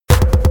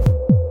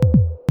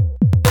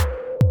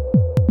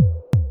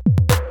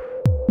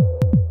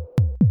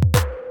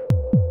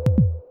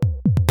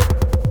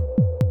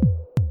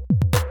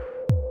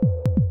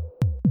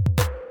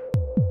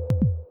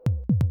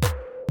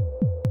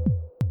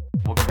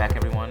back,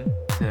 everyone,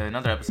 to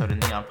another episode of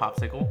Neon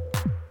Popsicle.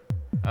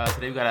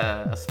 Today we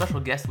got a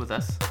special guest with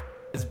us.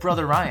 It's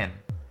Brother Ryan.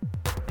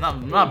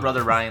 Not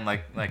Brother Ryan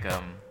like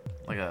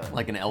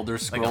an elder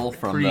scroll like a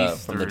from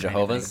priest the or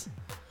Jehovah's.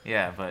 anything.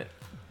 Yeah, but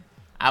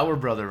our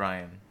Brother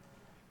Ryan.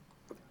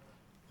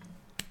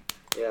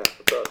 Yeah,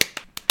 what's up?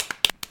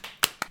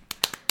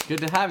 Good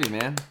to have you,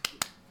 man.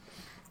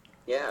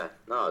 Yeah,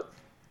 no,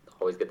 it's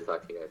always good to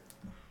talk to you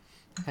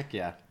guys. Heck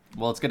yeah.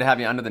 Well, it's good to have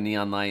you under the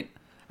neon light.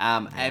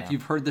 If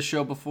you've heard the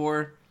show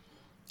before,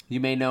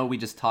 you may know we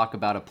just talk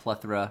about a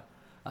plethora,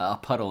 a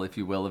puddle, if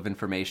you will, of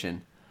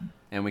information,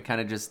 and we kind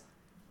of just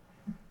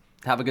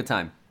have a good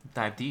time.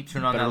 Dive deep,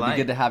 turn on But that it'll light.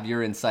 be good to have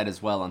your insight as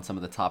well on some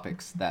of the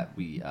topics that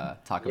we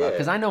talk about. Yeah.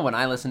 Because I know when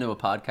I listen to a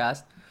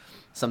podcast,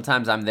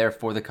 sometimes I'm there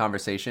for the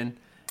conversation,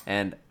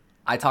 and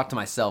I talk to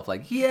myself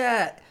like,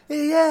 yeah,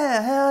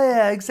 hell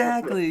yeah,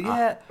 exactly,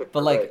 yeah.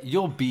 But like, Right.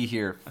 you'll be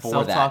here for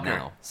that self-talker.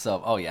 now.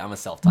 So, oh yeah, I'm a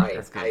self-talker.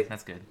 That's good.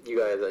 That's good. You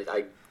guys,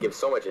 I give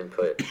so much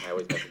input. I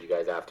always message you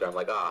guys after. I'm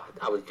like,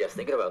 I was just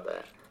thinking about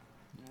that.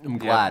 I'm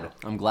glad. Yeah.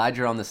 I'm glad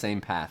you're on the same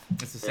path.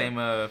 It's the same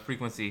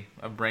frequency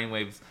of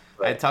brainwaves.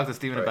 I Right. talk to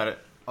Steven Right. about it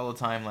all the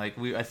time. Like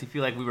I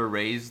feel like we were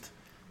raised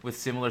with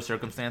similar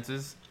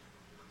circumstances,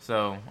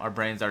 so our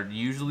brains are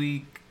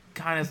usually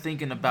kind of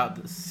thinking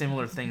about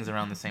similar things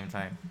around the same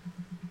time.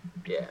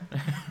 Yeah.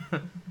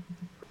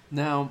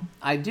 Now,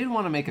 I did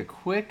want to make a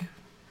quick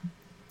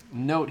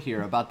note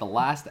here about the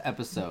last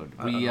episode.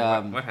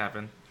 What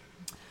happened?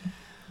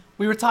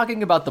 We were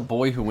talking about the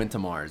boy who went to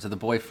Mars, or the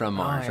boy from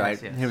Mars, yes,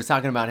 right? yes. He was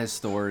talking about his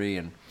story,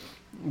 and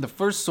the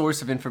first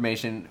source of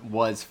information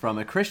was from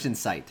a Christian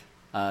site,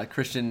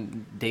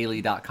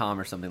 christiandaily.com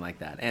or something like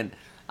that. And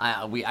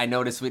I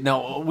noticed we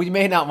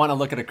may not want to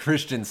look at a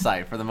Christian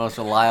site for the most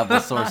reliable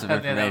source of Yeah,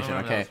 that information,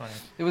 was okay? funny.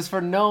 It was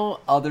for no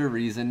other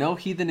reason, no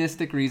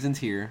heathenistic reasons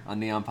here on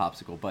Neon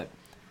Popsicle, but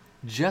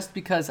just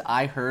because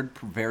I heard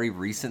very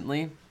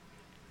recently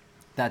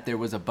that there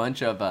was a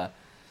bunch of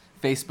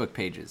Facebook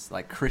pages,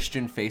 like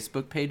Christian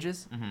Facebook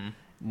pages.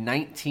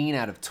 19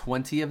 out of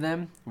 20 of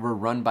them were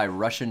run by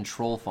Russian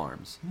troll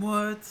farms,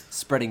 What?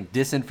 spreading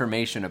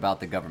disinformation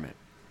about the government.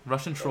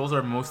 Russian trolls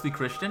are mostly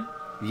Christian?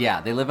 Yeah,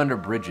 they live under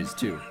bridges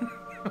too.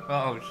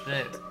 Oh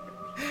shit.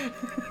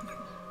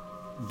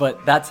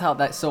 But that's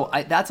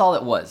all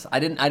it was. I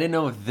didn't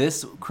know if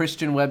this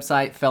Christian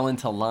website fell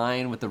into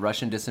line with the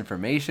Russian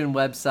disinformation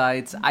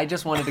websites. I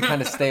just wanted to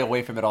kind of stay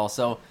away from it all.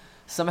 So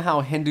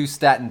somehow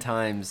Hindustatin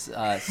Times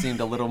seemed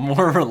a little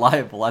more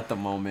reliable at the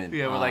moment.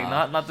 Yeah, we're like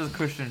not this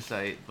Christian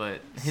site, but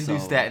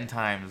Hindustatin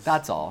Times.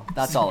 That's all.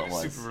 That's all it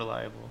was. Super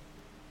reliable.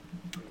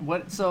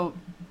 What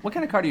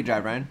kind of car do you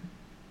drive, Ryan?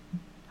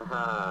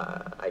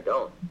 I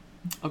don't.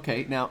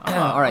 Okay, now,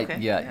 all right,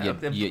 okay. yeah,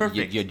 Yeah, you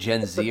perfect.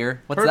 Gen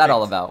Zer. What's Perfect. that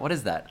all about? What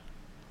is that?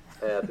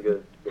 Yeah, that's a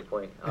good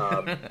point.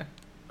 I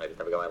just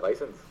never got my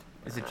license.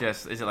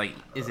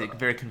 Is it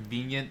very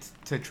convenient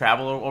to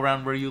travel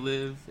around where you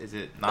live? Is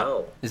it not?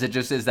 No. Is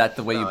that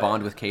the way you No,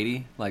 bond yeah. with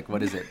Katie? Like,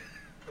 what is it?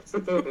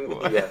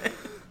 Yeah.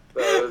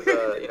 But it was,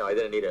 I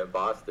didn't need it in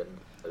Boston.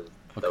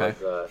 That Okay.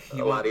 was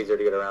a lot easier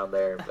to get around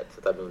there. But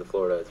since I moved to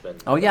Florida, it's been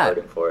Oh, yeah.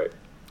 hurting for it.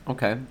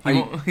 Okay.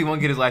 He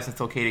won't get his license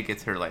till Katie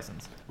gets her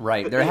license.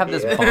 Right. They have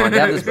this Yeah. bond. They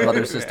have this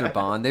brother-sister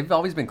bond. They've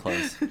always been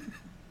close.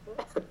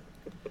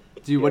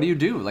 What do you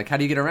do? Like, how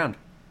do you get around?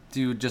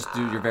 Do you just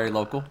do, you're very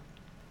local?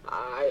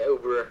 I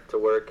Uber to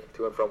work,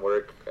 to and from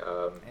work.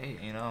 Hey,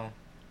 Uh,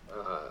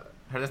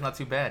 heard that's not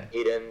too bad.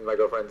 Eden, my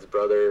girlfriend's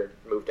brother,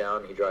 moved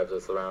down. He drives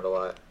us around a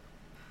lot.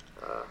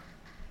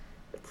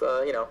 It's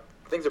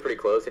things are pretty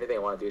close. Anything I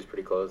want to do is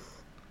pretty close.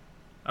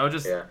 I would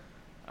just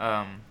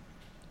Yeah.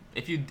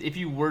 if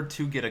you were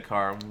to get a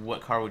car,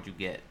 what car would you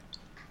get?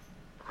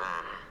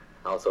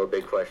 Also a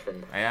big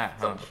question. Yeah.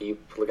 Some cheap.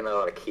 Looking at a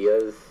lot of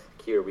Kias,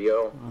 Kia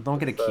Rio. Don't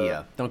get a It's,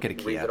 Kia. Don't get a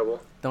Kia.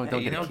 Reasonable. Don't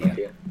Hey, get a you Kia. know,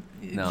 Kia.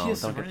 No, Kia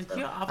don't get-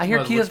 Kia I hear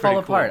Optima Kias looks fall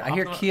pretty cool. apart. I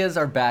hear Optima- Kias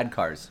are bad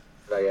cars.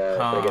 Should I get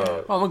a, Oh,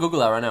 I'm gonna Google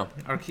that right now.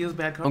 Are Kia's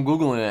bad car? I'm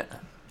Googling it.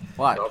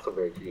 Watch. it's also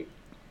very cheap.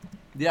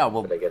 Yeah,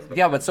 well, But I guess-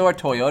 yeah, but so are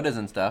Toyotas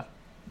and stuff.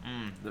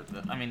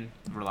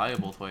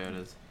 Reliable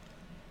Toyotas.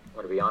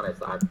 Well, to be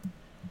honest, I'm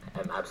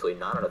absolutely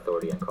not an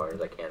authority on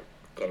cars. I can't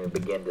even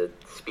begin to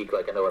speak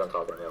like I know what I'm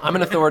talking about. I'm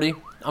an authority.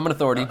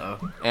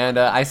 Uh-oh. And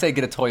I say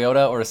get a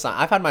Toyota or a Scion.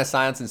 I've had my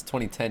Scion since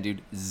 2010,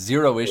 dude.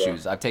 Zero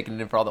issues. I've taken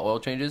it in for all the oil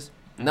changes.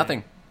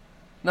 Nothing.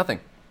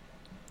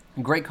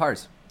 Great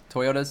cars.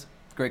 Toyotas,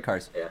 great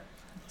cars. Yeah.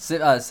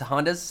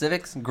 Hondas,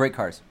 Civics, great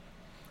cars.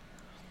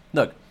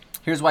 Look,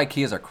 here's why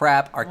Kias are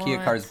crap. Our Kia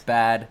What? car's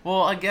bad.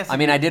 Well, I guess. I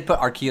mean, I did put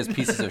our Kias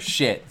pieces of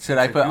shit. Should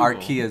I put our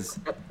Google. Kias?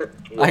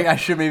 I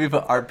should maybe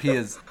put our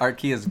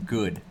Kias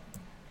good.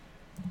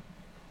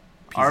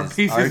 Our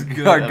pieces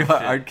good Our, of shit.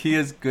 our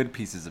Kia's good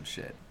pieces of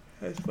shit.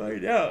 Let's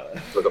find out.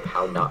 Look up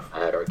how not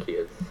bad our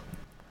Kias.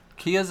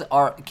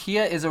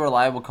 Kia is a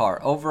reliable car.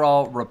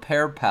 Overall,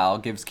 Repair Pal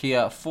gives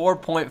Kia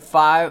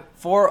 4.5,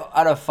 4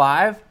 out of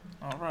 5.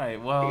 All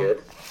right. Well.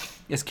 Good.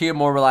 Is Kia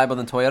more reliable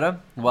than Toyota?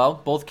 Well,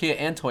 both Kia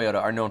and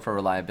Toyota are known for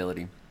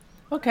reliability.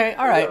 Okay,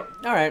 all right.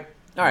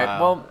 Wow.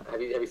 Well,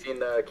 Have you seen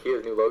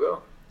Kia's new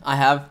logo? I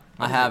have.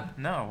 What I is have. it?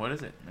 No, what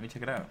is it? Let me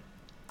check it out.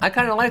 I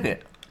kind of like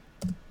it.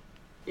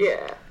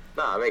 Yeah.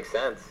 No, it makes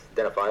sense.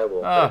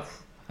 Identifiable. Oh.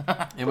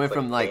 It went Looks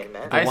from like like a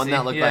man. the I one see,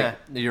 that looked yeah.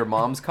 like your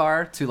mom's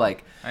car to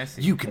like I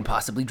see. you can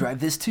possibly drive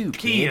this too, kid.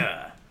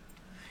 Kia.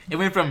 It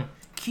went from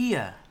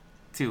Kia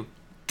to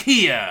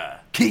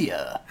Kia.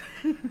 Kia.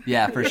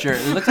 Yeah, for sure.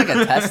 It looks like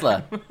a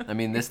Tesla. I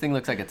mean, this thing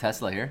looks like a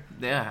Tesla here.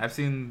 Yeah, I've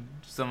seen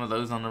some of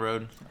those on the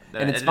road.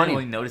 And it's I funny. didn't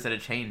really notice that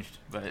it changed,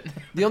 but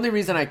The only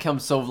reason I come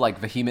so like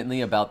vehemently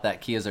about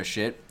that Kias are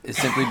shit is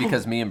simply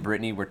because me and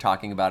Brittany were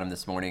talking about them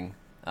this morning.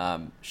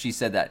 She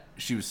said that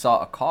she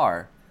saw a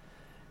car,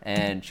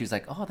 and she was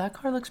like, "Oh, that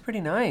car looks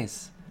pretty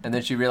nice." And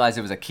then she realized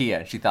it was a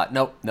Kia. She thought,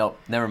 "Nope,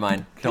 never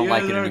mind. Don't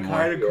like it anymore."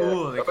 Kinda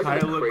cool. They Those are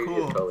kind the of look craziest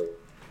cool. colors.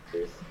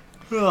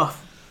 Ugh,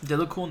 they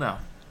look cool now.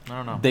 I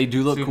don't know. They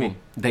do look Sue cool. me.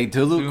 They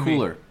do look Sue me.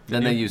 cooler The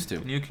than new- they used to.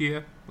 The new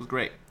Kia was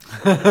great.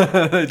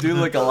 They do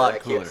look a lot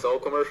That Kia cooler. Soul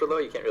commercial though,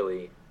 you can't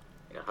really,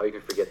 how you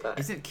can forget that?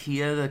 Isn't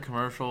Kia the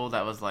commercial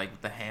that was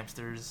like the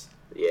hamsters?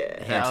 Yeah.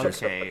 Yeah,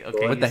 Hamsters. okay,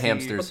 okay. With you the see?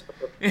 hamsters.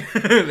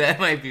 That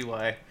might be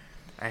why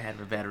I had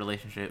a bad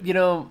relationship. You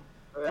know,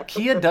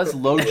 Kia does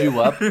load you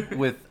up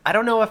with. I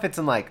don't know if it's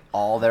in like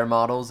all their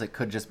models. It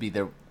could just be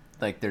their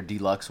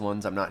deluxe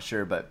ones. I'm not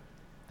sure, but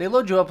they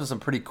load you up with some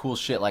pretty cool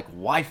shit like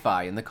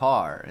Wi-Fi in the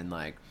car and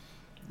like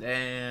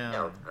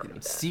Damn.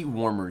 seat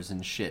warmers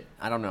and shit.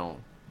 I don't know,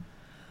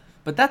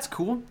 but that's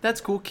cool. That's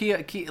cool.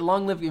 Kia,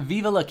 long live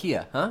Viva la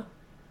Kia, huh?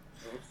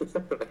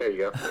 There you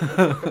go.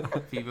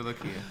 Viva la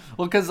Kia.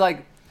 Well, because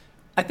like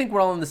I think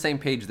we're all on the same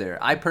page there.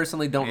 I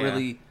personally don't Yeah.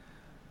 really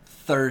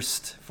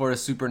thirst for a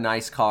super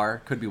nice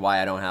car. Could be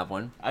why I don't have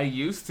one. I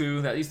used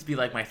to. That used to be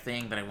like my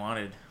thing that I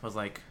wanted. Was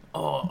like,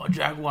 oh, a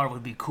Jaguar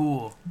would be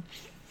cool.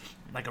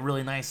 Like a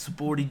really nice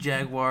sporty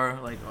Jaguar.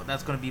 Like, oh,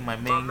 that's gonna be my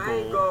main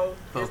goal,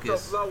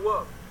 focus.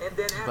 But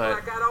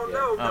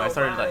I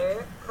started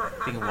like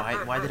thinking,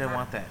 why did I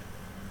want that?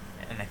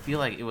 And I feel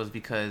like it was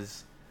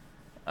because,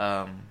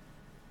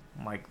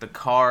 like the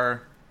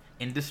car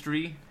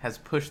industry has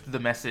pushed the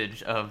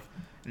message of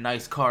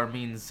nice car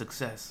means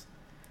success.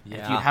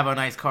 If you have a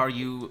nice car,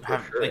 you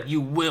have sure. like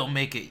you will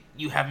make it.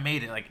 You have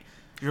made it. Like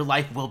your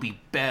life will be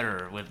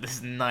better with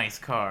this nice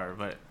car.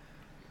 But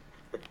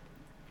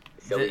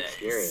So the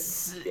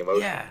experience, the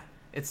emotion. yeah,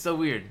 it's so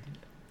weird.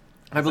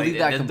 I believe Like,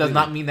 that it completely. does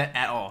not mean that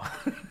at all.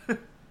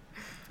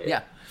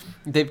 Yeah,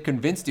 they've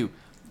convinced you.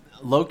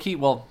 Low key,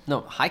 well,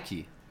 no, high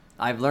key.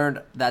 I've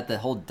learned that the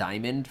whole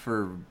diamond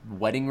for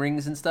wedding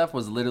rings and stuff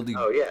was literally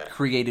Oh, yeah.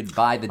 created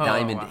by the Oh,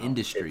 diamond wow.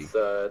 industry. It's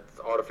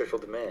artificial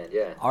demand,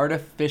 yeah.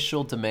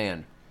 Artificial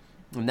demand.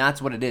 And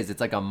that's what it is.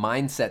 It's like a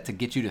mindset to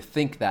get you to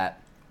think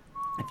that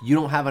if you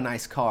don't have a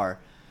nice car,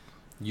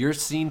 you're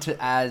seen to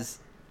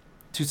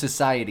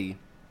society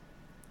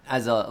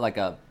as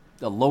a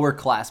lower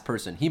class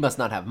person. He must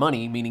not have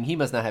money, meaning he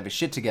must not have his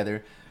shit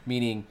together,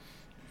 meaning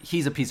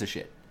he's a piece of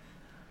shit.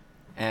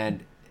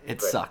 And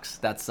it Right. sucks.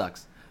 That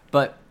sucks.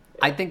 But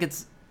I think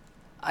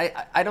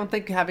I don't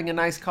think having a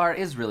nice car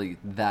is really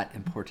that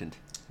important.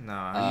 No,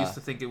 I used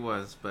to think it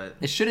was, but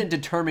It shouldn't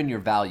determine your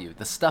value.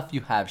 The stuff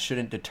you have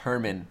shouldn't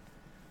determine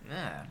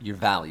yeah. your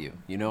value.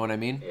 You know what I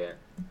mean? Yeah.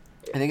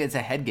 I think it's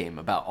a head game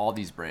about all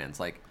these brands.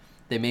 Like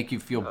they make you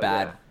feel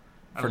bad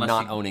yeah. for Unless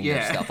not you- owning yeah.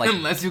 their stuff. Like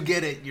unless you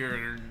get it,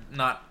 you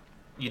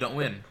don't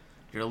win.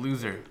 You're a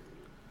loser.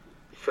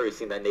 Sure, you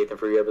seen that Nathan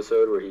For You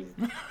episode where he's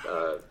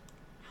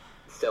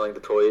selling the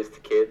toys to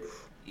kids?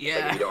 Like,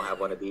 Yeah. if you don't have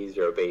one of these,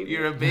 you're a baby.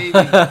 You're a baby. You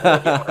don't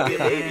want to be a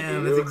baby, Damn,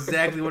 do that's you?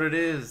 exactly what it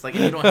is. Like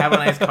if you don't have a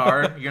nice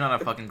car, you're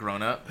not a fucking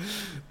grown up.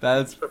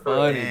 that's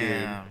funny,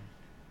 dude.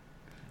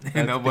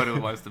 Damn. Nobody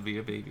wants to be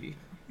a baby.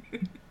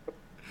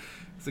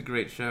 It's a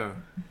great show.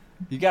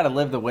 You got to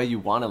live the way you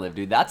want to live,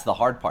 dude. That's the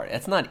hard part.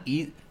 That's not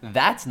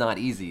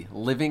easy.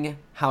 Living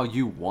how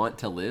you want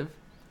to live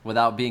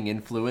without being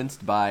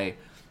influenced by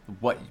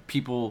what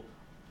people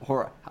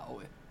or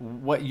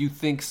what you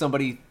think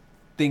somebody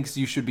thinks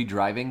you should be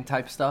driving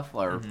type stuff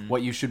or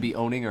what you should be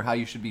owning or how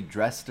you should be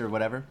dressed or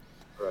whatever.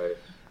 Right.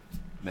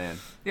 Man.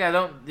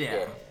 Yeah,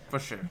 Yeah. for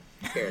sure.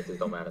 Appearances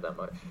don't matter that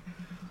much.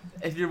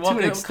 If you're an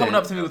walking, extent. coming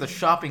up to me with a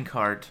shopping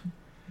cart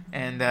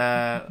and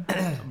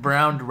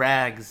brown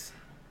rags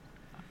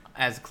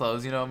as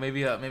clothes,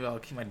 maybe I'll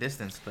keep my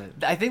distance.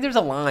 But I think there's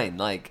a line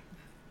like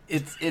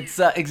it's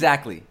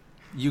exactly.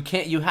 You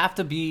have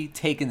to be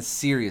taken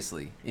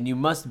seriously and you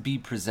must be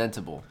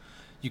presentable.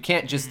 You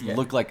can't just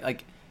look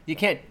like you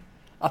can't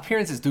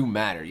appearances do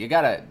matter. You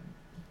got to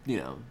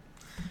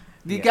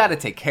got to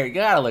take care. You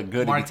got to look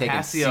good Mark to be taken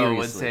Cassio seriously.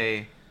 would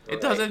say, "It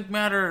Right. doesn't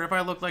matter if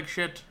I look like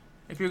shit.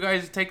 If you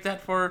guys take that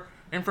for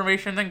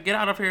information, then get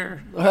out of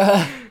here."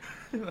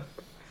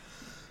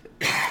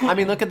 I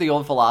mean, look at the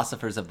old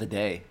philosophers of the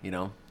day,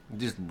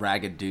 just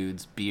ragged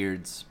dudes,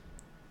 beards,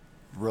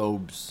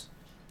 robes.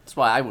 That's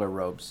why I wear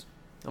robes.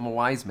 I'm a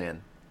wise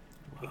man.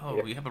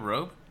 Oh, you have a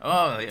robe?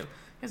 Oh, yeah. He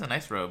has a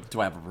nice robe.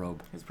 Do I have a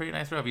robe? He has a pretty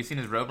nice robe. You seen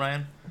his robe,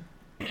 Ryan?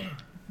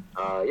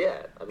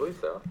 Yeah, I believe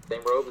so.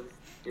 Same robe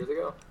as years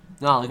ago.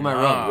 No, look at my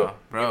robe. Oh,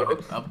 bro,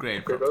 Robes?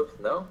 upgrade. Good robes?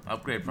 No?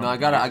 Upgrade from. No, I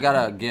got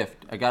a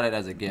gift. I got it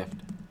as a gift.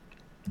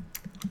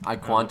 I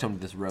quantumed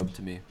this robe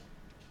to me.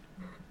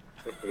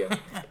 Yeah,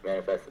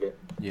 manifested it.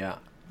 Yeah.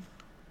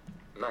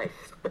 Nice.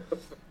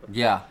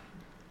 Yeah.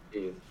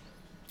 Jeez.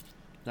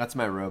 That's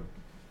my robe.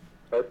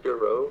 That's your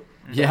robe?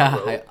 Yeah,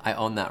 Robe? I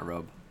own that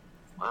robe.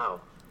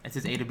 Wow. It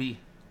says A to B.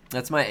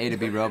 That's my A to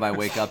B robe I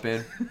wake up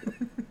in.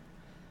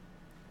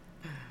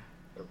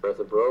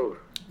 Impressive robe.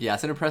 Yeah,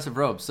 it's an impressive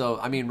robe. So,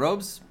 I mean,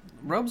 robes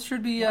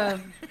should be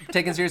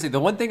taken seriously. The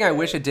one thing I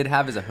wish it did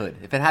have is a hood.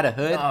 If it had a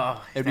hood,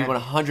 Oh, it would be that'd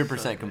be 100%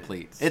 so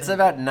complete. good. It's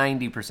about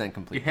 90%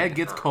 complete. Your head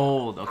gets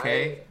cold,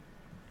 okay?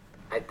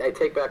 I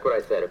take back what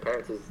I said.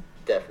 Appearances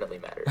definitely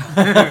matter.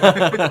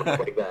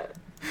 Like that.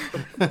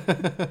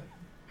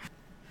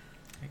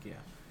 Heck yeah.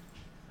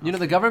 You know,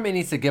 the government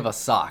needs to give us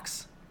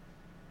socks.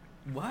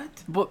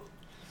 What? But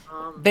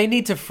they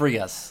need to free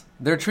us.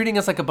 They're treating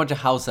us like a bunch of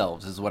house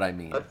elves, is what I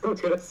mean. That's what I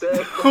was gonna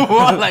say.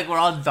 What? Like we're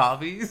all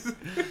zombies?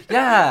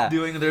 Yeah.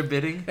 Doing their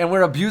bidding? And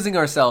we're abusing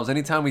ourselves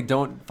anytime we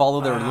don't follow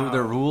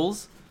their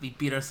rules. We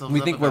beat ourselves We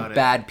up think about we're it.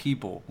 bad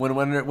people.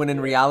 When in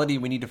reality,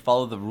 we need to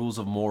follow the rules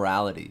of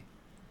morality,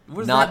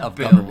 Where's not that of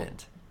bill?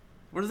 government.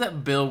 Where's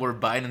that bill where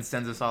Biden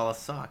sends us all a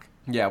sock?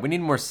 Yeah, we need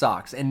more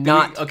socks and Do we-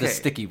 not okay. the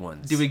sticky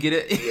ones. Do we get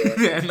it? Yeah.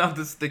 Yeah, not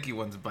the sticky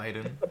ones,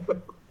 Biden.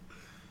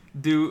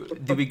 Do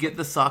we get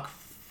the sock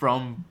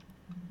from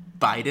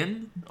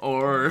Biden,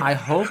 or I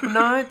hope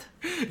not.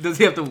 does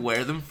he have to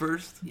wear them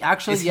first?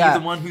 Actually, Is yeah. he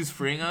the one who's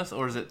freeing us,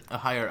 or is it a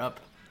higher up?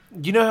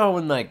 You know how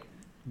when like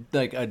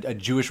a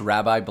Jewish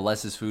rabbi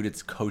blesses food,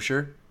 it's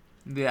kosher.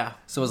 Yeah.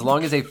 So as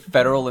long as a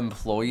federal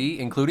employee,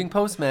 including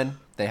postmen,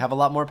 they have a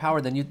lot more power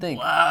than you'd think.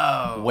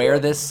 Wow. Wear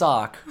this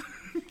sock.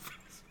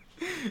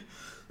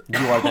 You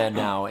are then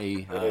now There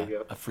you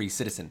go. a free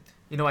citizen.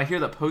 You know, I hear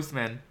that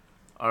postmen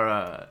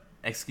are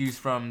excused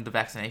from the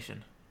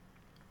vaccination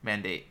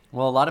mandate.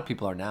 Well, a lot of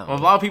people are now. Well,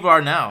 a lot of people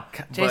are now.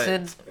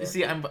 Jason. But, you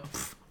see, I'm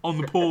on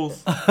the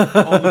polls.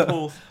 On the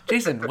polls.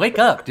 Jason, wake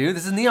up, dude.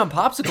 This is Neon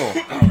Popsicle.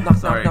 Knock,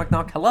 Sorry. knock,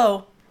 knock, knock.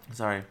 Hello.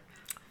 Sorry.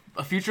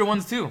 Future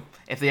ones too.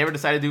 If they ever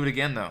decide to do it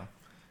again, though,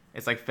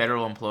 it's like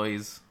federal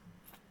employees.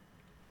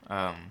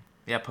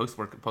 Yeah, post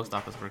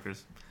office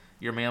workers.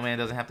 Your mailman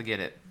doesn't have to get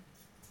it.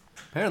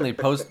 Apparently,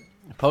 post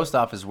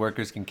office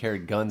workers can carry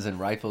guns and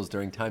rifles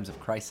during times of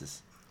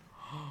crisis.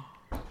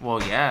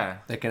 Well, yeah.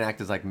 They can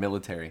act as like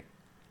military.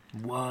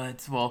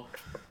 What? Well,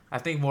 I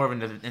think more of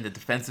in the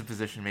defensive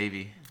position,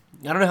 maybe.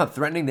 I don't know how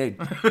threatening they'd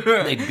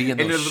be in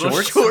In those their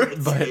little shorts,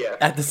 shorts. but Yeah.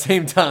 at the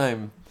same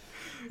time,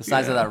 the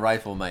size of Yeah. that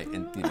rifle might,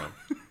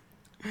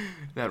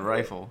 That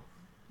rifle,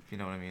 if you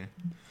know what I mean.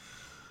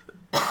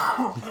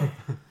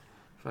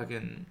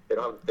 Fucking. They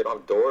don't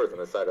have doors on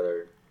the side of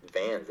their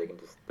vans.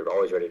 They're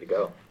always ready to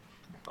go.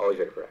 Always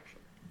ready for action.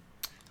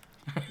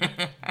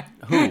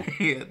 Who?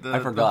 Yeah, I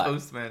forgot. The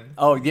postman.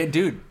 Oh yeah,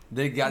 dude.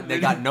 They got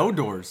no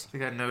doors. They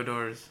got no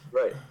doors.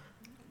 Right.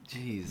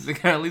 Jeez. They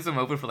gotta leave them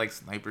open for like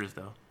snipers,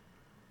 though.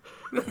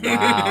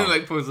 Wow.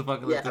 Like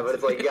post-apocalyptic. Yeah, but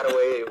it's like you gotta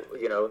weigh,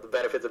 the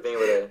benefits of being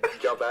able to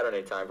jump out at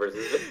any time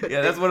versus.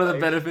 Yeah, that's one of the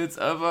Like, benefits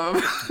of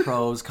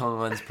Pros,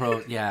 cons,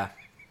 yeah.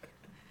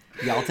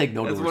 Yeah, I'll take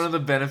no That's doors. one of the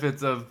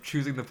benefits of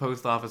choosing the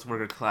post office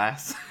worker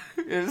class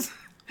is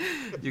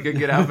you can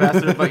get out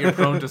faster, but you're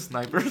prone to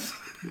snipers.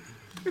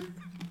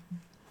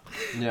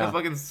 Yeah. That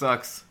fucking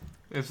sucks.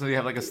 If so, you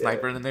have like a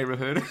sniper in the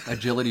neighborhood.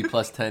 Agility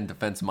plus 10,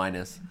 defense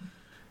minus.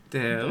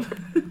 Damn. Is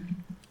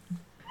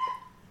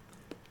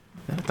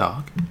that a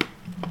dog?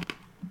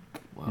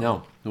 Wow.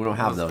 No, we don't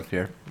have those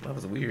here. That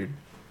was weird.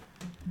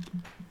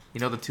 You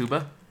know the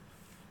tuba?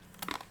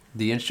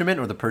 The instrument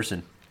or the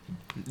person?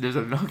 There's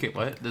a okay,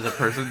 what? There's a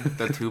person,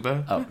 the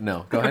tuba. Oh,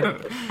 no. Go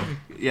ahead.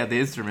 Yeah, the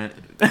instrument.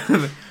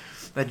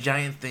 That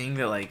giant thing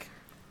that like.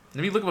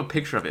 Let me look up a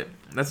picture of it.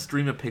 Let's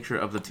stream a picture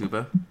of the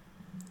tuba.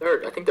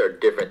 I think there are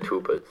different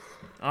tubas.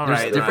 All There's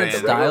right, different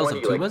Ryan. styles of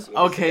You, like, tubas? you sit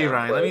Okay, down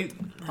Ryan. and Let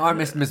play. me. Oh, I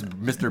missed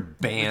Mr.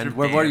 Band. Mr.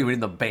 Where were you? Band. In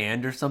the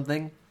band or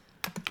something?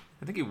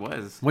 I think he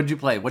was. What'd you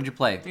play? I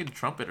think he had a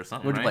trumpet or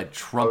something. What'd you play? right?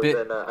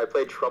 Trumpet? I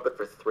played trumpet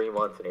for 3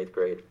 months in 8th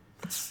grade.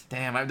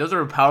 Damn, those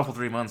are a powerful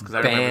 3 months because I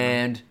remember.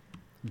 Band.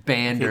 Okay,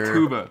 Bander.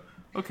 tuba.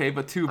 Okay,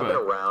 but I've tuba. been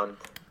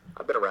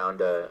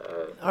around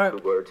a Alright.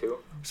 tuba or two.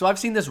 So I've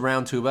seen this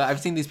round tuba. I've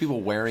seen these people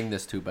wearing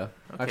this tuba.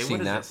 Okay, I've seen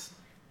what is that. this?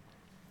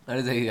 That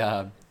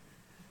is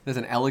there's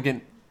an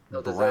elegant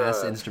No, there's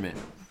brass a- instrument.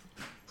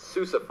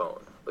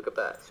 Sousaphone. Look at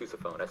that.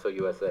 Sousaphone.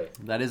 S-O-U-S-A.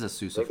 That is a I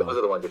think those are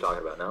sousaphone. the ones you're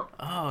talking about now.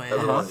 Oh, Those are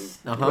the yeah. ones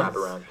you Uh-huh. wrap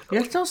around.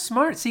 You're so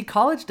smart. See,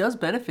 college does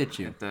benefit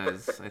you. It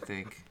does, I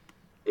think.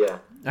 Yeah.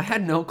 I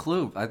had no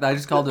clue. I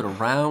just called it a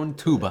round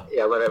tuba.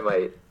 Yeah, I learned at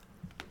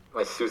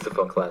my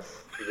sousaphone class.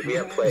 We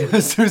didn't play it.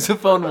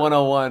 Sousaphone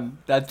 101.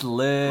 That's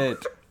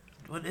lit.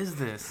 What is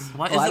this?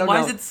 Why Well, I is it? don't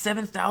Why know. is it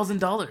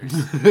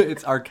 $7,000?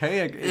 It's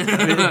archaic.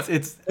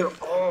 It's They're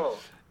all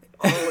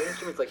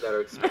instruments like that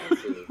are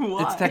expensive.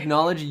 it's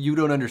technology you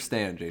don't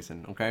understand,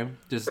 Jason. Okay,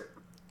 just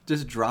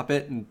drop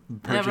it and Yeah,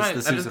 purchase right.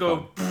 the I just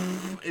sousaphone.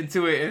 go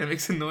into it and it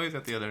makes a noise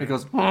at the other It end.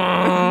 goes,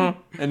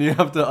 and you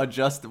have to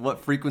adjust what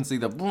frequency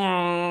the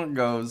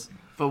goes.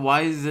 But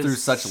why is there through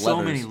such so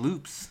levers. many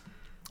loops?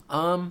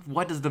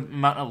 What does the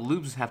amount of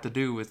loops have to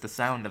do with the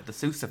sound of the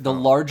sousaphone? The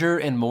larger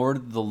and more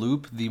the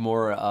loop, the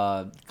more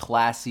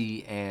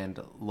classy and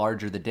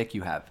larger the dick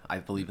you have, I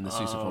believe, in the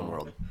sousaphone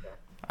world.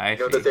 I You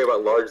know what they say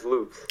about large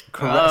loops?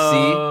 Correct.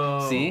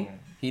 Oh. See?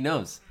 He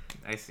knows.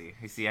 I see.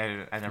 You see,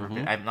 I never.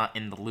 I'm not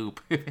in the loop.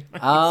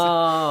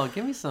 Oh,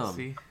 give me some.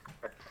 See.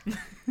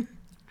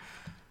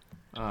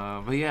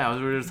 But yeah,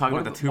 we were just talking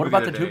about the tubas. What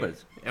about the other day,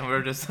 tubas? And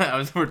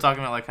we were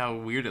talking about like how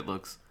weird it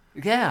looks,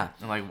 Yeah.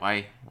 and like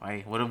why,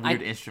 what a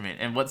weird instrument,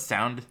 and what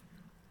sound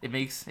it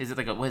makes. Is it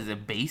like what is it, a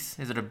bass?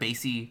 Is it a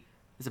bassy?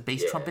 Is it a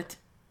bass Yeah. trumpet?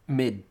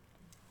 Mid.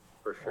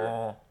 For sure.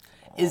 Oh,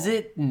 Is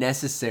it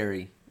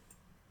necessary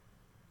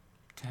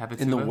to have a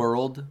in the tuba?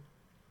 world?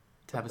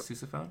 To have a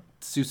sousaphone?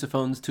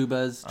 Sousaphones,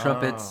 tubas,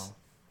 trumpets. Oh.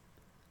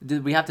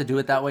 Did we have to do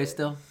it that way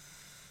still?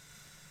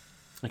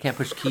 I can't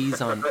push keys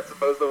on As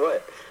opposed to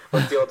what?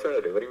 What's the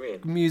alternative? What do you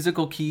mean?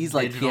 musical keys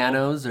like Digital.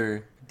 pianos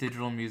or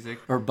Digital music.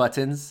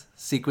 buttons,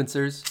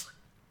 sequencers.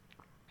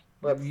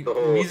 That's the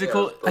whole,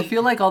 Musical- I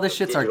feel like all this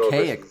shit's Digital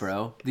archaic, versus-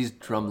 bro. These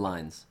drum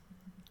lines.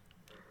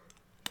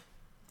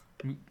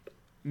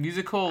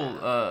 Musical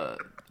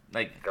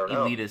like Don't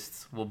know.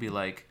 elitists will be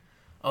like,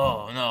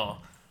 oh no,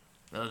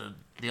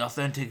 the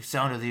authentic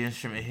sound of the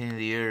instrument hitting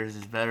the ears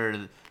is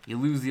better. You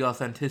lose the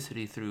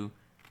authenticity through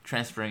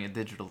transferring it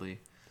digitally.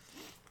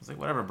 It's like,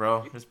 whatever,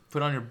 bro. Just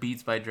put on your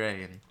Beats by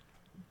Dre and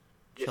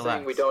You're chillax.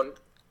 saying we don't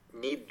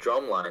need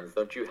drum lines.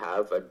 Don't you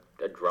have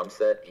a drum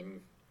set in?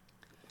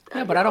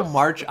 Yeah, at but your I don't house?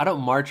 march. I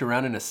don't march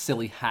around in a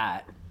silly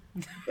hat,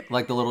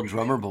 like the little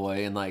drummer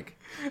boy, and like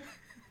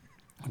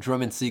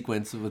drum in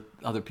sequence with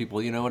other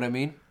people. You know what I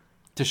mean?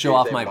 To show You're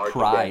off saying my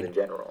marching band in pride.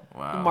 general.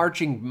 Wow.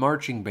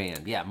 Marching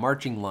band. Yeah,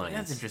 marching lines.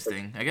 That's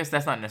interesting. I guess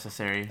that's not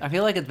necessary. I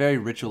feel like it's very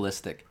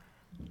ritualistic.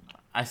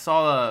 I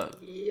saw a.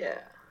 Yeah.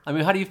 I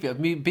mean, how do you feel?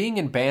 Me being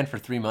in band for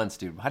 3 months,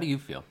 dude. How do you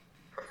feel?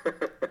 Yeah,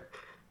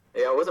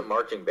 it wasn't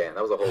marching band.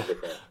 That was a whole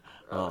different.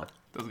 Oh,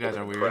 Those guys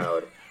are weird.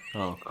 Crowd.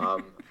 oh, I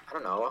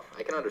don't know.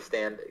 I can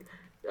understand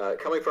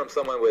coming from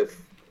someone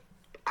with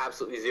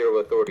absolutely zero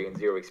authority and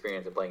zero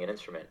experience in playing an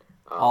instrument.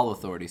 all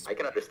authorities. I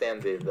can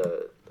understand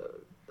the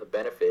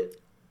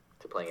benefit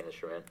to playing an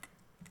instrument.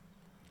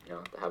 You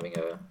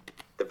know,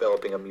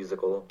 developing a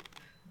musical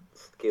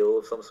skill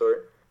of some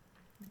sort.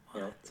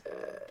 You know,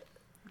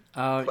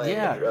 playing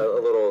Yeah. a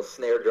little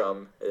snare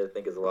drum, I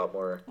think, is a lot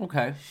more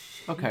Okay.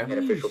 Okay.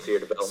 beneficial to your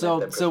development So-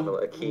 than so-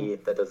 a key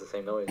that does the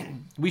same noise.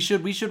 We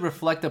should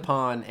reflect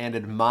upon and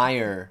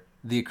admire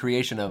the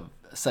creation of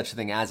such a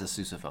thing as a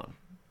sousaphone.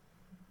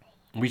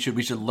 We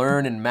should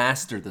learn and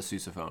master the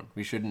sousaphone.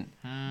 We shouldn't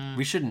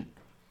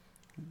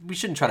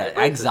try to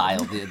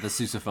exile the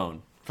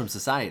sousaphone from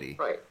society.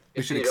 Right. We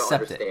If should you don't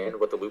accept it. understand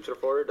what the loops are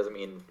for, it doesn't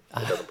mean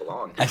it doesn't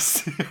belong. I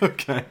see.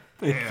 Okay.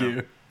 Thank Damn.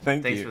 you.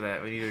 Thank Thanks you. for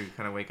that. We need to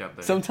kind of wake up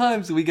there.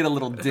 Sometimes we get a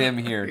little dim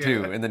here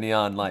too Yeah. in the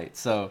neon light.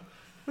 So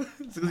Just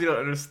because you don't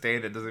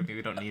understand it doesn't mean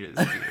we don't need it,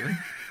 Steven.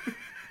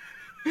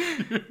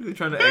 You're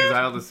trying to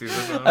exile the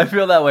sousaphone. I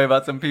feel that way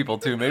about some people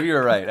too. Maybe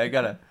you're right. I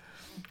gotta.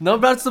 No,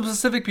 about some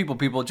specific people.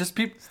 Just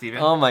people. Steven?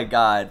 Oh my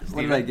God. What did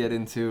Steven? I get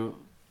into?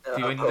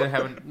 Steven, you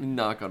haven't.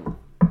 Knock on.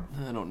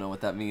 I don't know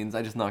what that means.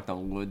 I just knocked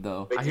on wood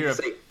though. Wait, I did hear you a-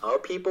 say our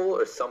people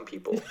or some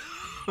people?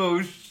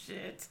 Oh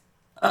shit.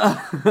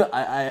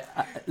 I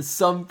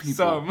some people.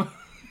 Some.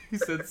 He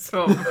said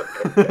some.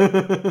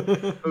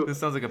 This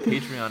sounds like a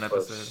Patreon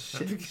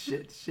episode.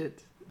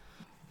 Shit.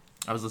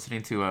 I was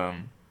listening to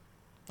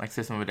like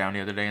System of a Down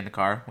the other day in the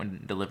car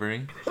when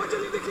delivering,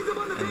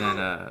 and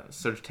then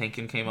Serge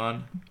Tankian came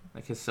on,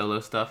 like his solo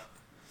stuff,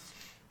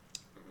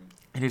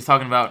 and he was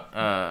talking about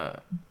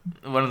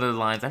one of the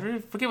lines. I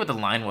forget what the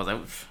line was. I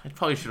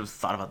probably should have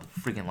thought about the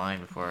freaking line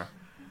before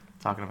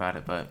talking about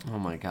it, but Oh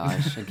my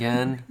gosh.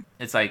 Again.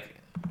 it's like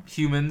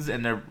humans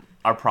and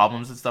our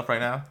problems and stuff right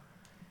now.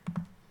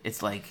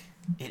 It's like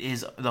it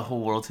is the whole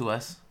world to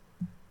us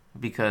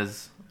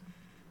because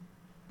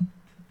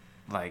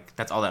like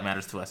that's all that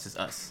matters to us is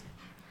us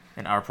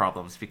and our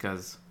problems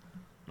because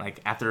like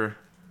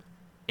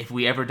if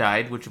we ever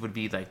died, which would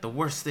be like the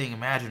worst thing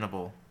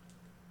imaginable,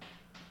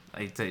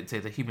 like to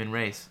the human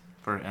race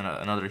for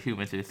another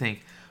human to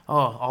think,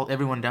 oh,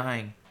 everyone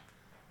dying,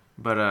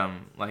 but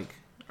like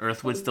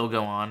Earth would still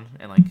go on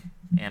and like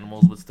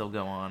animals would still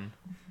go on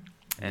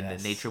and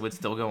Yes. the nature would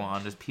still go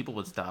on, just people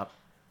would stop.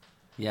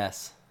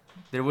 Yes.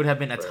 There would have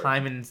been a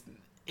time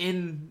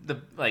in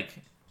the like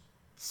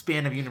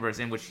span of universe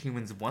in which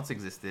humans once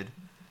existed.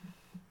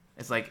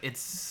 It's like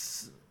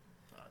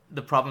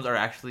the problems are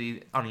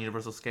actually on a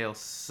universal scale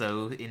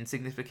so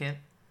insignificant,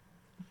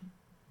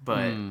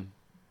 but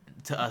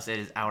to us it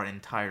is our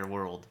entire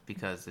world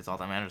because it's all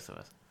that matters to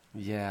us.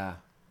 Yeah.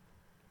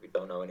 We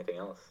don't know anything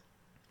else.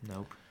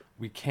 Nope.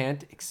 We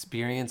can't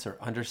experience or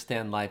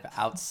understand life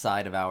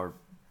outside of our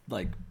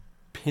like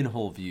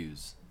pinhole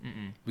views.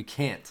 We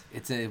can't.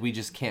 We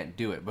just can't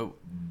do it, but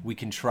we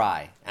can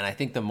try. And I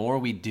think the more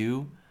we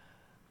do,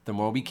 the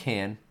more we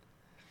can,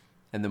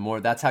 and the more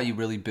that's how you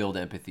really build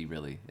empathy.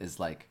 Really, is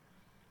like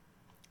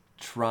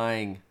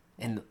trying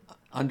and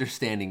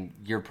understanding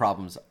your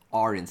problems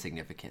are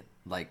insignificant.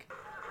 Like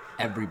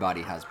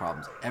Everybody has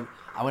problems.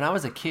 When I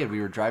was a kid,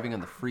 we were driving on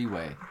the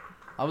freeway.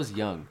 I was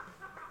young,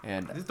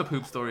 and This is the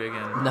poop story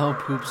again. no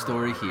poop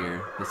story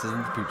here. This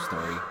isn't the poop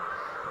story.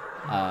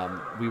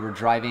 We were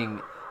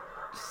driving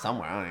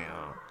somewhere, I don't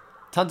know.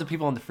 Tons of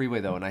people on the freeway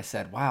though, and I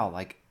said, wow,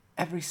 like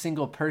every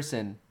single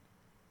person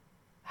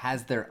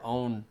has their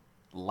own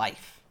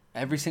life.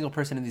 Every single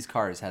person in these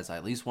cars has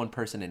at least one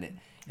person in it,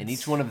 and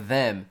each one of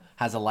them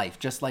has a life,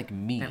 just like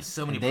me. They have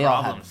so many And they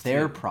all problems, have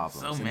their too.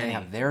 problems, So and many. they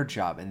have their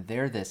job, and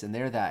they're this, and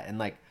they're that, and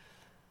like,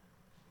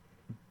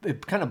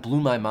 it kind of blew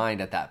my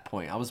mind at that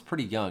point. I was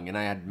pretty young, and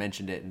I had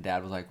mentioned it, and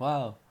Dad was like,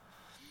 "Wow,"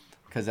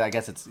 because I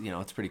guess it's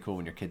it's pretty cool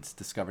when your kids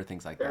discover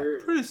things like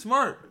that. Pretty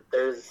smart,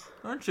 There's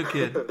aren't you,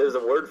 kid? there's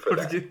a word for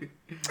What did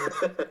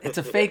that. you? It's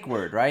a fake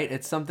word, right?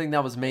 It's something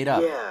that was made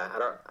up. Yeah, I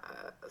don't.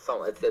 It's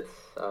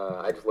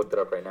I just looked it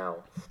up right now.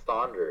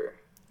 Sonder.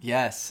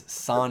 Yes,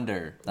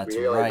 Sonder. That's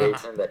right.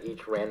 Realization that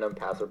each random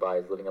passerby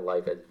is living a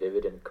life as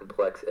vivid and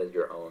complex as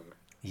your own.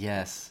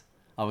 Yes,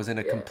 I was in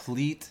a Yeah.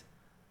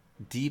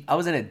 I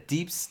was in a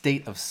deep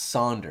state of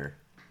Sonder.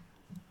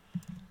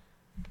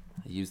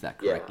 I used that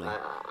Yeah, correctly.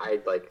 I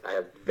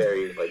have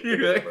very like You're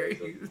vivid like-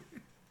 memories of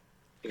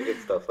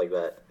good stuff like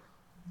that.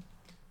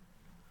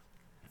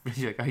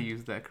 You're like, I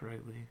used that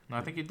correctly. No,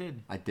 I think you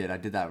did. I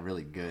did that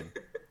really good.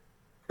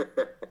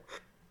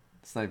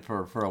 It's like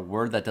for a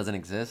word that doesn't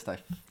exist, I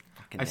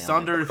fucking I nailed it.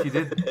 sonder if you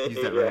did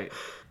use that Yeah. right.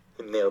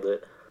 Nailed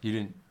it. You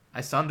didn't. I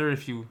sonder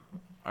if you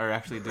are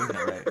actually doing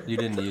that right. You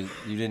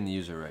didn't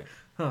use it right.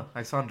 Huh,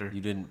 I sonder.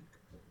 You didn't.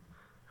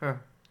 Huh.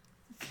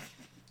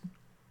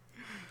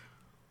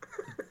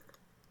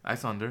 I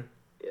sonder.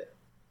 Yeah.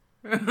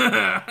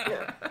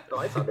 Yeah. No,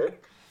 I Sonder.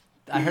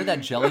 I heard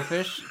that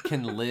jellyfish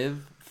can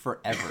live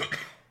forever.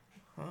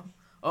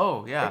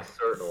 Oh, yeah. Like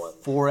certain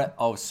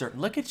ones.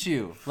 Certain. Look at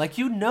you, like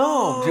dude.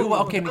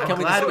 Okay, I'm can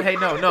we? glad hey,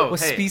 no. What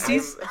Hey,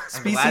 species? I'm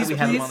Species, glad we please.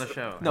 had him on the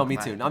show. No, I'm me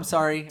glad. too. I'm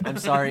sorry.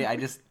 I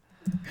just,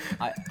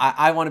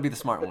 I want to be the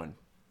smart one.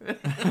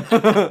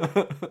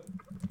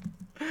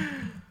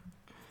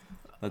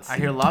 Let's see. I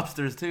hear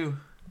lobsters, too.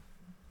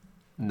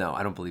 No,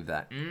 I don't believe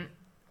that.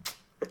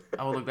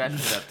 I will look that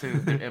shit up, too.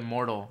 They're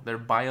immortal. They're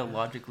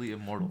biologically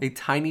immortal. A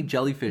tiny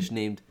jellyfish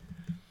named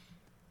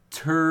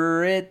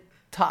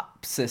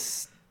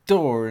Turritopsis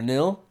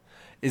dornil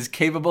is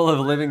capable of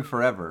living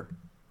forever.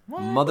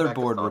 Motherboard Back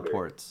to Sonder.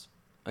 reports.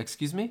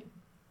 Excuse me?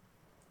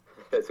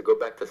 So go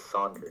back to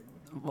Sonder.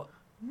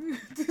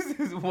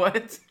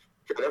 What?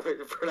 Try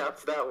to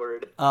pronounce that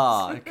word.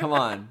 Oh, come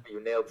on.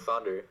 You nailed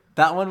Sonder.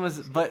 That one was,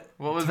 but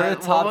What was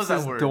that- what was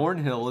that Turritopsis word?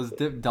 dornhill is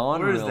Donhill.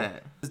 Where is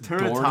that?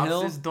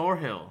 Turritopsis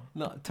Dorhill.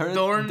 No,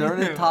 Dorn-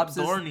 Dornitopsis.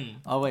 Dorny.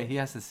 Oh wait, he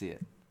has to see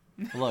it.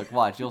 Look,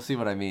 watch, you'll see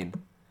what I mean.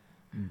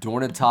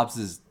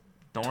 Dornitopsis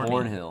Dorny.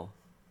 Dornhill.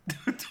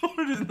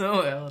 Dorn is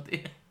no L.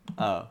 dude.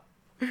 Oh.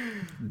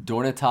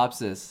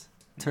 Dornitopsis.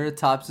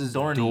 Turritopsis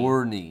Dorny.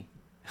 dorny.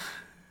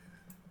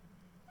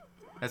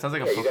 That sounds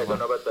like a Yeah, you guys don't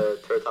know Pokemon. about the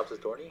Turritopsis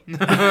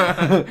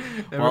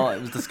dorny? Well, it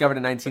was discovered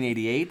in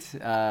 1988.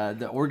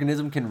 The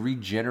organism can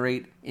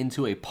regenerate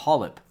into a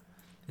polyp,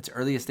 its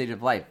earliest stage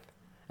of life,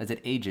 as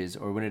it ages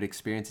or when it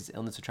experiences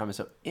illness or trauma.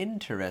 So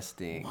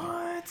interesting.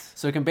 What?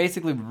 So it can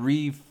basically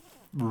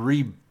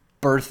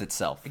rebirth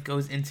itself. It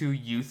goes into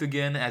youth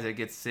again as it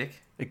gets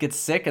sick. It gets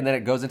sick and then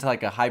it goes into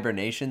like a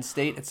hibernation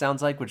state. It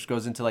sounds like, which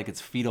goes into like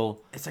its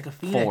fetal It's like a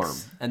phoenix. form,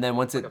 and then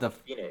once it the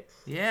Phoenix.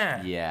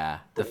 Yeah.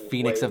 the Way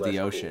phoenix of the less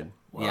cool. ocean.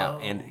 Whoa. Yeah,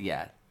 and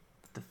yeah.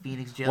 The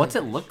phoenix jellyfish. What's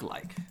it look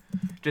like?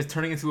 Just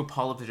turning into a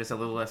polyp is just a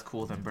little less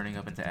cool than burning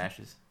up into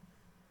ashes.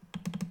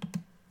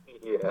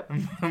 Yeah.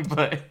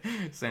 But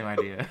same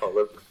idea.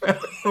 Polyp.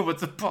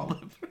 What's a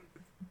polyp?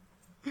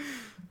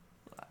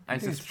 I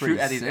used think to it's pretty shoot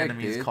at these sick,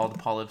 enemies dude. called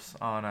polyps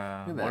on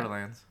at that.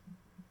 Borderlands.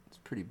 It's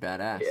pretty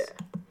badass. Yeah.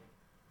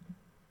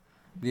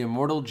 The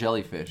immortal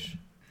jellyfish.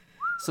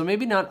 So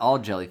maybe not all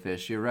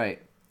jellyfish. You're right.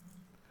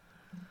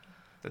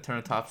 The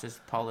Turritopsis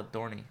polyp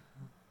dorny.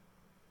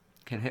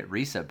 Can hit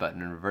reset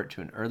button and revert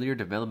to an earlier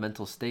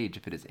developmental stage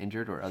if it is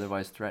injured or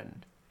otherwise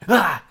threatened.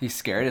 Ah! He's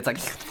scared. It's like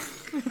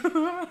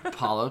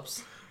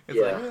polyps. It's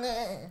Yeah.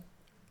 like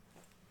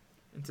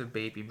it's a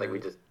baby. Like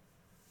bird.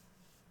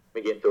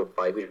 we get into a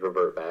fight, we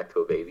revert back to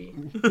a baby.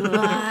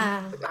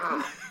 Ah.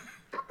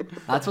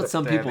 That's what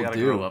some Damn, people they gotta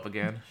do. grow up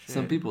again.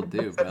 Some Shit. people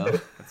do, bro.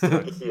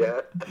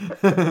 Yeah.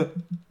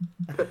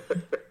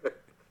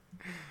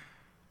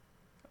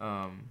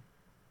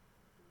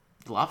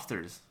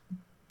 Lobsters.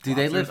 Do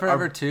they live Lobsters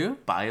forever are too?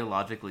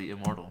 Biologically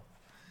immortal.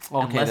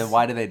 Okay, Unless- then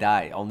why do they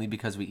die? Only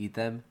because we eat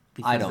them?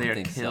 Because I don't they are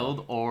think killed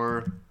so.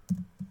 or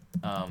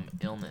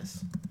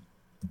illness.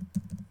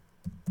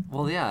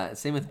 Well, yeah,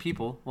 same with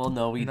people. Well,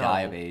 no, we No.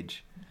 die of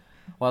age.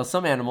 While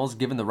some animals,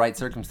 given the right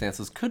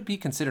circumstances, could be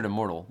considered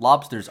immortal,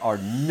 lobsters are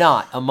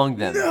not among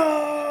them.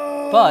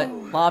 But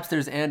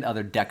lobsters and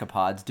other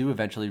decapods do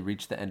eventually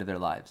reach the end of their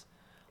lives.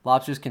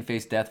 Lobsters can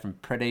face death from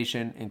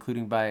predation,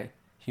 including by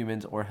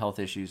humans, or health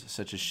issues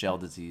such as shell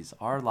disease.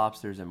 Are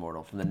lobsters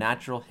immortal? From the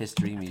Natural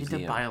History I think they're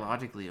Museum.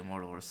 biologically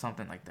immortal or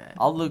something like that.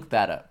 I'll look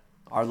that up.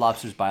 Are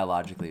lobsters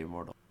biologically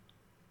immortal?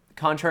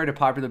 contrary to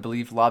popular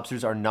belief,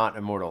 lobsters are not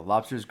immortal.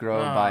 Lobsters grow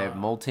by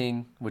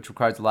molting, which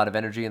requires a lot of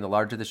energy, and the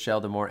larger the shell,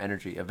 the more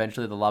energy.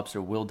 Eventually, the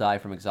lobster will die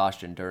from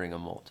exhaustion during a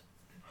molt.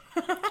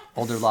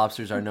 Older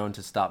lobsters are known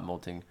to stop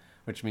molting,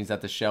 which means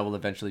that the shell will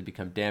eventually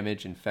become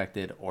damaged,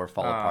 infected, or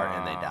fall apart,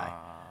 and they die.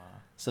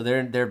 So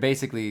they're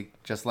basically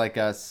just like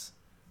us,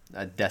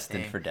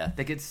 destined for death.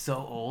 They get so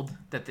old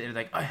that they're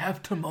like, I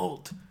have to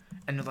molt,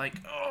 and they're like,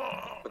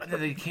 oh, and then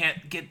they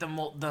can't get the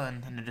molt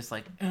done, and they're just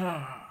like,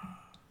 oh.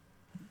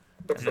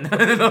 And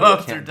then the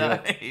lobster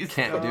dies.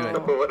 Can't do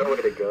it. What a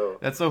way to go.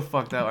 That's so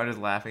fucked up. I'm just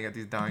laughing at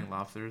these dying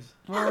lobsters.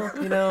 Well,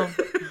 you know,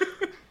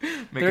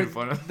 Making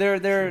fun of.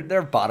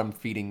 they're bottom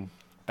feeding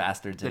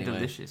bastards. They're anyway.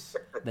 delicious.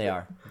 They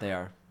are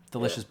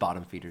delicious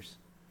bottom feeders.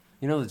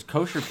 You know, the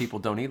kosher people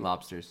don't eat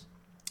lobsters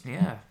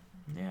Yeah.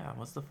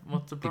 What's the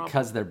problem?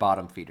 because they're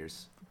bottom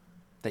feeders.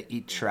 They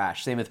eat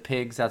trash. Same with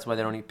pigs. That's why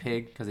they don't eat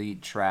pig, because they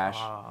eat trash.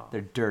 They're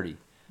dirty.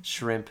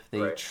 Shrimp,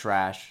 they eat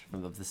trash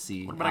from the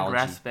sea. What about algae. a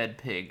grass-fed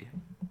pig?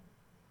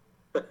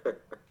 Is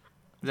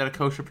that a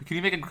kosher pig? Can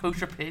you make a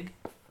kosher pig?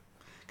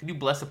 Can you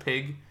bless a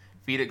pig,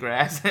 feed it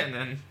grass, and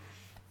then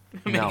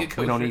make No, it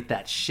kosher? we don't eat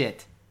that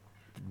shit.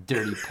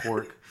 Dirty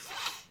pork,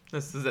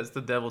 That's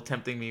the devil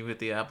tempting me with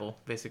the apple,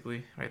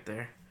 basically, right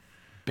there.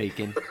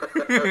 bacon,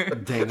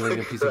 dangling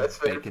a piece of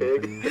Grass-fed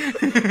bacon. pig.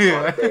 from you.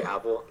 Latte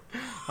apple.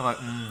 I'm like,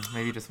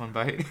 maybe just one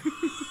bite.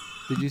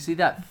 Did you see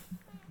that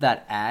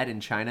ad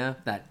in China?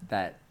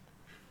 That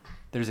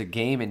there's a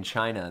game in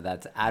China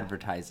that's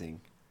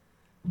advertising.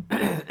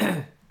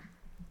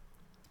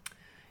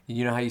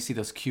 You know how you see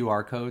those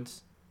QR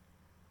codes?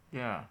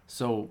 Yeah.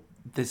 So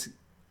this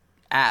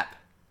app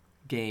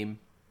game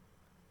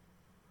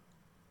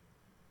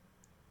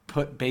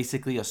put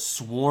basically a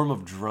swarm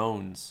of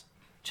drones,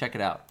 check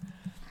it out,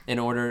 in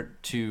order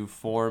to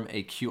form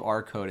a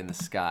QR code in the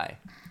sky.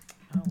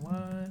 Oh,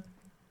 what?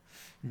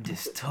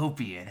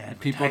 Dystopian advertisement.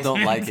 People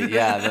don't like it.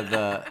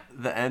 Yeah,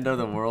 the end of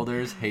the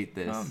worlders hate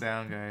this Calm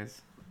down,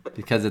 guys.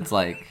 because it's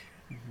like,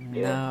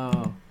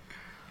 no.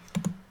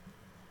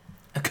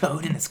 A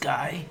code in the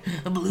sky,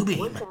 a blue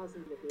beam.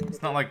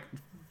 It's not like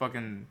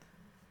fucking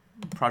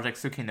Project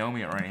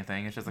Tsukinomiya or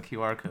anything. It's just a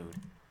QR code.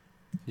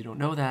 You don't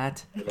know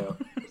that. You know.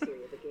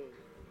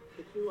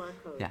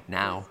 Yeah,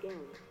 now.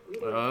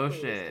 Oh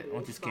shit!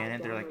 Once you scan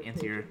it, they're like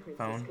into your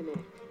phone.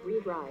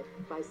 Look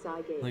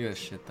at this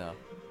shit though.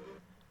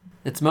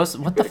 It's most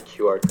what the Get a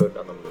QR code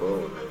on the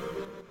moon.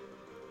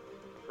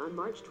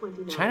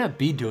 China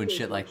be doing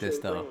shit like this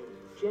though.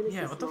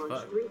 Yeah, what the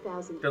fuck?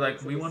 They're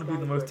like, we want to be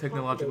the most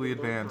technologically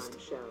advanced.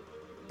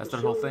 That's their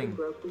whole thing.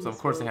 So of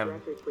course they have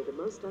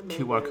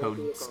QR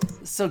codes.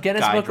 So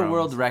Guinness Guy Book of drones.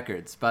 World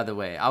Records, by the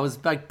way. I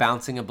was like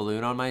bouncing a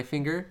balloon on my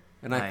finger,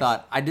 and I Nice.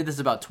 thought I did this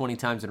about 20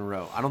 times in a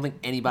row. I don't think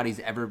anybody's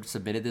ever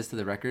submitted this to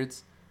the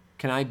records.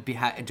 Can I be?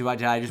 Did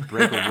I just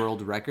break a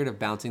world record of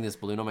bouncing this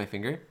balloon on my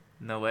finger?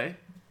 No way.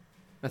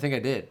 I think I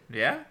did.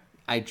 Yeah.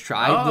 I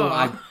tried. Though,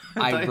 Oh.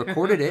 I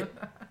recorded it.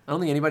 I don't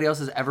think anybody else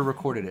has ever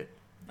recorded it.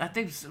 I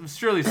think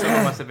surely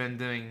someone must have been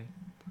doing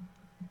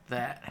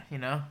that. You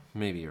know.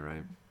 Maybe you're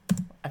right.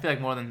 I feel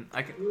like more than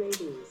I can.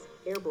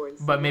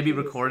 But maybe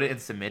record it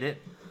and submit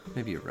it.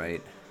 Maybe you're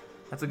right.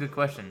 That's a good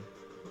question.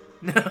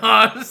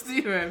 No,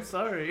 Steven, I'm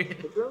sorry.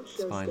 The drone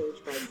show fine.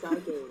 staged by Psy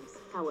Games,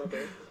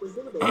 however, was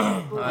innovative.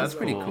 Oh, that's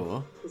Pretty cool.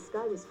 cool. The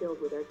sky was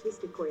filled with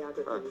artistic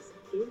choreographies,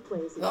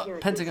 gameplays, and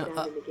characters Pentagon,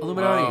 found in the game.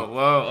 Illuminati.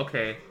 Whoa,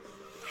 okay.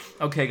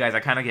 Okay, guys,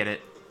 I kind of get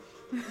it.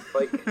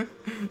 Like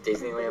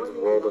Disneyland's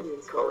World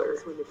of Color.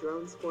 When the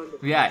drones formed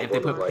a Yeah, if they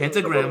put Like,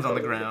 pentagrams on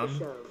the the ground.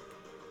 show.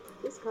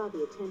 This caught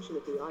the attention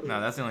of the audience.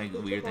 No, that's the only who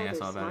weird took thing I out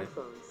saw their about it.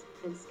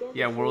 smartphones and scanned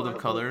Yeah, the World of QR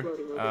Color. code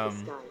floating over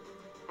the sky.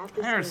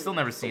 After I've still scanning,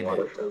 never seen they it.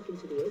 were taken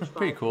to the H5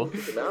 Pretty cool.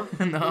 computer No? lab,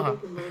 where No.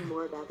 they can learn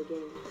more about the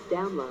game,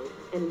 download,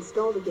 and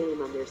install the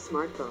game on their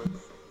smartphones.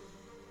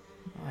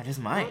 I just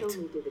Not might.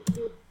 only did the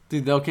Q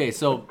Dude, okay,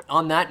 so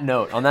on that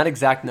note, on that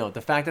exact note,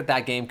 the fact that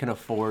that game can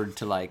afford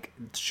to like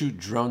shoot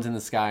drones in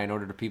the sky in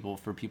order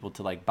for people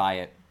to like buy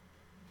it,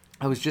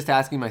 I was just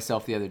asking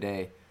myself the other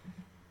day,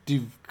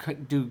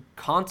 do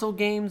console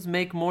games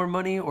make more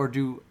money or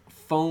do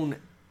phone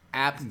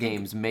app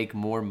games make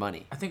more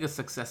money? I think a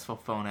successful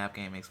phone app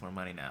game makes more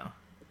money now.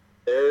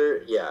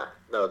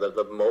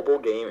 The mobile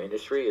game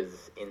industry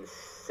is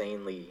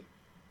insanely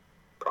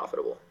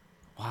profitable.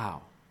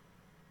 Wow.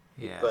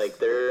 Yeah. Like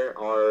there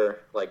are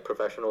like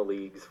professional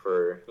leagues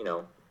for, you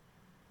know,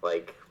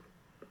 like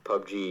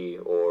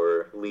PUBG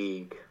or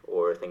League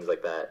or things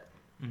like that.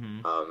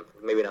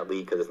 Mm-hmm. Maybe not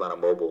League because it's not a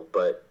mobile,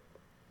 but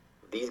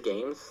these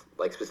games,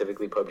 like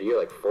specifically PUBG or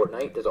like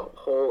Fortnite, there's a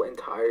whole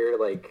entire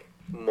like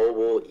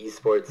mobile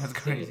esports That's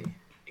crazy. scene,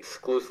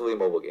 exclusively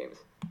mobile games.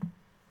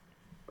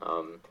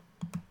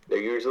 They're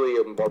usually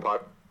more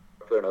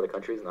popular in other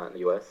countries, not in the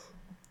U.S.,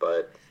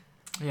 but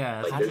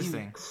Yeah, that's like there's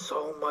interesting.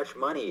 so much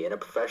money in a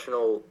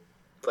professional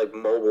like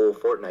mobile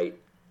Fortnite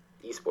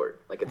esport.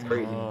 Like it's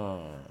crazy.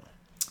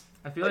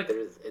 I feel Like like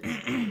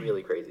it's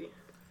really crazy.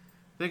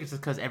 I think it's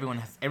just because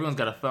everyone's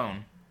got a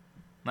phone.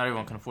 Not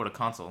everyone can afford a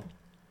console.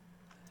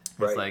 It's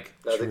Right. like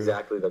That's True.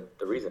 exactly the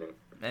reasoning.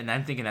 And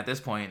I'm thinking at this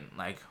point,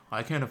 like,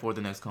 I can't afford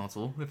the next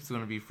console if it's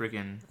going to be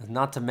freaking...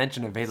 Not to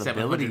mention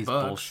availability is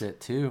 $700.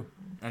 bullshit too.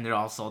 And they're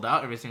all sold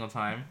out every single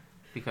time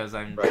because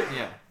I'm... Right.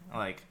 Yeah,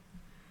 like...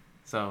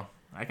 So,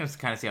 I can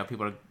kind of see how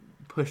people are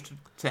pushed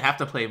to have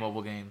to play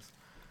mobile games.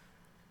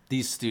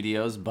 These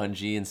studios,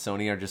 Bungie and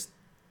Sony, are just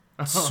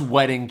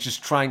sweating,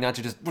 just trying not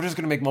to we're just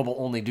going to make mobile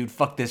only, dude.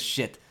 Fuck this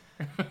shit.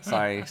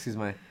 Sorry, excuse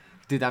my...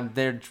 Dude,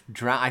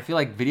 I feel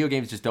like video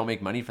games just don't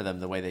make money for them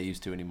the way they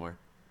used to anymore.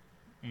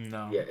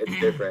 No. Yeah, it's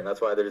different. That's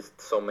why there's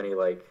so many,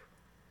 like,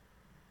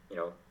 you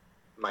know,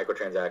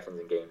 microtransactions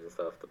in games and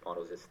stuff. The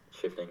model's just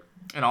shifting.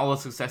 And all the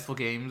successful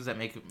games that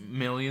make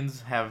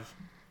millions have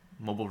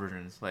mobile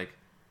versions, like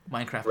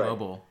Minecraft Right.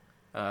 Mobile,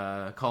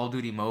 Call of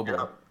Duty Mobile.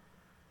 Yeah.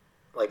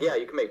 Like, yeah,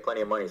 you can make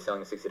plenty of money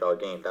selling a $60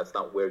 game. That's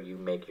not where you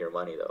make your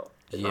money, though.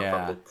 It's Yeah,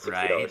 not from the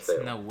 $60 Right?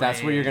 sale. No way.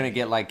 That's where you're going to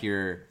get like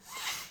your...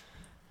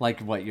 Like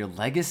what, your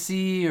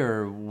legacy,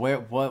 or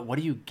what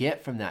do you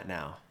get from that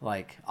now?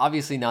 Like,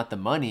 obviously not the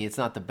money. It's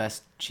not the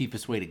best,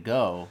 cheapest way to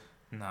go.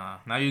 Nah.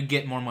 Now you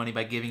get more money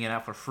by giving it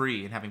out for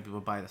free and having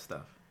people buy the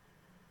stuff.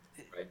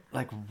 Right?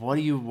 Like,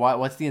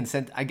 what's the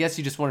incentive? I guess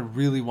you just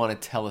really want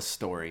to tell a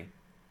story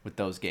with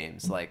those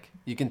games. Like,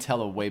 you can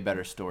tell a way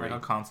better story Like on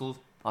consoles.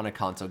 on a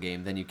console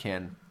game than you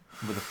can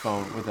with a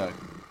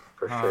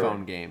For sure.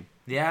 phone game.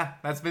 Yeah,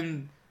 that's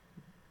been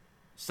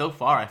so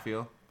far. I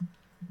feel.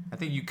 I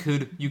think you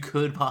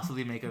could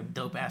possibly make a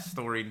dope ass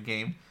story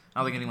game. I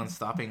don't think anyone's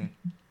stopping,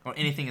 or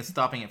anything is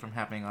stopping it from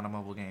happening on a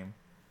mobile game.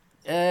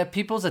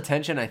 People's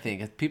attention, I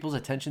think. People's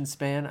attention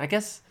span. I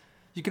guess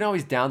you can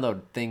always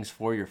download things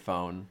for your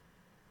phone.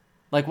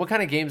 Like, what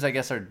kind of games, I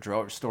guess, are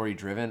story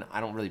driven?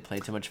 I don't really play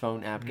too much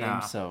phone app Nah,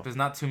 games, so. there's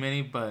not too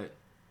many, but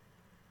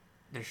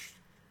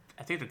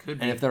I think there could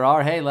be. And if there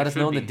are, hey, let us should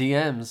know in the be.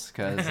 DMs,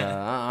 because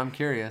I'm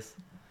curious.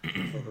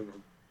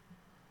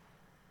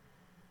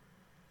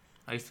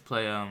 I used to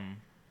play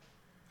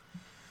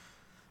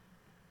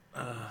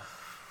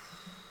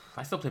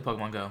I still play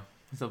Pokemon Go.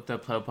 I still play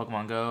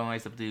Pokemon Go. I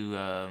used to do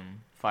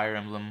Fire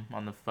Emblem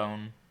on the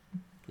phone.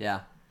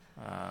 Yeah.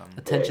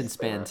 Attention it's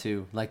span, better.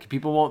 too. Like,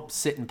 people won't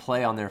sit and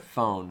play on their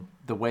phone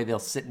the way they'll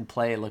sit and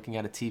play looking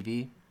at a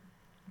TV.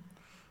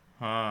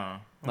 Huh.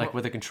 Like,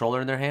 with a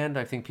controller in their hand,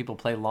 I think people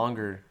play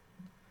longer.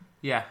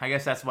 Yeah, I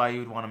guess that's why you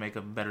would want to make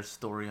a better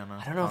story on a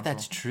I don't know if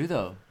that's console. true,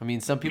 though. I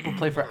mean, some people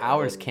play for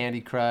hours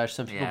Candy Crush.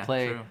 Some people Yeah,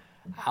 play true.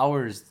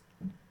 hours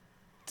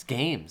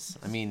games.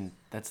 I mean,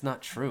 that's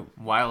not true.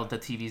 While the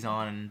TV's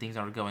on and things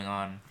aren't going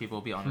on, people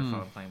will be on their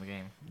phone playing the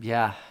game.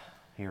 Yeah,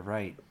 you're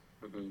right.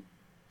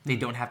 They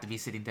don't have to be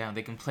sitting down.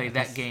 They can play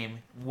that game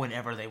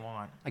whenever they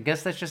want. I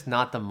guess that's just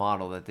not the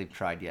model that they've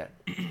tried yet.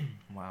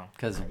 Wow.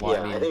 Because,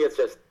 Yeah, I think it's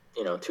just,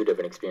 you know, two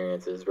different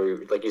experiences where,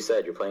 like you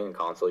said, you're playing a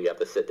console, you have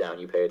to sit down,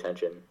 you pay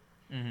attention.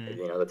 Mm-hmm.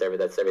 You know,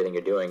 that's everything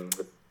you're doing.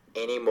 With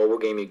any mobile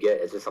game you get,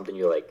 it's just something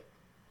you like,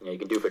 you know, you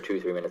can do for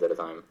 2-3 minutes at a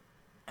time.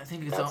 I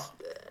think it's That's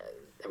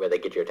all... where they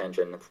get your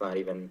attention. It's not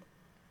even,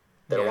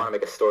 they don't Yeah. want to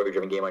make a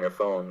story-driven game on your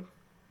phone.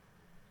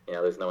 You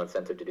know, there's no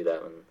incentive to do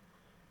that when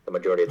the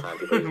majority of the time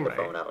people use Right.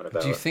 their phone out and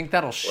about. do you think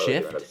that'll while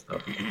they're doing other shift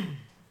stuff.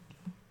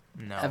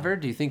 No. ever?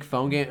 Do you think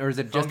phone game, or is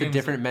it Phone just a games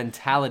different are-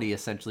 mentality,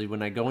 essentially?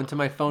 When I go into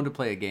my phone to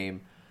play a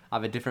game, I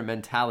have a different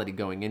mentality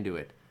going into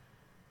it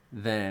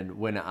than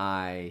when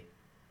I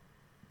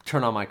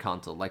turn on my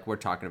console, like we're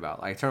talking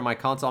about. Like, I turn on my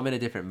console, I'm in a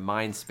different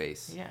mind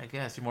space. Yeah, I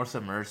guess. You're more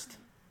submersed.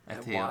 I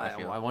feel.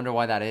 I wonder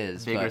why that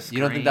is. Bigger But you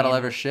don't think that'll screen.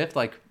 ever shift?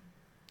 Like,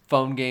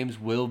 phone games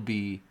will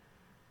be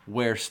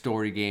where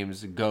story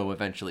games go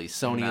eventually.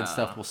 Sony and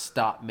stuff Nah. will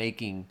stop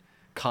making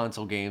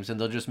console games, and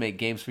they'll just make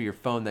games for your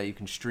phone that you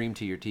can stream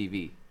to your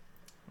TV.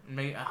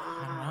 Maybe,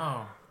 I don't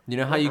know. You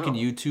know how you can know.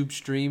 YouTube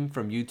stream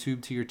from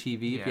YouTube to your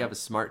TV if Yeah. you have a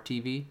smart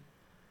TV?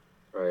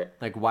 Right.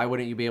 Like, why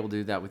wouldn't you be able to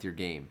do that with your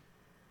game?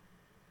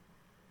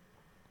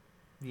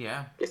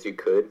 Yeah. Guess you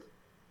could.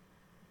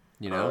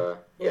 You know?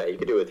 Yeah, you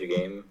could do it with your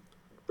game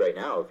right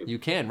now. If You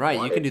can, right. You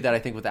wanted. can do that, I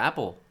think, with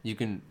Apple. You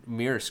can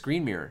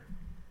screen mirror.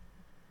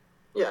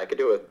 Yeah, I could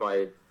do it with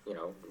my, you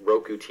know,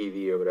 Roku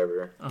TV or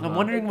whatever. I'm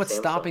wondering Like what's Samsung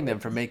stopping them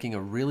makes. from making a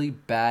really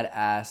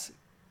badass.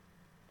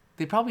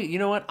 They probably, you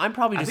know what? I'm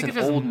probably I just think an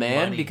if it's old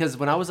man money. because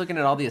when I was looking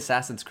at all the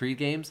Assassin's Creed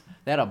games,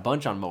 they had a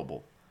bunch on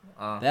mobile.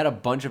 They had a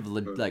bunch of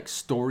like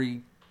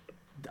story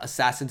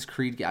Assassin's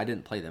Creed. I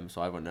didn't play them,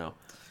 so I wouldn't know.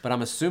 But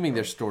I'm assuming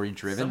they're story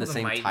driven, Some the of them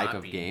same might type not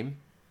of be. game.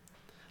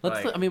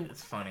 Like, I mean,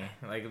 it's funny.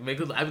 Like,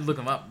 I would look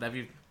them up. That'd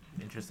be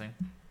interesting.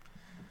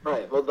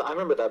 Right. Well, I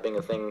remember that being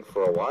a thing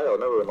for a while. I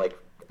remember when like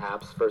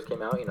apps first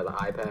came out. You know, the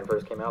iPad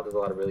first came out. There's a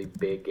lot of really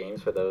big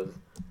games for those.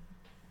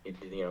 You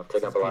know,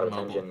 taking up a lot of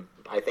Mobile. attention.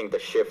 I think the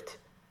shift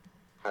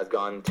has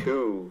gone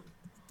to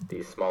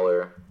these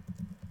smaller,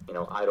 you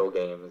know, idle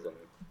games and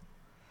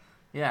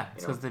Yeah,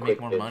 it's you know, because they quick make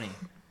more fix- money.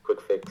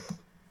 Quick fix,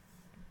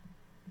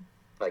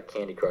 like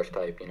Candy Crush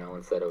type. You know,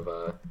 instead of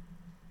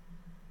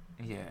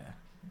Yeah.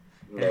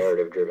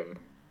 narrative driven.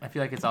 I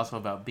feel like it's also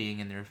about being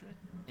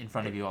in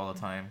front of you all the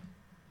time.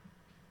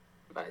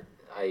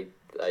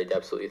 I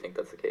absolutely think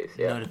that's the case.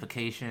 Yeah.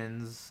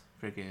 Notifications,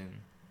 freaking.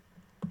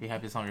 If you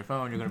have this on your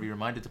phone, you're gonna be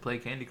reminded to play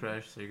Candy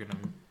Crush, so you're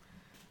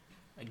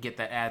gonna get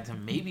that ad to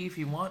maybe if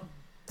you want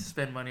to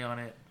spend money on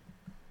it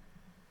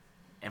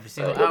every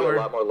single You'll hour. be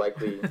a lot more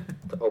likely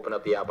to open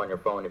up the app on your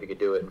phone if you could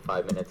do it in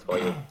 5 minutes while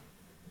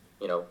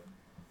you're,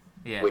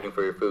 waiting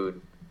for your food.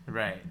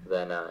 Right.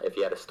 Than if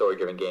you had a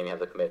story-driven game, you have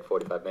to commit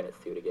 45 minutes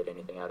to get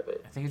anything out of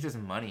it. I think it's just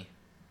money.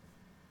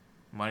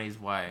 Money's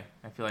why.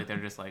 I feel like they're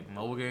just like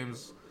mobile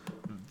games.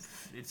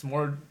 It's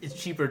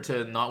cheaper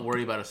to not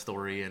worry about a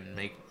story and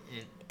make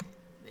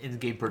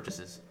in-game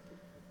purchases.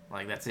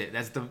 Like that's it.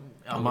 That's the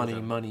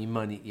algorithm.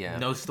 Money. Yeah.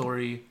 No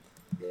story.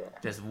 Yeah.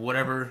 Just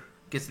whatever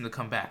gets them to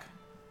come back.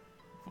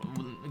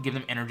 Give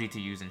them energy to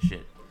use and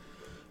shit.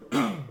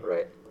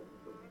 Right.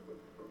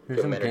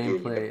 Here's some energy you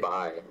gameplay can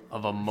buy.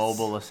 of a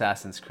mobile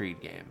Assassin's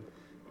Creed game.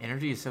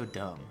 Energy is so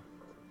dumb.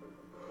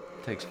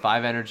 Takes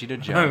 5 energy to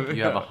jump.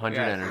 You have 100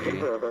 Yeah.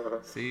 energy.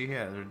 See,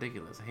 yeah, it's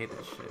ridiculous. I hate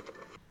that shit.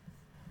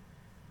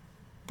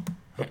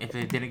 If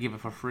they didn't give it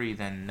for free,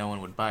 then no one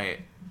would buy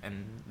it,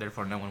 and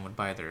therefore no one would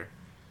buy their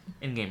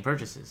in-game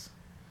purchases.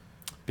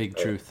 Big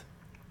truth.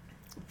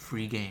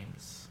 Free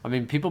games. I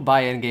mean, people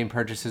buy in-game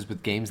purchases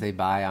with games they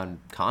buy on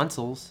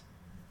consoles.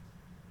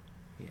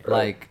 Yeah.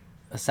 Like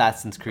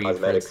Assassin's Creed,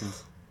 Cosmetics. for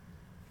instance.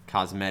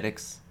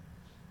 Cosmetics.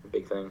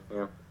 Big thing,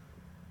 yeah.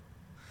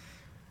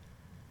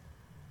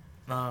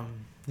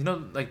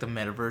 Like the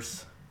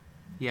metaverse.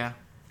 Yeah,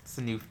 it's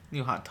a new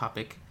hot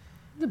topic.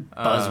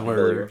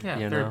 Buzzword. Yeah,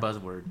 you very know?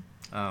 buzzword.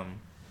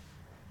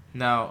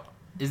 Now,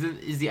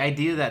 is the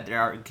idea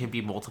that can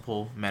be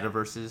multiple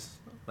metaverses,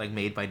 like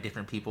made by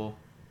different people?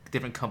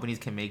 Different companies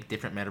can make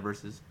different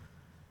metaverses.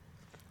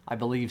 I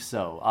believe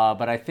so.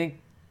 But I think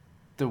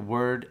the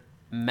word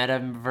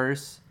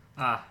metaverse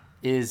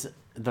is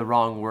the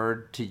wrong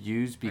word to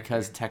use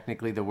because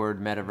technically the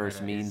word metaverse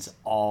Meta means is-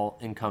 all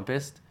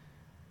encompassed.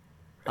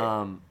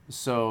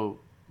 So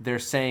they're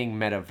saying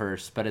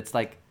metaverse, but it's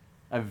like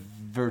a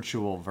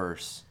virtual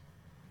verse,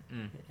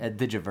 a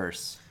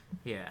digiverse,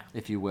 Yeah.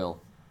 if you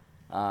will.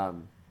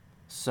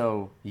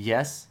 So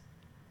yes,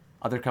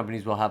 other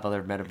companies will have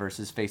other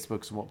metaverses.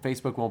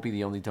 Facebook won't be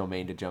the only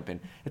domain to jump in.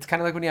 It's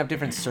kind of like when you have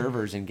different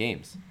servers in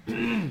games.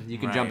 You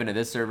can jump Right. into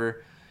this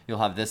server. You'll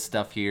have this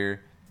stuff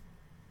here.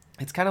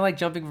 It's kind of like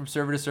jumping from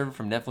server to server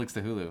from Netflix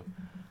to Hulu.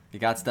 You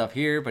got stuff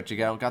here, but you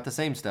don't got the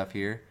same stuff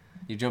here.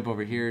 You jump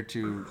over here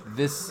to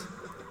this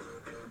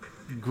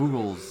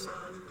Google's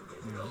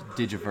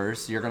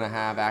Digiverse. You're gonna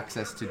have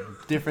access to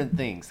different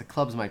things. The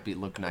clubs might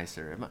look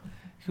nicer.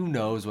 Who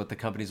knows what the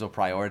companies will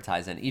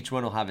prioritize, and each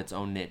one will have its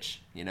own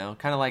niche. You know,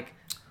 kind of like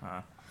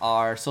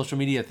our social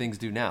media things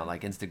do now,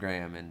 like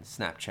Instagram and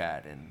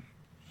Snapchat, and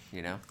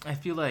you know. I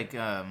feel like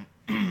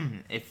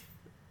if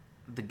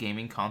the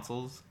gaming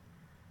consoles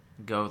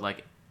go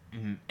like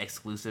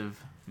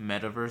exclusive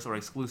metaverse or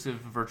exclusive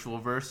virtual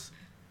verse,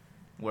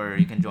 where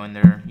you can join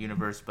their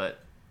universe, but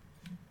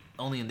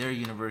only in their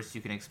universe you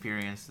can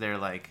experience their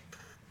like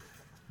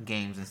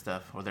games and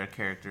stuff or their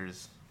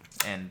characters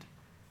and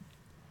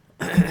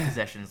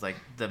possessions. Like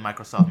the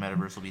Microsoft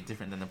metaverse will be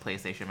different than the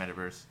PlayStation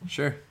metaverse,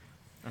 Sure.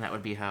 and that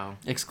would be how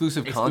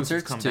Exclusive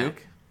exclusives concerts come too.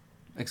 back.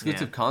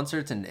 Exclusive Yeah.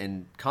 concerts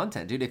and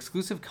content, dude.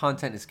 Exclusive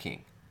content is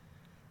king.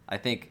 I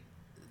think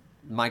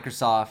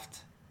Microsoft,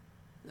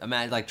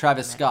 imagine like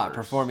Travis Scott Metaverse.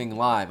 performing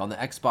live on the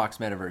Xbox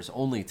Metaverse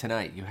only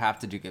tonight. You have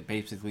to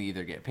basically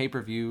either get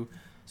pay-per-view,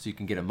 so you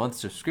can get a month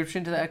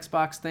subscription to the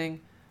Xbox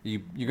thing.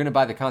 You're gonna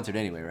buy the concert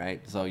anyway,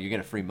 right? So you get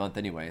a free month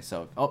anyway.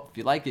 So if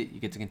you like it, you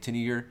get to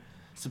continue your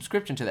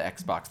subscription to the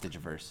Xbox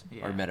Digiverse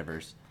or Yeah.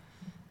 Metaverse.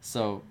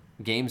 So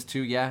games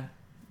too, yeah,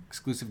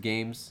 exclusive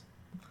games.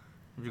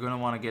 You're gonna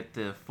want to get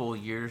the full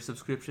year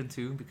subscription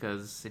too,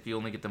 because if you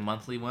only get the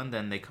monthly one,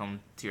 then they come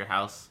to your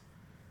house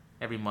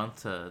every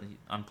month to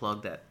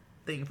unplug that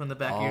thing from the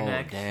back of your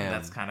neck. Oh, Damn.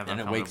 That's kind of and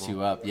it uncomfortable. wakes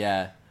you up.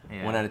 Yeah.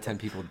 Yeah. 1 out of 10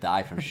 people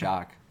die from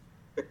shock.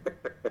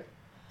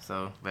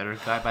 So better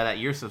buy that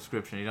year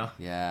subscription. You know,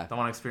 Yeah. don't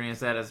want to experience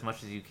that as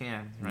much as you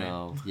can. Right?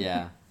 No.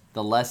 Yeah.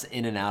 The less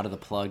in and out of the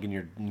plug in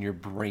your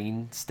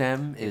brain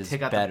stem is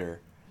take out the- better.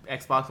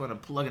 Xbox one and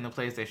plug in the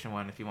PlayStation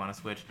one if you want to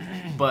switch,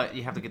 but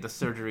you have to get the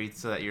surgery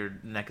so that your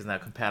neck is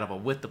not compatible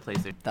with the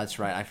PlayStation. That's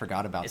right. I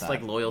forgot about It's that.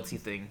 like loyalty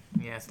thing.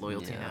 Yeah, it's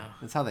loyalty yeah. now.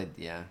 That's how they.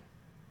 Yeah.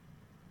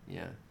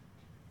 Yeah.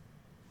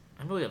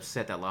 I'm really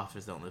upset that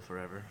lobsters don't live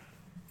forever.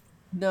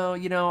 No,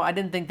 I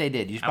didn't think they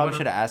did. You probably would've-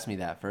 should have asked me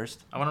that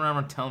first. I want to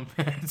remember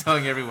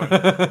telling everyone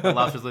that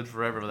lobsters lived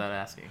forever without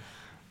asking.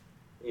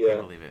 I Yeah.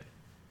 can't believe it.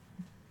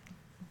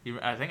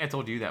 I think I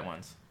told you that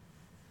once.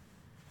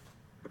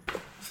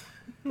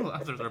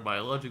 Lobsters are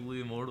biologically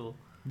immortal.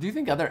 Do you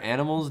think other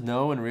animals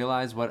know and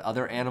realize what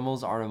other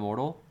animals are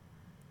immortal?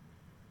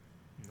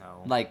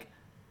 No. Like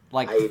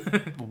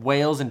I-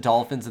 whales and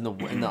dolphins in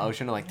the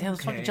ocean are like, damn, those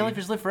fucking Okay.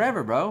 jellyfish live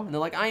forever, bro. And they're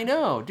like, I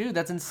know, dude,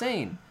 that's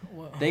insane.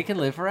 They can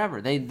live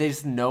forever. They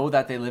just know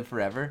that they live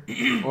forever,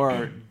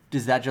 or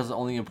is that just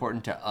only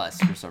important to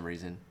us for some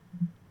reason?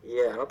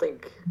 Yeah, I don't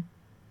think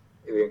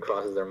it even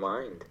crosses their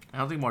mind. I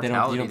don't think They mortality.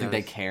 don't. You don't think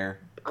they does. care?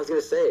 I was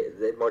gonna say,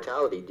 the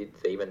mortality. Did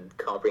they even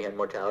comprehend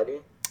mortality?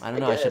 I don't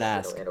know. I should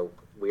guess, ask. in a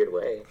weird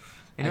way.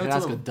 I can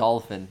ask a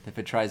dolphin if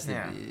it tries to.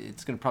 Yeah.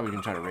 It's probably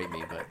gonna try to rape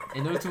me, but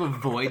in order to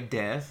avoid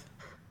death.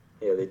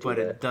 Yeah, they do but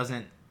that. It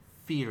doesn't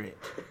fear it,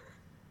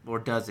 or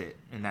does it?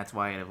 And that's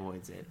why it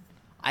avoids it.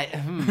 I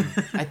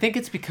think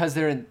it's because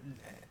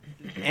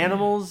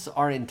animals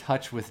are in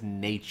touch with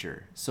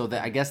nature, so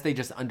that I guess they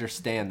just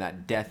understand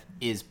that death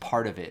is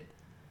part of it,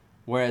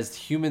 whereas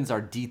humans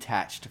are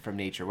detached from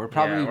nature. We're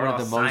probably one of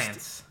the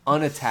most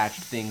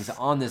unattached things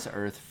on this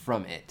earth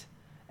from it.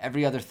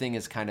 Every other thing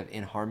is kind of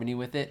in harmony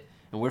with it,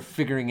 and we're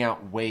figuring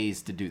out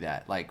ways to do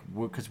that. Like,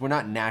 because we're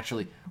not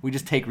naturally, we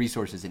just take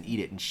resources and eat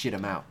it and shit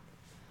them out.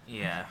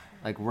 Yeah.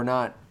 Like, we're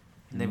not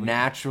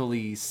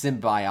naturally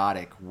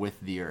symbiotic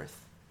with the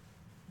earth.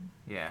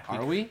 Yeah.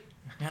 Are we?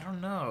 I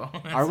don't know.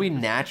 Are we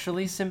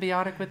naturally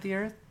symbiotic with the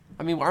earth?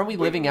 I mean, aren't we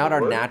living out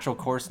our natural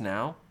course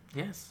now?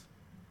 Yes.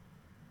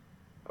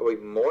 Are we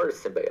more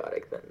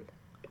symbiotic then?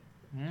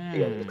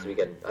 Because we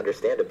can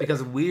understand it better.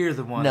 Because we're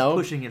the ones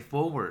pushing it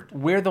forward.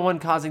 We're the one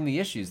causing the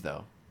issues,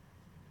 though.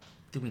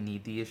 Do we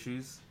need the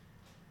issues?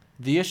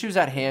 The issues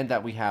at hand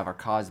that we have are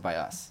caused by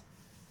us.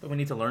 But we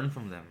need to learn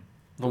from them.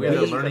 But we have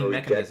a learning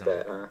mechanism.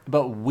 That, huh?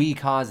 But we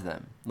cause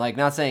them. Like,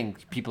 not saying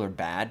people are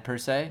bad, per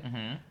se,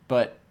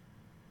 but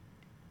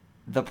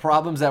the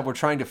problems that we're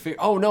trying to figure...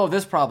 Oh, no,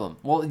 this problem.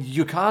 Well,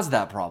 you caused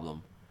that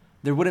problem.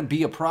 There wouldn't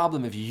be a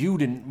problem if you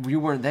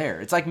weren't there.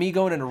 It's like me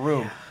going in a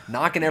room,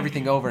 knocking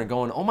everything over and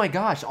going, oh my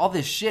gosh, all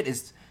this shit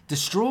is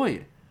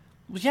destroyed.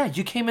 Well, yeah,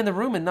 you came in the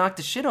room and knocked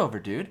the shit over,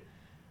 dude.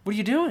 What are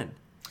you doing?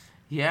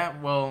 Yeah,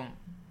 well,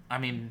 I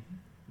mean,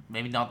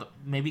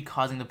 maybe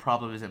causing the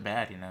problem isn't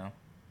bad, you know?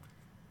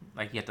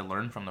 Like, you have to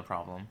learn from the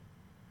problem.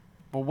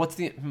 Well, what's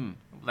the...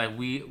 Like,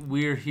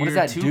 we're here what does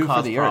that to do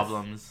cause for the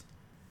problems. Earth?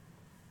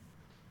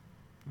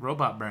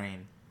 Robot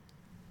brain.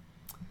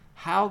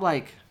 How,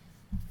 like...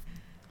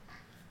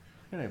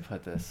 How can I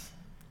put this?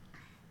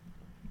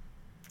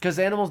 Because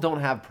animals don't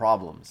have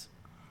problems,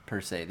 per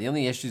se. The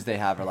only issues they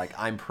have are like,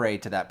 I'm prey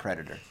to that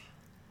predator.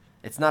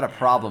 It's not a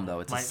problem,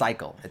 though. It's a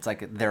cycle. It's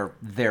like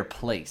their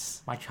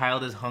place. My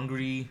child is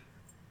hungry.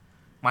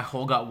 My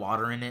hole got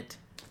water in it.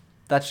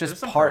 That's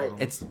just part...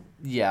 It's...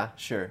 Yeah,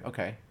 sure.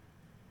 Okay.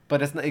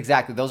 But it's not...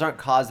 Exactly. Those aren't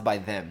caused by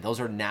them. Those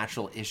are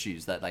natural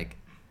issues that, like...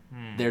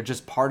 They're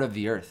just part of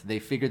the earth. They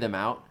figure them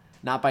out.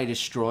 Not by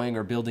destroying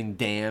or building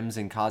dams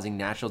and causing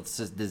natural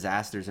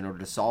disasters in order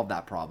to solve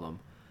that problem.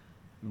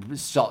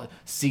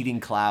 Seeding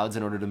clouds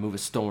in order to move a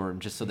storm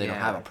just so they don't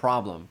have a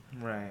problem.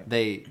 Right.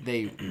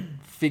 They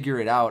figure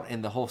it out,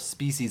 and the whole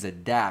species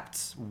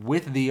adapts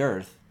with the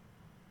earth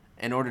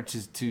in order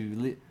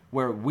to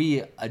where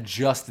we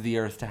adjust the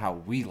earth to how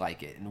we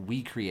like it and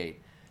we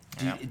create.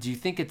 Do you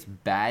think it's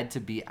bad to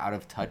be out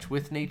of touch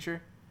with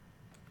nature?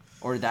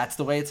 Or that's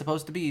the way it's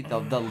supposed to be?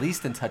 The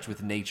least in touch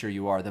with nature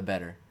you are, the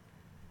better.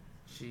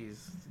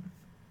 Jeez.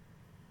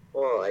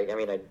 Well,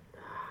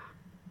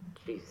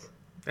 jeez.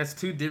 That's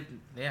two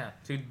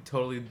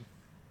totally,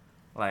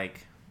 like,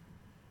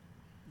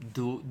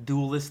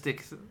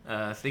 dualistic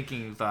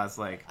thinking thoughts.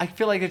 Like, I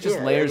feel like it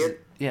just layers.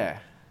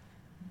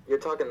 You're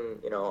talking,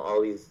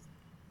 all these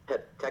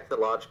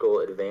technological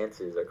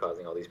advances are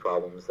causing all these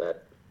problems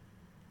that,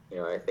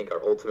 I think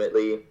are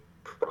ultimately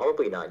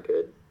probably not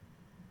good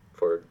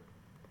for,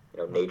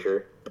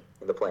 nature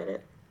and the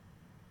planet.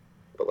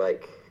 But,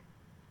 like,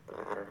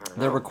 I don't know.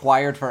 They're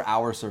required for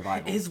our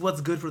survival. Is what's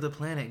good for the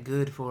planet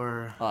good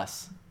for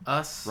us?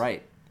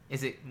 Right.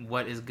 Is it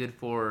what is good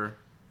for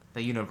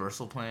the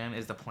universal plan?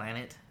 Is the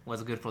planet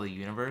what's good for the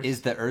universe?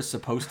 Is the Earth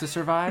supposed to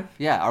survive?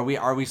 Yeah.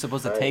 Are we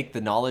supposed to take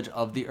the knowledge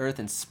of the Earth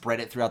and spread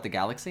it throughout the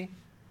galaxy?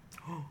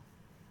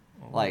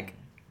 Like,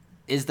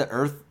 is the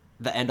Earth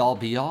the end all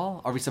be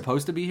all? Are we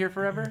supposed to be here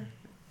forever?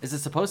 Is it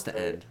supposed to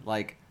end?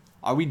 Like,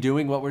 are we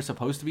doing what we're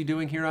supposed to be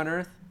doing here on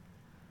Earth?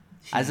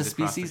 As a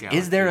species?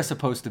 Is there a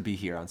supposed to be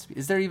here on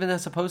Is there even a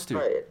supposed to?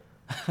 Right.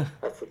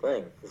 That's the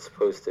thing. It's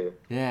supposed to.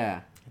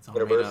 Yeah. It's all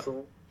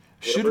Universal.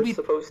 Should we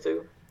supposed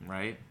to?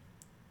 Right.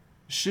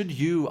 Should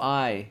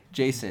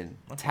Jason,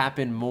 tap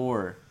in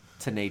more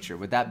to nature?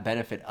 Would that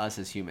benefit us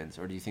as humans,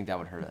 or do you think that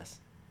would hurt us?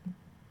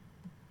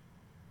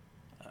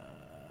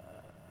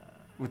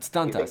 Would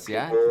stunt us,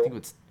 yeah? I think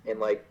would in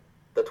like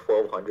the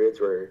 1200s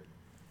were,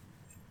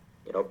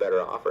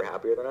 better off or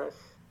happier than us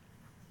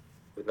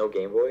with no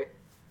Game Boy.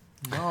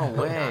 No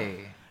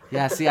way.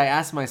 Yeah, see, I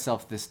asked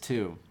myself this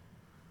too.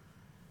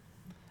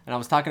 And I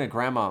was talking to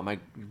my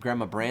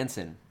grandma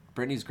Branson,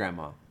 Brittany's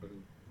grandma.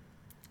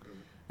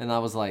 And I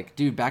was like,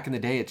 dude, back in the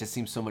day, it just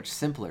seems so much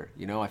simpler.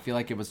 I feel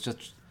like it was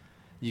just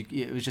you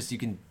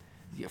can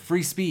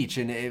free speech,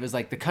 and it was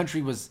like the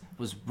country was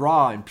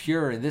raw and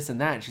pure and this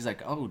and that. And she's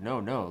like, oh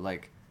no,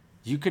 like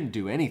you couldn't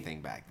do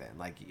anything back then.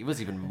 Like it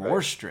was even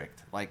more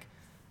strict. Like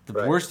the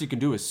worst you can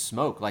do is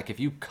smoke. Like if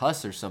you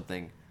cuss or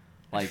something,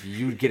 like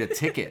you'd get a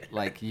ticket.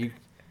 Like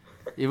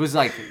it was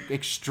like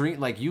extreme.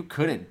 Like you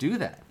couldn't do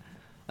that.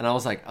 And I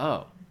was like,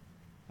 oh,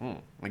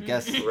 I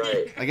guess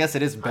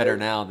it is better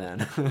now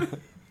then.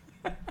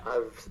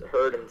 I've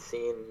heard and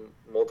seen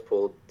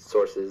multiple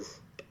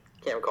sources.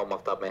 Can't recall them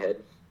off the top of my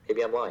head.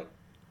 Maybe I'm lying.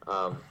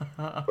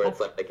 Where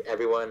it's like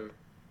everyone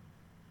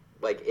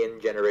like in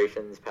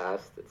generations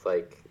past, it's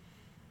like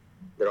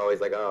they're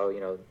always like,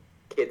 oh,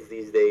 kids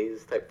these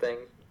days type thing.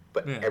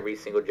 But every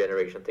single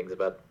generation thinks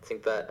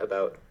that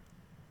about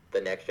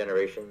the next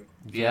generation.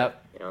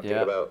 Yep. Think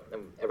about,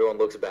 everyone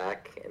looks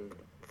back and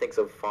thinks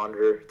of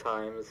fonder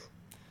times.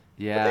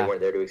 Yeah. But they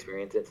weren't there to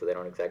experience it, so they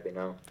don't exactly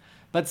know.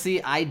 But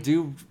see, I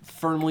do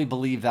firmly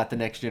believe that the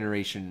next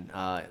generation,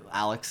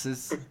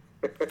 Alex's,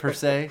 per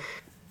se,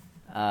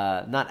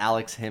 not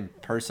Alex him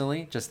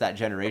personally, just that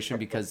generation,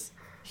 because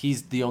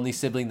he's the only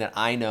sibling that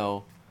I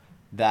know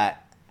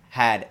that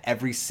had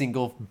every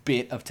single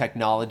bit of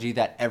technology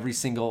that every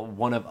single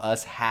one of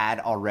us had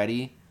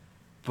already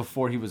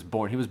before he was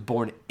born. He was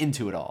born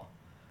into it all.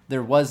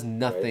 There was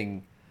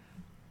nothing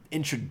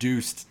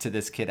introduced to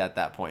this kid at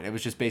that point. It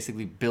was just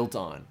basically built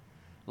on.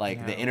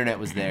 Like, the internet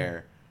was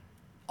there.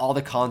 All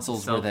the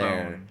consoles were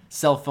there.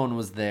 Cell phone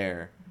was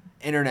there.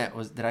 Internet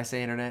was... Did I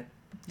say internet?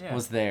 Yeah.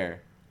 Was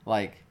there.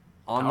 Like,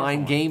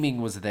 online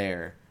gaming was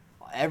there.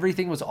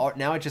 Everything was...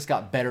 Now it just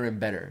got better and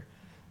better.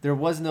 There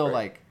was no,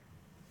 like...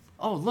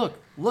 Oh,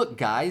 look,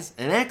 guys,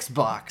 an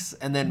Xbox.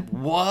 And then,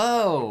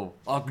 whoa,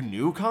 a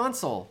new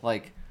console.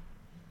 Like,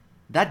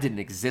 that didn't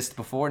exist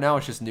before. Now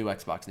it's just new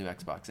Xbox.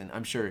 And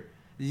I'm sure...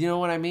 You know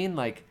what I mean?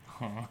 Like,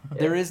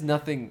 there is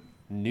nothing...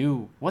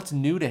 new. What's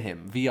new to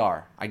him?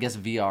 VR. I guess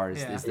VR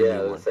is the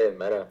new one. Say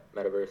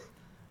metaverse.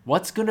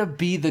 What's gonna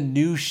be the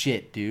new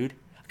shit, dude?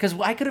 Because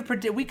we could have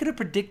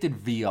predicted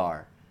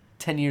VR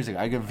 10 years ago.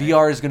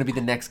 VR is gonna be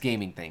the next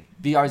gaming thing.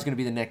 VR is gonna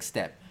be the next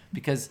step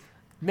because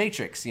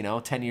Matrix,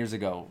 10 years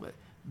ago,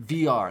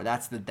 VR.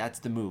 That's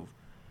the move.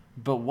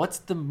 But what's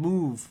the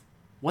move?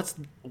 What's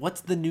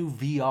the new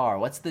VR?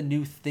 What's the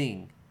new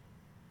thing?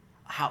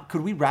 How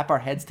could we wrap our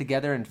heads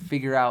together and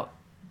figure out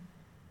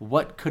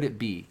what could it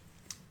be?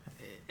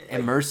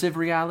 Immersive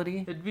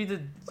reality? It'd be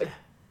the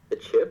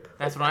chip.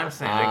 That's what I'm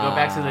saying. They go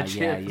back to the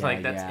chip.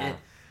 That's yeah. it.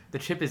 The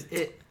chip is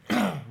it.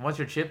 Once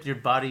you're chipped, your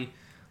body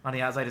on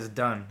the outside is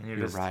done, and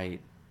You're right.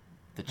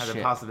 The has chip.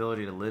 the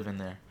possibility to live in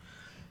there.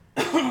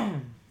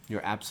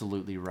 You're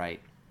absolutely right.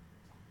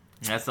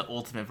 And that's the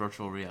ultimate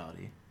virtual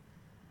reality.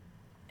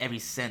 Every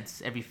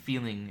sense, every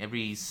feeling,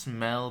 every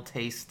smell,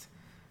 taste,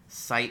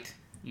 sight,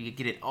 you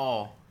get it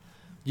all.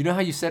 You know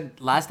how you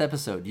said last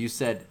episode, you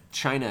said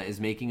China is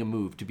making a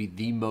move to be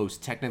the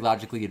most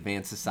technologically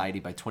advanced society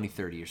by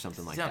 2030 or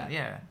something like that.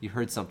 Yeah. You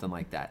heard something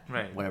like that.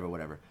 Right.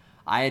 Whatever.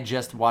 I had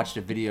just watched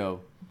a video.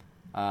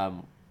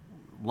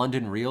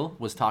 London Real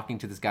was talking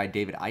to this guy,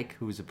 David Icke,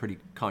 who is a pretty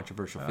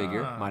controversial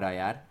figure, might I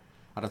add.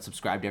 I don't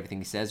subscribe to everything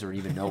he says or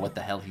even know what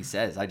the hell he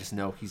says. I just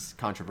know he's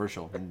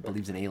controversial and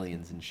believes in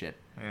aliens and shit.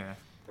 Yeah.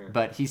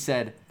 But he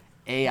said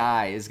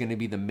AI is going to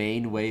be the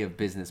main way of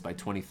business by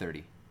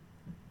 2030.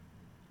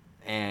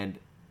 And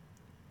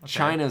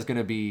China is going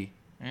to be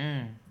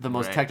the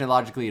most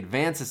technologically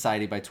advanced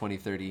society by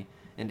 2030.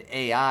 And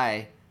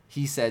AI,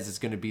 he says, is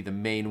going to be the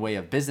main way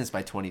of business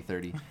by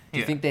 2030. Do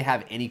you think they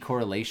have any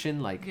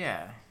correlation? Like,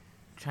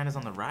 China's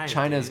on the rise.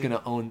 China's going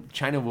to own...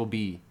 China will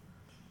be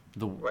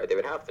the... Right, they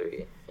would have to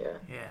be,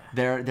 yeah.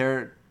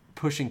 They're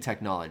pushing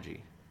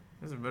technology.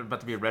 This is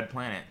about to be a red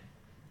planet.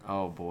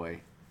 Oh,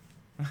 boy.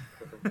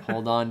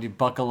 Hold on.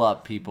 Buckle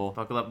up, people.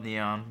 Buckle up,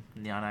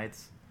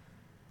 Neonites.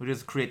 We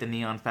just create the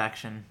Neon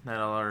faction that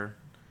all our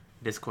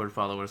Discord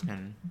followers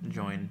can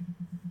join,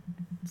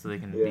 so they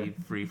can be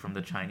free from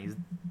the Chinese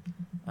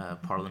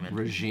parliament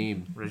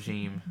regime.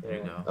 There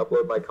you go.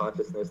 Upload my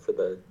consciousness to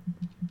the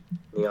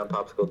Neon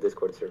Popsicle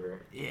Discord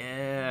server.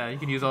 Yeah, you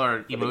can use all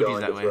our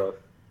emojis that way. Rough.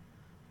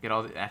 Get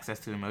all the access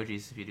to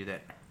emojis if you do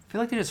that. I feel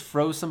like they just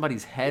froze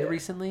somebody's head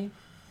recently.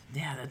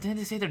 Yeah, didn't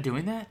they say they're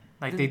doing that?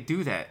 Like, they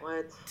do that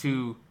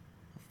to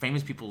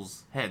famous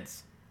people's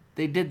heads.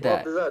 They did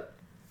that.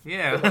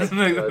 Yeah. It's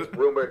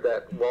rumored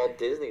that Walt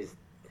Disney's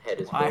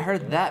head is frozen. I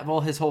heard that.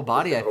 Well, his whole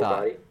body, I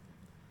thought.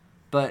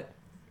 But,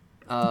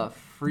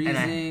 freezing...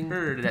 And I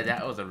heard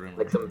that was a rumor.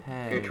 Like some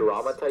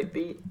Futurama type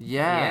beat?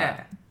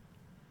 Yeah,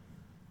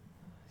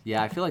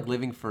 I feel like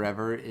living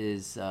forever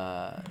is,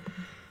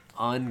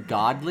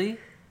 ungodly.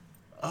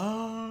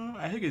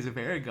 I think it's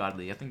very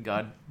godly. I think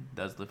God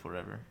does live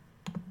forever.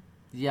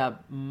 Yeah,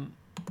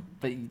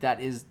 but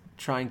that is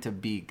trying to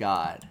be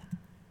God.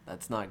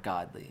 That's not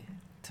godly.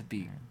 To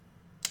be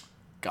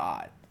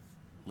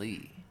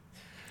godly.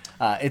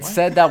 It's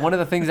said that one of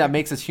the things that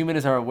makes us human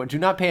is our... Do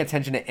not pay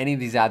attention to any of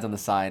these ads on the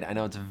side. I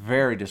know it's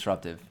very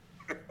disruptive.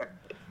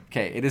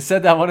 Okay, it is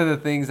said that one of the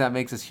things that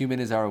makes us human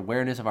is our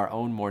awareness of our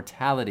own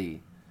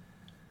mortality.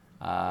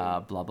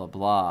 Blah, blah,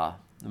 blah.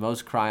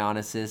 Most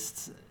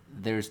cryonicists,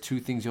 there's two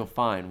things you'll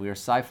find. We are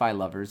sci-fi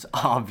lovers,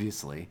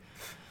 obviously.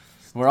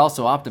 We're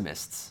also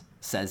optimists,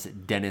 says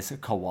Dennis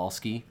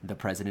Kowalski, the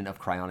president of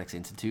Cryonics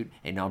Institute,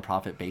 a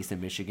nonprofit based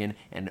in Michigan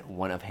and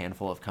one of a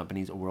handful of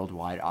companies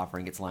worldwide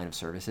offering its line of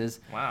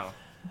services. Wow.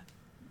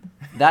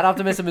 That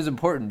optimism is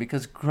important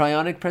because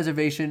cryonic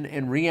preservation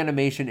and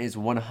reanimation is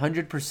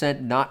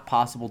 100% not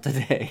possible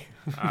today.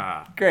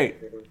 Great.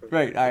 All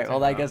right.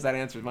 Well, I guess that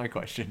answers my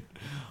question.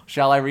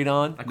 Shall I read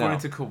on? According No.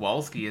 to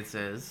Kowalski, it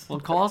says Well,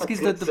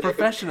 Kowalski's the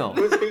professional.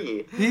 Who's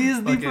he? He's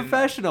the Fucking-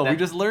 professional. We that-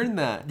 just learned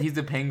that. he's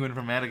the penguin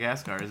from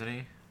Madagascar, isn't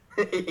he?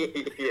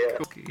 Yeah.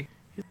 Okay.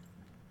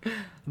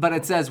 But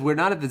it says, we're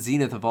not at the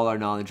zenith of all our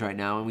knowledge right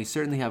now, and we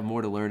certainly have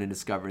more to learn and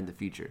discover in the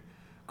future.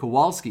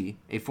 Kowalski,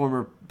 a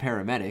former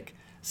paramedic,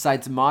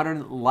 cites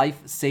modern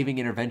life-saving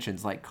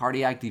interventions like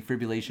cardiac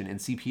defibrillation and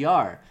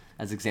CPR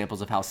as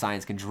examples of how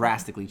science can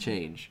drastically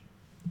change.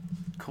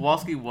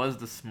 Kowalski was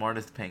the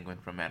smartest penguin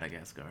from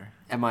Madagascar.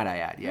 And might I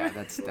add, yeah,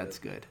 that's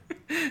good.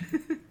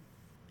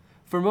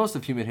 For most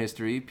of human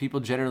history, people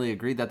generally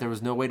agreed that there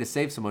was no way to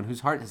save someone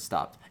whose heart has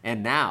stopped.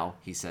 And now,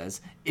 he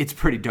says, it's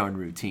pretty darn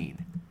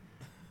routine.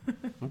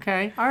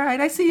 Okay, all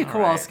right, I see you, All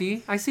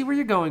Kowalski. I see where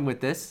you're going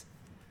with this.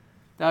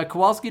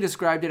 Kowalski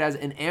described it as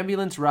an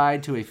ambulance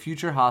ride to a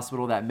future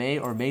hospital that may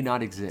or may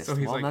not exist. So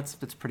he's Well, like-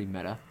 that's pretty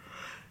meta.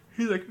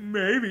 He's like,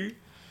 maybe.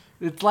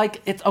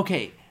 It's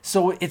okay.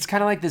 So it's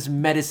kind of like this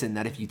medicine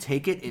that if you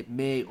take it, it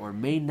may or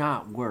may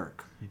not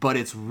work. But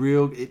it's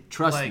real.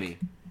 Trust Like, me,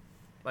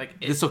 Like,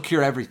 this will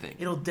cure everything.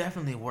 it'll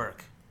definitely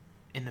work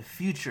in the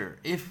future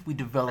if we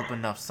develop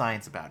enough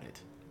science about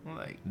it.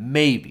 Like,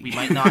 Maybe. we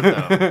might not, though.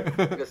 I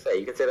was gonna say,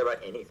 you can say that about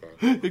anything.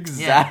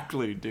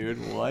 Exactly,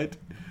 dude. What?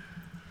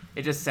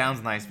 It just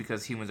sounds nice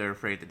because humans are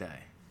afraid to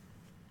die.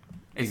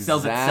 It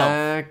sells itself.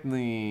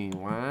 Exactly.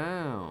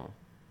 Wow.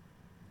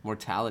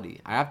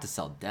 Mortality. I have to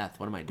sell death.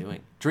 What am I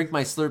doing? Drink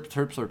my slurp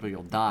terp slurp or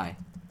you'll die.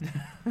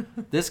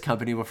 This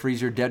company will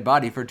freeze your dead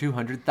body for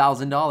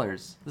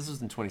 $200,000. This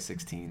was in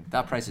 2016.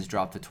 That price has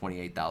dropped to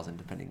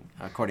 $28,000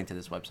 according to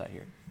this website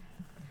here.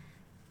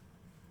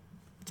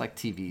 It's like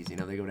TVs,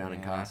 they go down in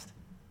Yeah. cost.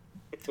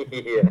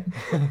 Yeah.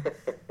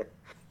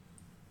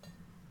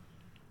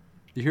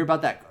 You hear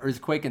about that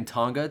earthquake in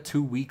Tonga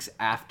 2 weeks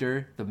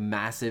after the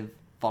massive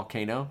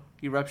volcano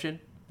eruption?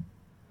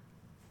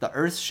 The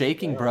earth's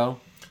shaking, bro.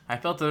 I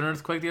felt an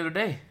earthquake the other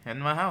day in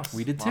my house.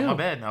 We did On my too.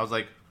 bed. And I was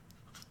like,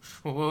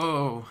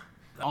 whoa.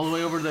 All the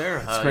way over there.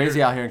 It's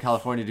crazy out here in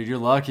California, dude. You're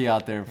lucky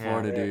out there in Yeah.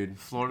 Florida, dude.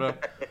 Florida,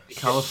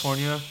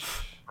 California,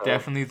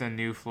 definitely the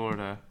new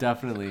Florida.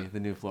 Definitely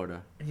the new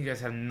Florida. You guys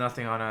have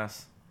nothing on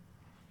us.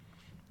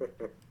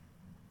 It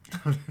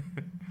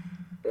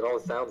all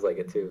sounds like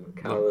it too.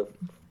 California.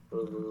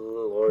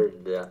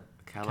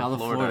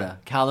 California.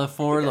 California.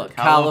 Calif-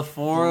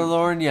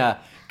 California.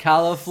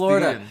 California.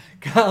 Steven.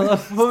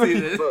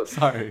 California. Steven.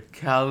 Sorry.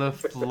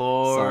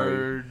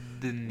 California.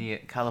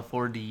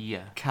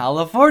 California. California.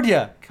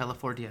 California.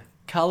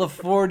 California. California.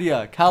 California.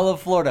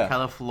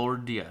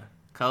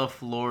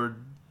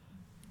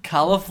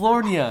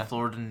 California. Florida.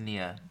 Florida.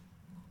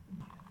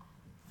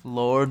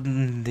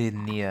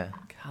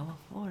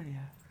 California.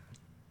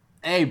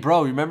 Hey,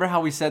 bro, remember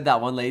how we said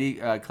that one lady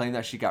claimed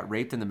that she got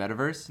raped in the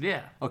metaverse?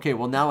 Yeah. Okay,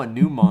 well, now a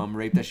new mom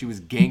raped that she was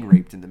gang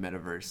raped in the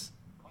metaverse.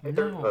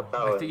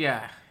 No.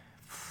 Yeah.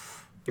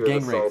 He was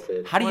Gang raped.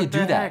 assaulted. How do you What do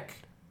the that? heck?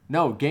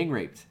 No, gang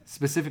raped.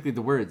 Specifically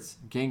the words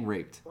gang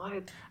raped.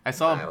 What? I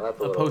saw Wow, that's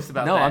a a little- post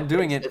about No, that. I'm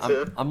doing it. It's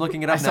I'm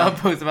looking it I up saw a now.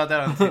 post about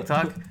that on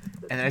TikTok,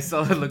 and then I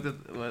saw it. Looked at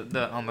on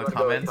the I'm gonna go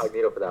comments.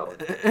 incognito for that one.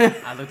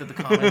 I looked at the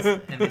comments,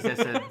 and it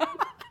just said,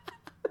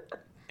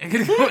 "I'm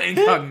gonna go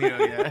incognito."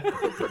 Yeah.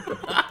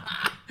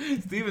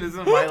 Steven, this is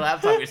my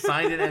laptop. You're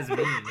signed in as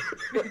me.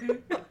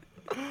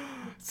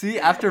 See,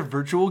 after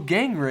virtual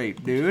gang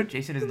rape, dude.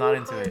 Jason is not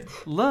into it.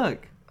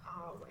 Look.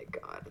 Oh my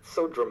god, it's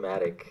so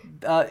dramatic.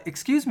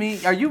 Excuse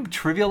me, are you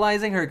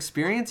trivializing her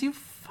experience, you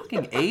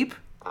fucking ape?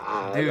 Dude,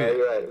 no,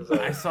 you're right. I'm sorry.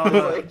 I saw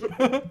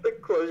the-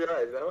 like, close your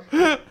eyes, no?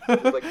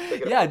 Just, like,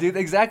 take it Yeah, off. dude,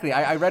 exactly.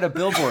 I read a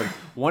billboard.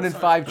 1 in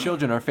 5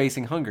 children are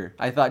facing hunger.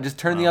 I thought, just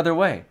turn the other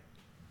way.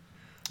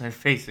 They're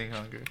facing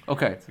hunger.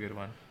 Okay. That's a good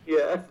one.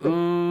 Yeah.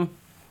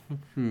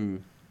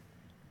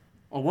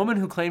 A woman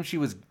who claimed she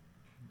was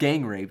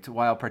gang raped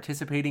while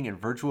participating in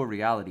virtual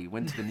reality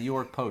went to the New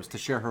York Post to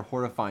share her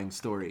horrifying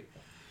story.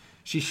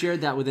 She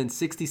shared that within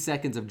 60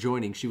 seconds of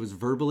joining, she was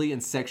verbally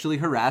and sexually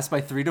harassed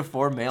by 3 to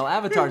 4 male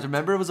avatars.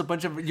 Remember, it was a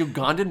bunch of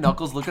Ugandan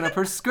knuckles looking up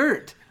her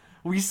skirt.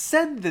 We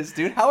said this,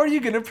 dude. How are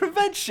you going to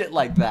prevent shit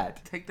like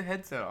that? Take the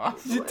headset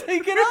off. You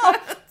take it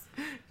off.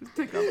 Just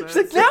take off the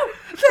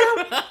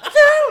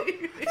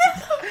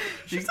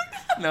She's like,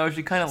 headset. no, no.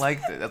 She kind of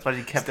liked it. That's why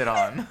she kept it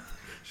on.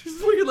 She's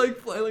looking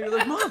like, you're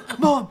like,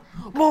 Mom,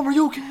 are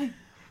you okay?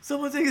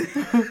 Someone take it.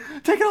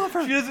 Take it off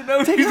her. She doesn't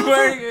know Take she's it off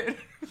wearing her. it.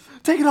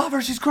 Take it off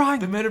her. She's crying.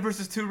 The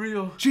metaverse is too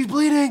real. She's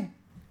bleeding.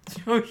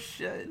 Oh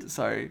shit.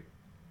 Sorry.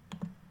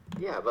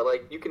 Yeah, but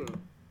like you can,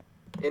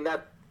 in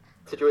that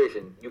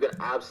situation, you can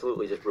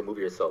absolutely just remove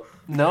yourself.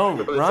 No,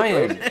 From the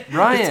Ryan. situation.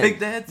 Ryan. Take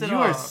the headset you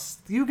off.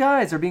 You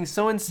guys are being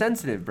so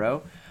insensitive,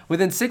 bro.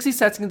 Within 60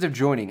 seconds of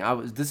joining,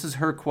 this is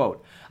her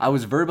quote. I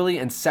was verbally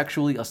and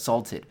sexually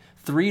assaulted.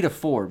 3 to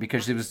 4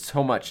 because it was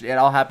so much. It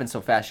all happened so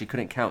fast she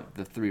couldn't count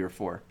the 3 or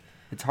 4.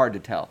 It's hard to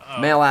tell.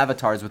 Male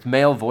avatars with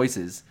male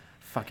voices.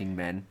 Fucking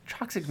men.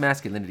 Toxic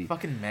masculinity.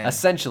 Fucking men.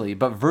 Essentially,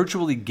 but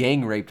virtually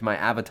gang raped my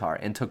avatar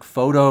and took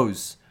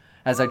photos.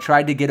 As I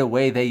tried to get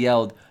away, they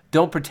yelled,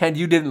 "Don't pretend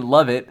you didn't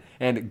love it,"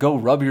 and "Go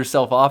rub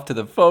yourself off to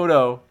the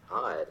photo."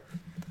 God.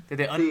 Did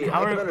they See, I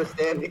how can are-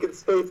 understand. You can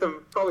say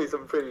probably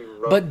some pretty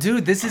rough. But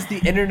dude, this is the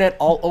internet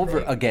all over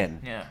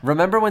again. Yeah.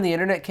 Remember when the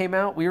internet came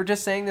out? We were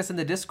just saying this in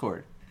the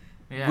Discord.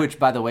 Yeah. Which,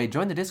 by the way,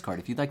 join the Discord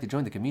if you'd like to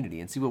join the community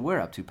and see what we're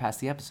up to past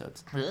the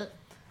episodes.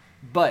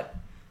 But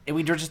we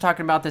were just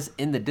talking about this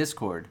in the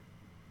Discord.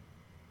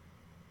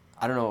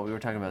 I don't know what we were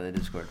talking about in the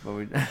Discord. But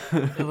we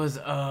It was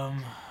I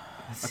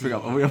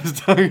forgot what we was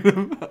talking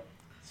about.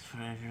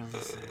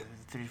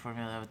 34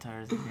 male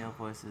avatars and male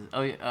voices.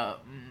 Oh yeah.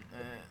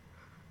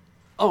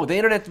 Oh, the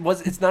internet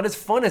it's not as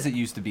fun as it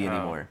used to be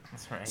anymore.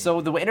 That's right. So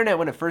the internet,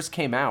 when it first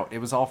came out, it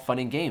was all fun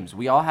and games.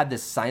 We all had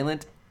this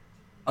silent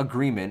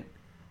agreement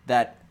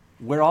that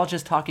we're all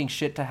just talking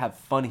shit to have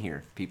fun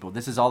here, people.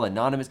 This is all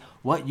anonymous.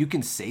 What, you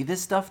can say this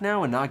stuff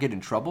now and not get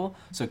in trouble?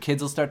 So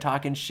kids will start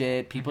talking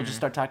shit. People just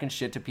start talking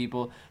shit to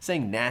people,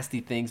 saying nasty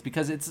things,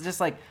 because it's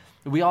just like,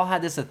 we all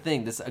had this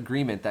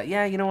agreement that,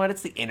 yeah, you know what,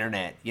 it's the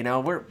internet. You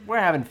know, we're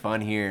having fun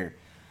here.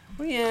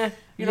 Well, yeah,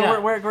 you know, Yeah.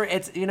 we're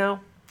it's, you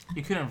know.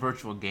 You couldn't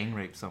virtual gang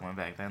rape someone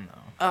back then,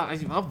 though.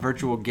 I'll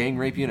virtual gang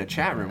rape you in a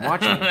chat room.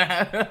 Watch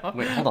it.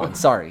 Wait, hold on.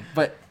 Sorry,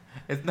 but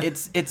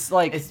it's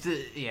like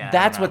yeah.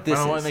 that's I don't what this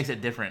know. I don't know is. what makes it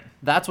different.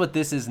 That's what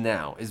this is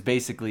now. Is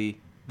basically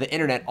the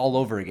internet all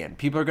over again.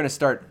 People are going to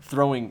start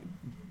throwing.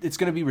 It's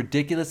going to be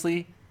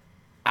ridiculously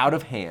out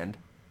of hand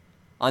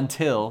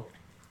until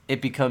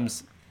it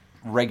becomes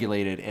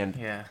regulated and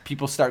Yeah.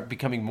 people start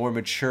becoming more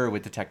mature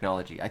with the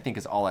technology. I think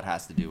is all it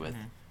has to do with.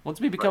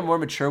 Once we become more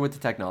mature with the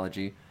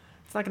technology,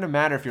 it's not going to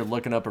matter if you're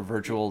looking up a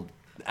virtual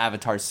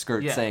avatar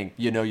skirt Yeah. saying,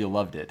 you know, you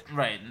loved it.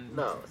 Right.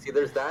 No, see,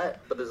 there's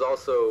that, but there's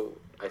also,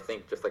 I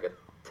think, just like a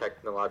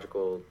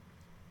technological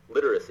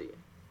literacy,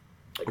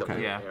 like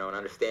Okay. Yeah. you know, an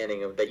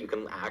understanding of that you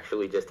can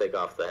actually just take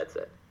off the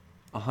headset.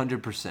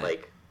 100%.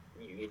 Like,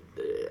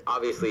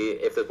 obviously,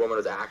 if this woman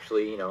was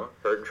actually, you know,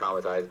 hurt and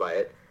traumatized by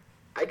it,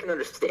 I can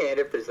understand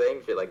if they're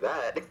saying shit like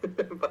that.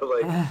 But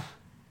like,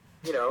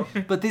 you know,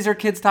 But these are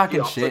kids she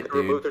talking also shit, could have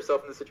removed dude.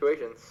 herself from the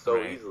situation so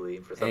Right. easily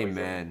for some reason.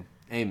 Amen.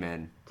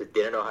 Amen. Just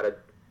didn't know how to.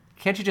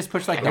 Can't you just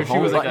push like I the heard she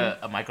home was like button?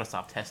 a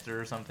Microsoft tester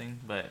or something,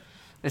 but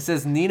It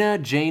says Nina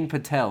Jane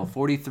Patel,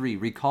 43,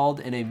 recalled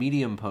in a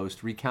Medium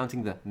post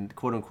recounting the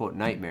quote-unquote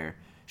nightmare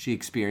she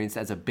experienced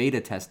as a beta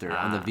tester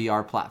on the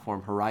VR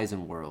platform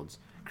Horizon Worlds,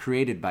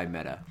 created by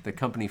Meta, the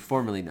company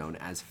formerly known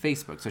as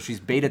Facebook. So she's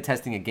beta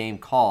testing a game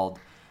called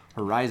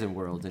Horizon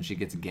Worlds, and she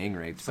gets gang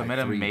raped So by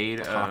Meta 3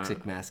 made,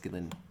 toxic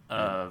masculine.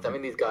 Does that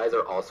mean these guys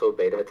are also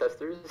beta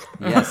testers?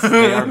 Yes,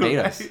 they are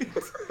betas.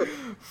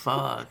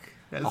 fuck.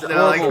 They're like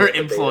horrible- her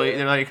employee.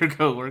 They're like her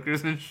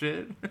coworkers and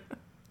shit.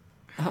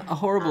 A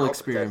horrible Alpha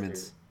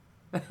experiments.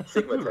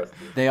 Sigma testers.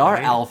 They are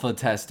Right. alpha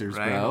testers,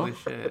 Right? bro. Holy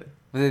shit.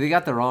 But they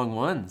got the wrong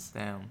ones.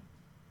 Damn.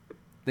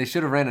 They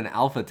should have ran an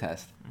alpha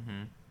test.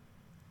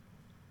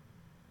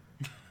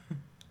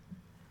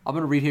 I'm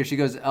going to read here. She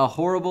goes, a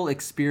horrible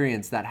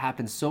experience that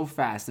happened so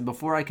fast, and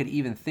before I could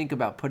even think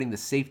about putting the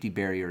safety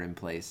barrier in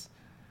place,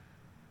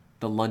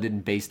 the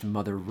London-based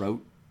mother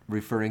wrote,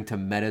 referring to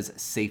Meta's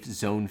Safe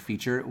Zone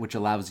feature, which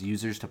allows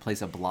users to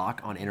place a block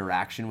on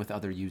interaction with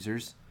other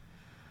users.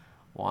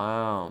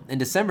 Wow. In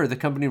December, the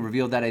company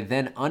revealed that a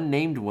then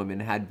unnamed woman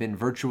had been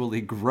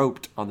virtually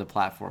groped on the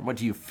platform. What,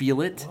 do you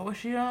feel it? What was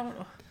she on?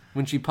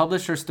 When she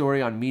published her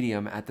story on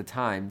Medium at the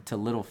time to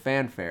little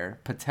fanfare,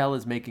 Patel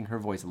is making her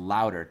voice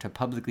louder to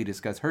publicly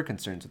discuss her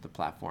concerns with the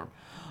platform.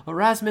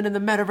 Harassment in the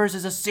metaverse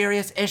is a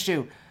serious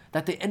issue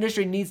that the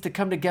industry needs to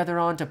come together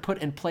on to put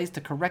in place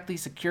to correctly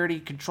security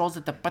controls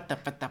at the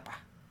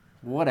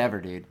whatever,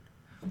 dude.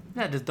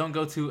 Yeah, just don't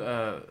go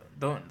to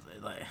don't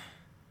like.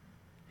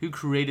 Who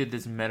created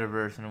this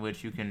metaverse in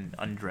which you can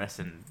undress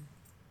and?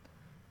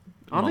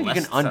 I don't think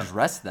you can molest some-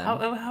 undress them.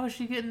 How is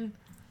she getting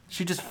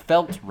She just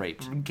felt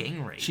raped.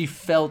 gang raped? She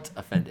felt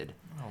offended.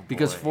 Oh,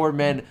 Because boy. 4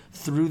 men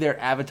threw their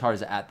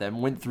avatars at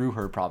them, went through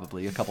her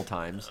probably a couple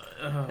times,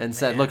 and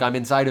said, man. "Look, I'm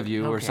inside of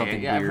you," or Okay,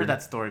 something yeah, weird. I've heard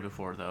that story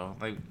before though.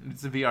 Like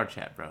it's a VR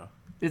chat, bro.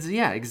 It's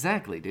yeah,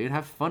 exactly, dude.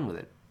 Have fun with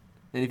it.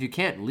 And if you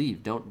can't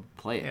leave, don't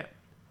play it. Yeah.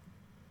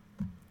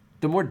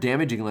 The more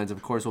damaging lens,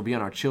 of course, will be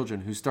on our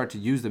children who start to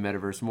use the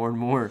metaverse more and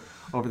more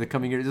over the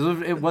coming years.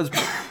 It was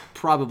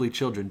probably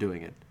children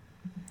doing it.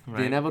 The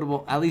Right.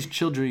 inevitable, at least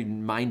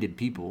children-minded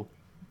people.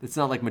 It's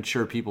not like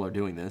mature people are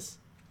doing this.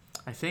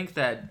 I think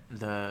that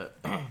the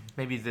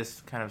maybe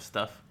this kind of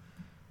stuff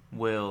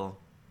will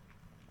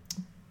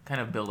kind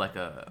of build like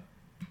an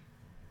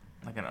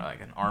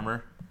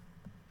armor,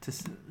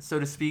 so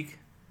to speak,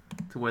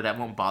 to where that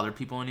won't bother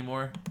people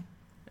anymore.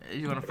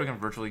 You want to freaking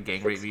virtually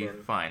gang rape me?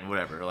 Thick-skinned. Fine,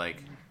 whatever. Like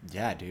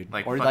Yeah, dude.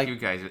 Like, or fuck like, you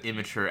guys,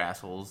 immature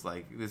assholes.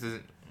 Like, this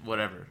isn't,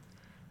 whatever.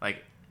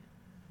 Like,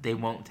 they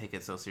won't take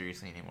it so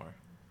seriously anymore.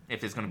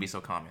 If it's going to be so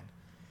common.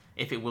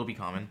 If it will be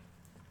common,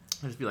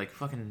 they'll just be like,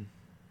 fucking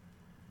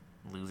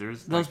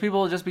losers. those Like,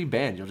 people will just be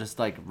banned. You'll just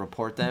like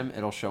report them.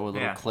 It'll show a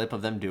little Yeah. clip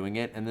of them doing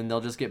it, and then they'll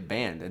just get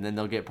banned. And then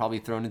they'll get probably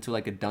thrown into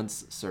like a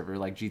dunce server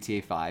like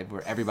GTA 5,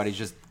 where everybody's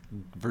just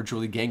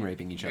virtually gang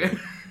raping each other.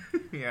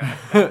 yeah.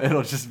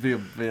 It'll just be,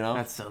 you know.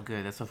 That's so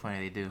good. That's so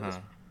funny they do, huh?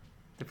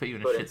 They put you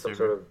in a Put in shit some server.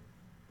 sort of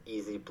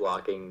easy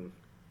blocking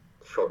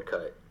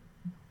shortcut.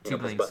 you know,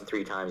 press the button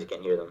 3 times, you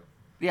can't hear them.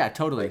 Yeah,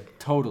 totally, Like-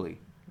 totally.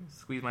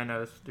 Squeeze my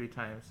nose 3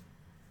 times.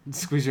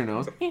 Squeeze your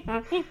nose.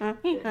 Yeah,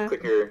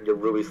 click your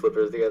ruby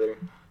slippers together.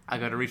 I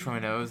go to reach for my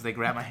nose. They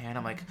grab my hand.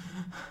 I'm like,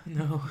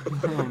 no.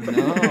 Oh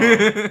no.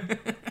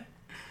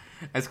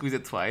 I squeeze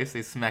it twice.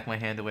 They smack my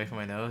hand away from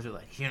my nose. They're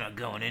like, you're not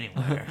going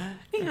anywhere.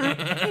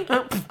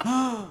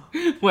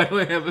 Why do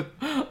I have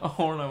a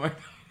horn on my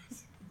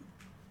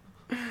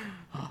nose?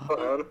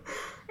 Clown.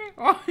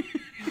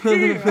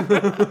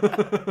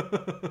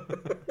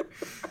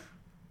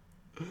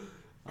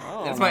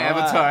 Oh, That's my no,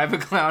 avatar. I have a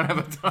clown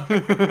avatar.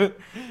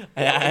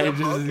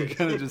 It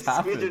kind of just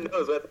Squeeze your happened.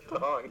 nose with the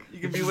honk. You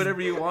can be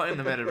whatever you want in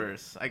the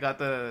metaverse. I got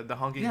the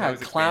honking Yeah, nose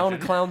clown,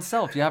 expansion. clown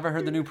self. You haven't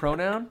heard the new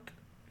pronoun?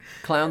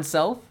 Clown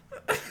self?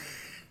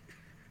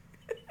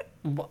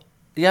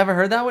 You haven't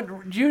heard that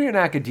one? Junior in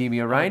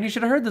academia, Ryan. You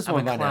should have heard this I'm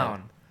one a by clown.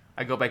 now.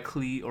 I go by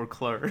Clee or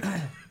Clur.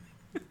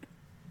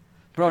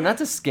 Bro, not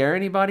to scare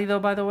anybody though,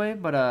 by the way,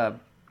 but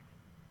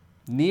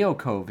Neo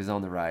Cove is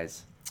on the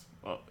rise.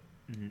 Well,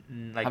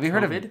 like Have you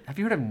heard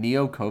of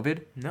Neo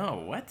COVID?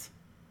 No, what?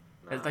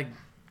 It's like,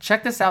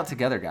 Check this out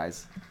together,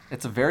 guys.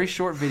 It's a very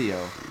short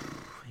video.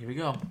 here we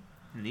go.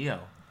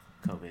 Neo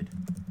COVID.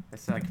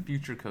 That's like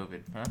future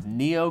COVID, huh?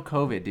 Neo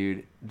COVID,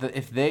 dude.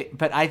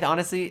 But I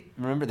honestly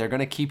remember they're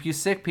gonna keep you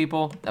sick,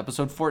 people.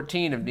 Episode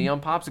 14 of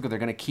Neon Popsicle. They're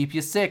gonna keep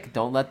you sick.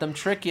 Don't let them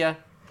trick you.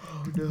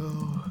 Oh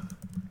no.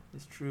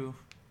 It's true.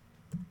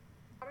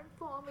 Current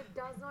form, it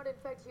does not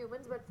infect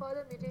humans, but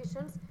further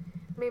mutations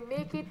may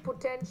make it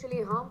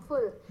potentially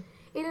harmful.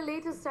 In a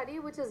latest study,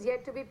 which is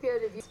yet to be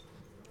peer-reviewed,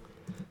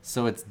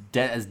 So it's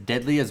as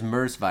deadly as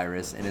MERS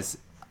virus and as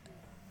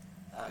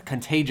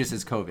contagious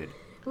as COVID.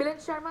 Milan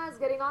Sharma is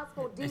getting asked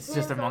for details. It's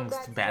just on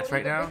amongst that bats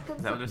story. right now? The big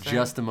Is that what they're saying?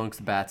 Just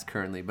amongst bats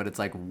currently, but it's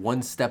like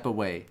one step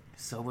away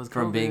So was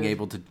from being COVID.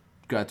 able to.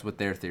 That's what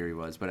their theory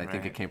was, but I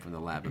think it Right. came from the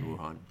lab in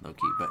Wuhan, low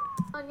key. But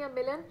Anya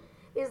Milan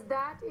is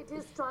that it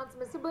is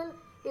transmissible,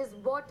 is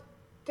what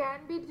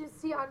can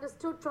be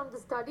understood from the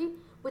study,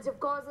 which of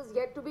course is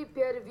yet to be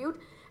peer-reviewed,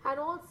 and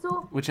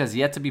also which has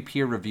yet to be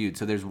peer reviewed.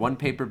 So there's one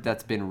paper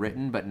that's been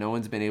written, but no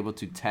one's been able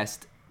to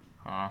test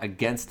Huh.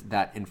 against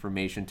that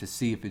information to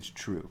see if it's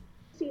true.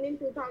 Seen in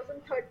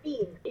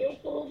 2013.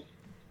 Leopold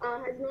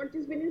has not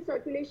just been in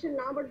circulation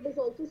now, but was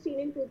also seen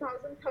in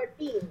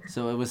 2013.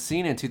 So it was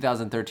seen in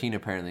 2013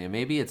 apparently, and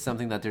maybe it's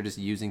something that they're just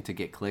using to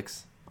get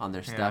clicks on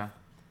their stuff. Yeah.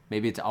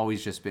 Maybe it's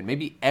always just been.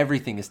 Maybe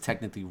everything is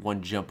technically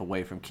one jump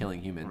away from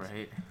killing humans.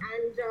 Right.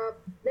 And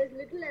there's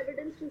little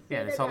evidence to say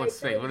Yeah, this that all looks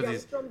fake. What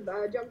is jumped these?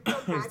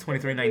 from There's bats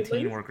 2319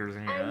 humans. workers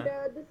in here. And Huh?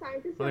 the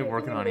scientists What are they are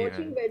working looking on and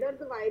watching even? whether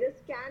the virus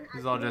can This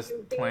is all just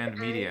actually mutate planned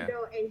media.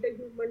 and enter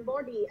human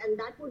body, and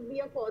that would be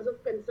a cause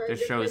of concern. Just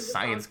Just shows like the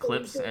science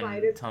clips SARS-CoV-2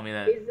 and virus tell me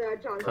that is,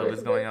 COVID's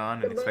transmissible. going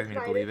on and The expect me to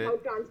MERS believe virus,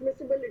 it. How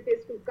transmissible it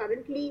is to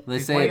currently. They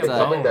He's say playing it's a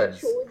Something phone. that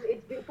shows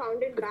it's been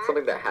found in It's bats.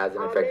 something that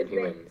hasn't infected There's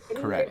humans.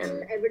 very Correct.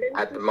 little evidence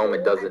At to the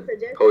moment show doesn't and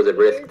suggest pose a that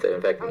it risk is, to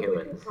infecting going to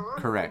humans. harm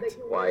Correct. the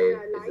human, Why is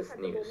life this at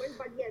the news? moment,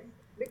 but yes,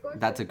 because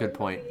That's a of good the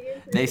point.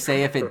 variants in They the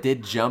say if it virus,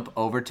 did jump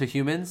over to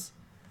humans,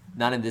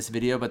 not in this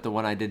video, but the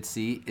one I did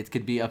see, it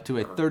could be up to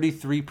a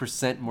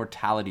 33%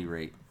 mortality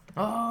rate.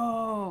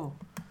 Oh.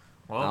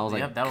 Well, I was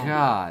yep, like, that'll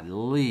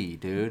godly,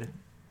 dude.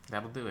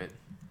 that'll do it.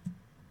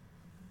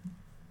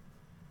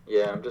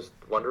 Yeah, I'm just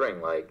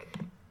wondering, like,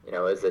 you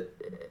know, is a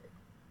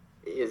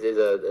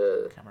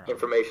Camera.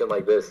 information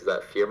like this, is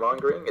that fear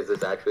mongering? Is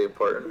this actually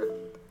important,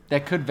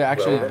 That could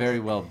actually Relevant? very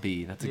well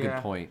be. That's a Yeah.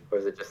 good point. or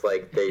is it just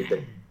like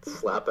they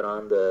slap it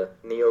on the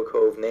Neo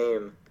Cove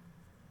name?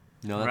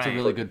 No, that's a Right.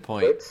 really good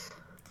point. Clicks?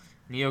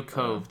 Neo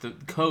Cove. The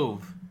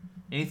Cove.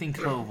 Anything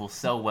Cove will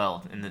sell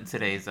well in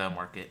today's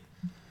market.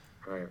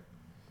 Right.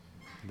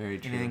 Very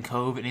true. Anything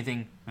Cove,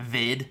 anything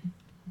Vid.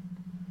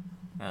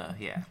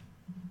 Yeah.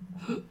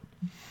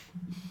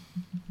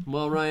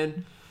 Well,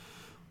 Ryan,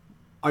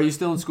 are you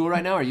still in school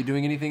right now? Are you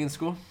doing anything in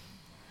school?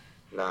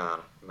 Nah,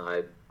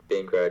 I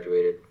being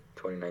graduated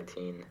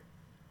 2019.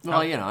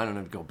 Well, you know, I don't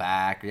know, go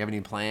back. Or you have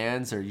any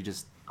plans, or you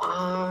just...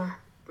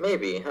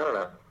 Maybe, I don't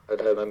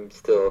know. I'm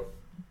still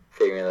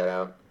figuring that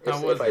out. How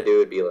was If I it? do,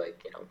 it'd be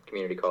like, you know,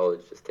 community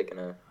college, just taking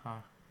a Huh.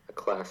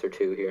 class or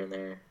two here and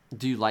there.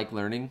 Do you like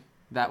learning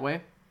that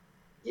way?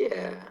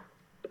 Yeah,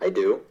 I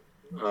do.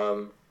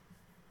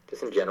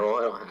 Just in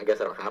general, I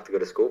guess I don't have to go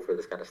to school for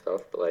this kind of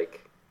stuff, but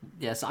like,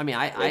 Yes, I mean,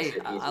 I Makes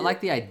it I easier. like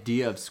the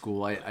idea of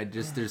school. I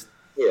just, there's,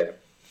 yeah.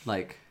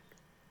 like,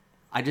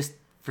 I just,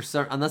 for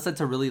some, unless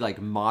it's a really,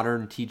 like,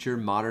 modern teacher,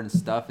 modern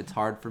stuff, it's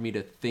hard for me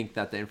to think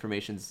that the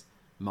information's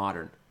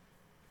modern.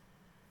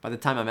 By the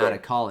time I'm out of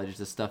Right. college,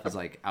 the stuff is,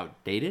 like,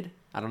 outdated.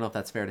 I don't know if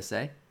that's fair to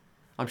say.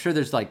 I'm sure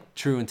there's, like,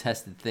 true and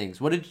tested things.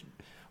 What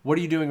are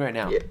you doing right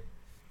now? Yeah.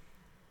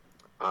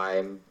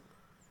 I'm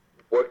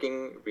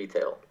working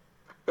retail.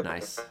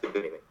 Nice. Not doing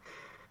anything.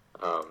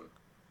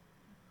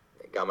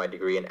 Got my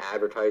degree in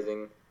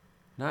advertising.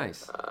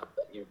 Nice.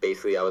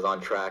 Basically, I was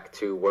on track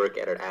to work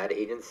at an ad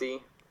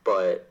agency,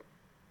 but,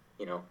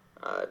 you know,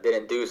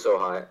 didn't do so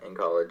hot in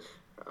college,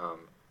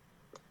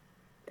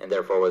 and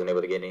therefore wasn't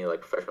able to get any, like,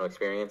 professional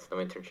experience, no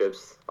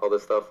internships, all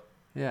this stuff.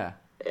 Yeah.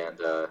 and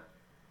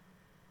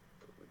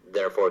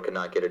therefore could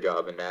not get a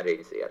job in an ad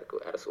agency at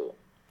a school.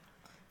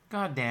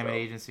 God damn it, So,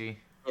 agency.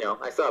 You know,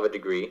 I still have a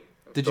degree.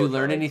 I'm Did still you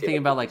learn trying to see anything if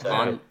I about can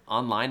like get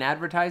online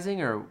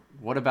advertising, or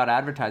what about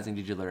advertising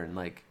did you learn?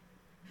 Like,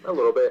 a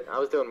little bit. I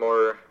was doing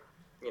more,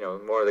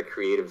 more of the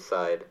creative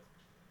side.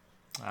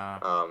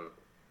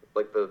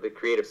 Like the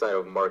creative side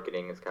of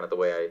marketing is kind of the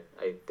way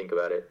I think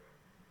about it.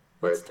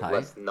 Where That's it's tight.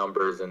 less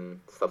numbers and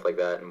stuff like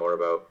that, and more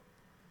about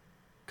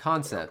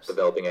concepts.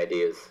 developing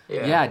ideas.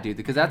 Yeah, dude,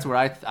 because that's where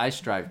I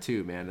strive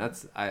too, man.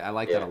 I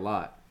like that Yeah. a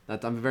lot.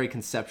 I'm a very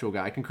conceptual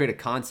guy. I can create a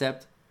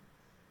concept,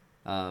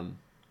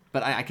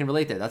 but I can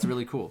relate there. That's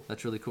really cool.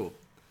 That's really cool.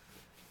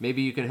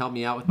 Maybe you can help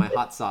me out with my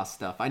hot sauce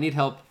stuff. I need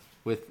help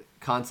with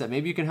concept.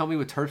 Maybe you can help me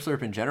with Turf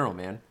Slurp in general,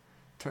 man.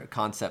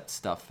 Concept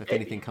stuff, if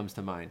anything comes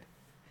to mind.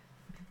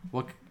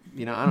 What,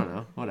 I don't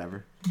know.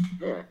 Whatever.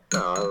 Yeah.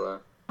 No,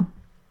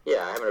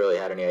 I haven't really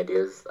had any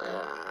ideas.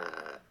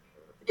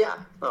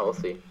 We'll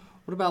see.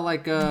 What about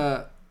like,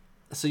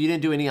 so you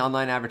didn't do any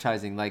online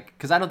advertising? Like,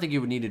 because I don't think you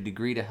would need a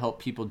degree to help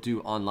people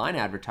do online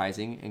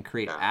advertising and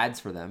create ads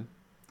for them.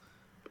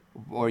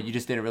 Or you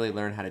just didn't really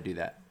learn how to do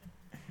that?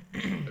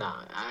 No,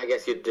 I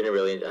guess you didn't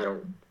really.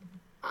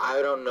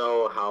 I don't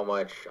know how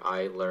much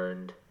I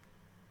learned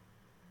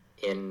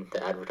in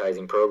the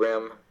advertising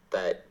program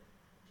that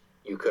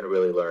you couldn't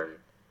really learn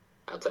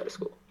outside of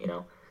school.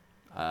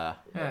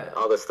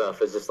 All this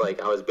stuff is just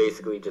like I was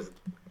basically just,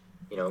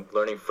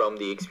 learning from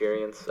the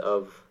experience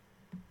of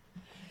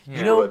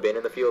who had been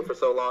in the field for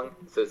so long.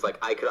 So it's like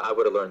I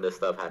would have learned this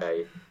stuff had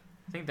I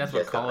think that's what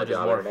just gotten a college is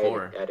job more at an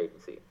for. ad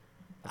agency.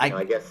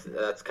 I guess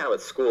that's kind of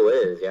what school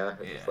is. Yeah,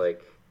 it's just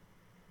like.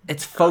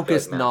 It's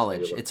focused math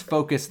knowledge. maybe It's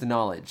focused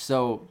knowledge.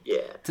 So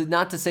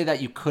not to say that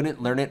you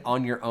couldn't learn it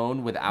on your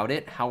own without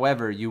it.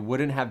 However, you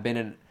wouldn't have been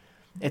in.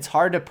 It's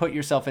hard to put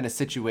yourself in a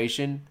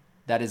situation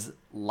that is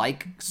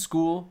like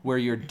school where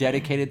you're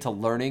dedicated to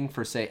learning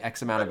for say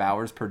X amount of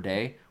hours per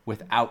day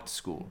without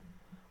school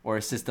or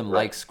a system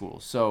like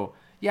school. So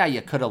yeah,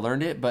 you could have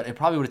learned it, but it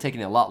probably would have taken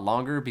you a lot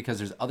longer because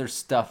there's other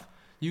stuff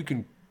you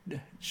can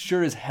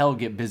sure as hell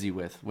get busy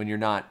with when you're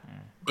not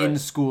in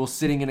school,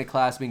 sitting in a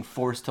class, being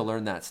forced to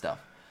learn that stuff.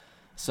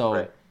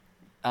 So,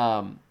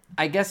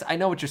 I guess I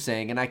know what you're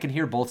saying, and I can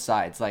hear both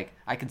sides. Like,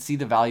 I can see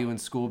the value in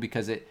school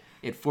because it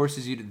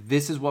forces you to,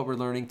 this is what we're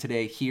learning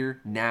today,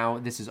 here, now,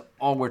 this is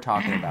all we're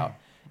talking about.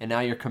 And now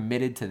you're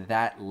committed to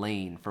that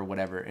lane for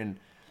whatever. And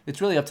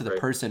it's really up to the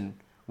person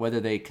whether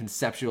they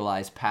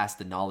conceptualize past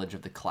the knowledge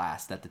of the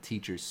class that the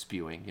teacher's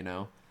spewing,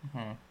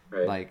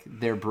 Like,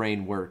 their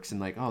brain works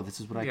and like, oh, this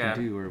is what I can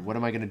do, or what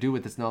am I going to do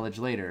with this knowledge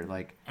later?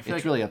 Like, it's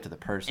like really up to the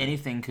person.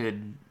 Anything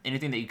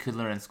that you could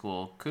learn in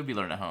school could be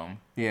learned at home.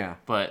 Yeah.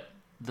 But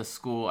the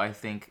school, I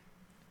think,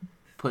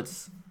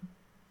 puts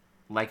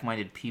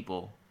like-minded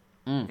people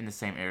in the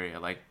same area.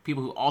 Like,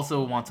 people who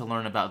also want to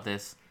learn about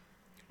this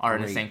are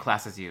in the same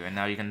class as you, and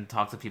now you can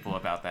talk to people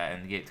about that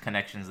and get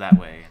connections that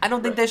way. I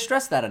don't think they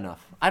stress that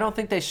enough. I don't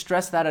think they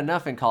stress that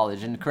enough in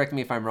college, and correct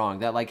me if I'm wrong,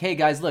 that like, hey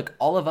guys, look,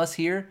 all of us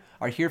here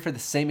are here for the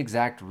same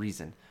exact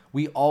reason.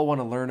 We all want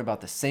to learn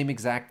about the same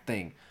exact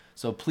thing.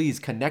 So please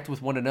connect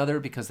with one another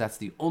because that's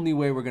the only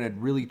way we're going to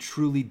really,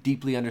 truly,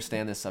 deeply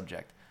understand this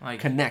subject. Like,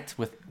 connect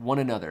with one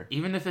another.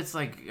 Even if it's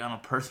like on a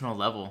personal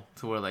level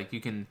to where like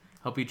you can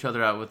help each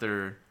other out with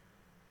their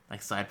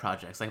like side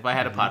projects. Like if I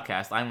had a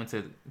podcast, I went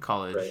to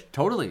college.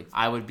 Totally.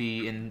 I would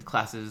be in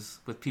classes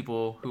with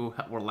people who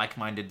were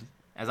like-minded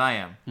as I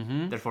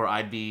am. Therefore,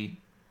 I'd be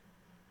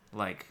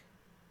like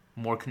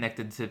more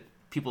connected to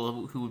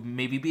people who would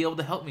maybe be able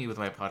to help me with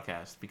my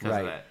podcast because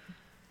of that.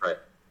 Right.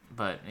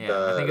 But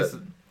yeah, I think it's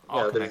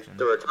all connections.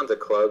 There were tons of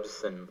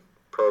clubs and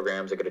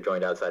programs I could have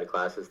joined outside of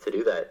classes to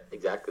do that,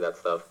 exactly that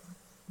stuff.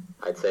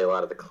 I'd say a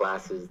lot of the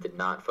classes did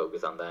not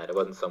focus on that. It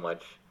wasn't so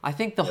much. I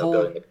think the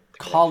whole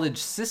college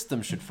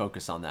system should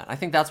focus on that. I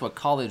think that's what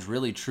college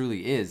really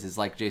truly is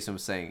like Jason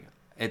was saying.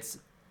 It's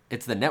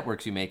the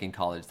networks you make in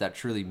college that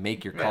truly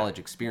make your college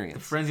experience.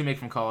 The friends you make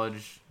from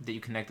college that you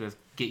connect with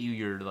get you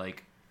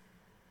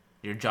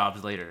your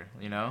jobs later,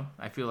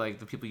 I feel like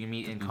the people you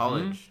meet in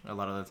college a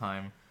lot of the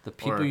time. The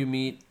people you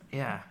meet.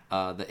 Yeah.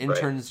 The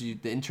interns the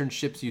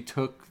internships you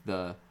took,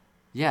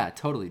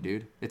 totally,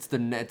 dude. It's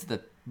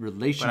the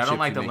relationship but I don't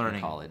like you the make learning.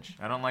 in college.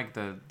 I don't like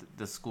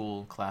the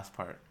school class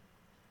part.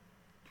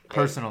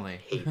 Personally.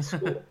 I hate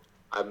school.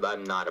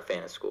 I'm not a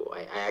fan of school.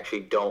 I actually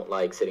don't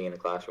like sitting in a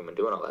classroom and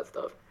doing all that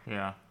stuff.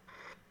 Yeah.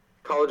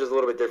 College is a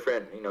little bit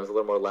different. It's a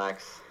little more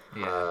lax.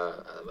 Yeah.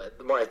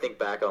 The more I think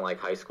back on like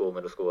high school,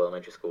 middle school,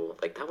 elementary school,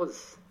 like that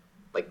was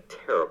like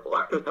terrible.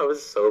 That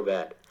was so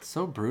bad.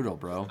 So brutal,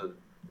 bro.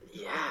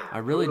 Yeah.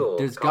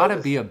 There's got to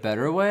be a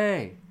better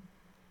way.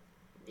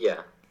 Yeah.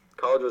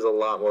 College was a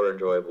lot more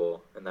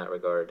enjoyable in that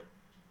regard.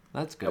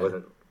 That's good. I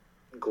wasn't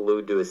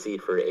glued to a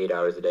seat for 8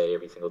 hours a day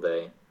every single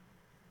day.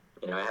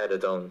 I had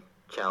its own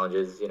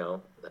challenges,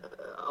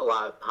 a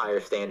lot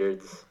higher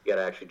standards. You got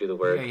to actually do the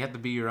work. Yeah, you have to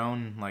be your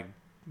own,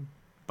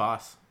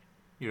 boss.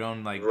 Your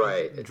own,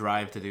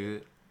 drive to do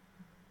it.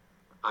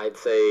 I'd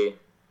say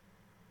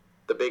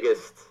the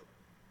biggest,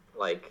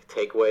 like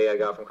takeaway I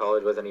got from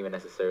college wasn't even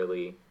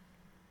necessarily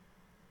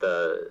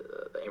the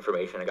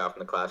information I got from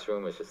the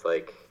classroom. It's just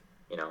like,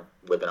 you know,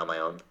 living on my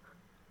own.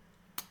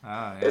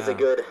 Yeah. It's a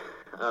good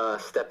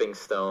stepping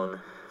stone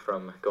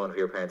from going to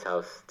your parents'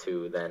 house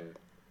to then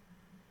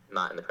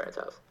not in the parents'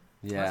 house.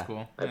 Yeah. That's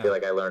cool. I feel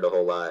like I learned a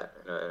whole lot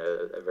in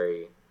a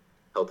very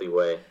healthy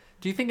way.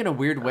 Do you think in a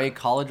weird way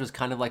college was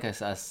kind of like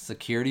a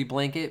security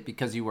blanket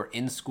because you were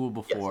in school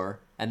before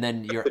and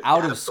then you're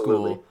out of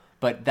Absolutely. school,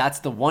 but that's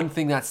the one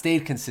thing that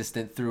stayed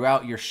consistent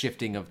throughout your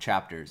shifting of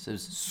chapters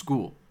is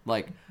school.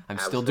 Like, I'm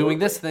still doing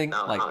this thing.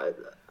 No, Like,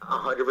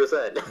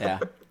 100%. yeah,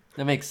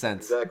 that makes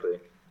sense. Exactly.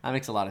 That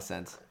makes a lot of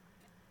sense.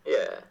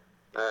 Yeah.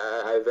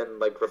 I've been,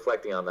 like,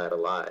 reflecting on that a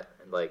lot.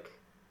 And, like,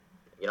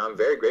 you know, I'm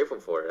very grateful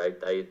for it.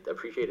 I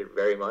appreciate it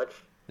very much.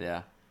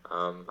 Yeah.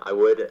 I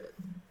would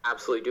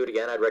absolutely do it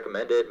again. I'd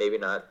recommend it. Maybe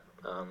not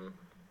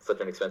such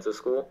an expensive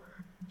school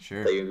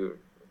Sure. that you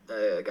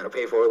got to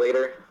pay for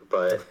later.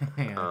 But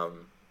Yeah.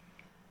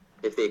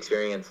 if the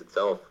experience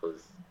itself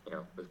was, you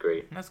know, was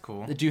great. That's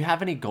cool. Do you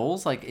have any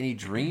goals, like any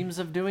dreams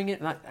of doing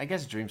it? Not, I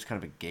guess dreams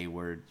kind of a gay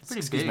word. Pretty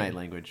Excuse my big.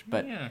 language,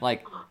 but Yeah.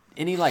 like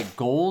any like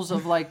goals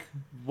of like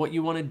what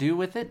you want to do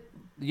with it?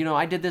 You know,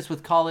 I did this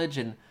with college,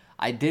 and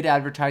I did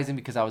advertising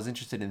because I was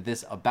interested in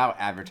this about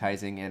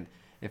advertising, and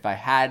if I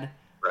had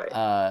Right.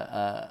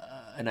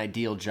 an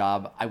ideal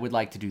job, I would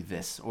like to do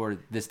this or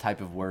this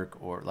type of work,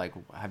 or like,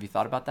 have you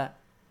thought about that?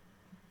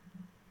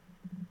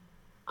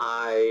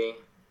 I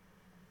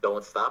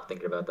don't stop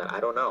thinking about that. I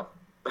don't know.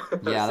 Yeah,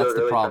 I'm that's still the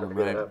really trying to problem,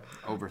 figure right? it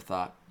out.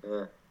 Overthought.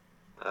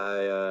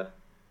 Yeah.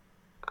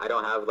 I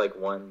don't have like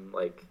one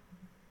like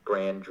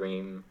grand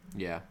dream.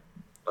 Yeah.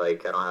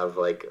 Like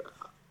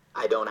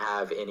I don't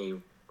have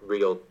any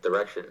real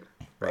direction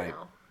right, Right.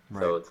 now.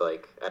 So Right. it's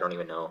like I don't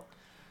even know.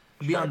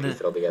 Be Trying on to the piece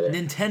it all together.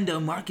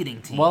 Nintendo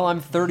marketing team. Well, I'm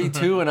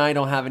 32 and I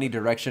don't have any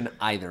direction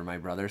either, my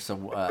brother.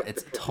 So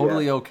it's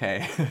totally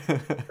okay.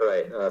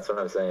 Right. No, that's what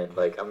I'm saying.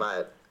 Like I'm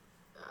not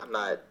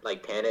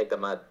like panicked.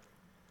 I'm not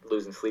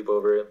losing sleep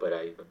over it, but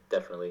I'm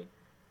definitely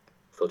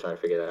still trying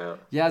to figure that out.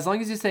 Yeah, as long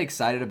as you stay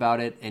excited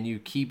about it and you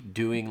keep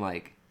doing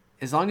like,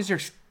 as long as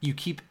you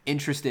keep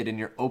interested and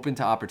you're open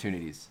to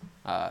opportunities.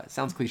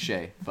 Sounds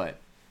cliche, but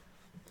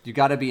you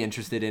got to be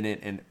interested in it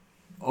and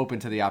open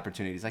to the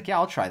opportunities. Like, yeah,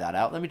 I'll try that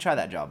out. Let me try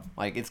that job.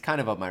 Like, it's kind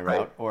of up my route,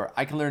 Right. or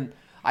I can learn.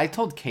 I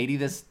told Katie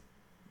this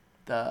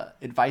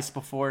advice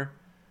before,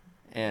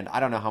 and I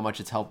don't know how much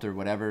it's helped or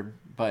whatever,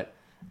 but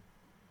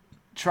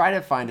try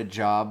to find a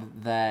job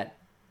that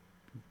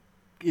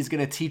is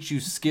going to teach you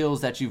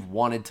skills that you've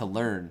wanted to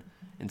learn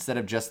instead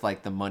of just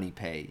like the money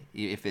pay.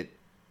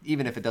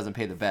 Even if it doesn't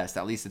pay the best,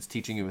 at least it's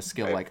teaching you a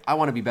skill. Right. Like, I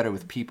want to be better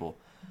with people.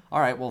 All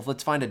right, well,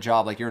 let's find a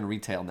job like you're in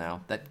retail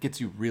now that gets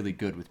you really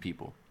good with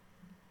people.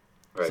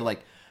 Right. So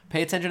like,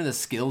 pay attention to the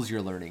skills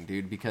you're learning,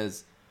 dude,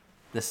 because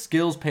the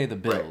skills pay the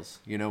bills.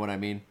 You know what I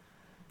mean?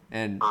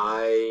 And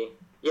I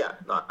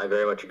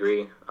very much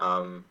agree.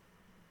 I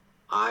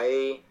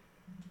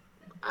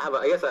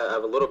guess I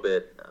have a little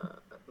bit,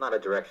 not a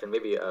direction,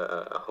 maybe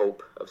a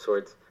hope of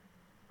sorts.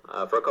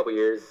 For a couple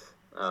years,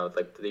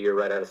 like the year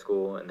right out of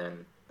school, and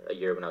then a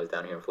year when I was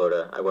down here in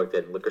Florida, I worked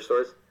in liquor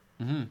stores,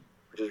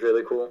 which is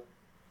really cool.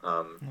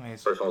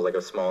 Nice. First one was like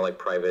a small, like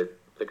private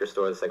liquor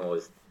store. The second one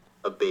was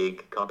a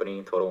big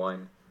company, Total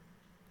Wine.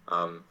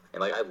 And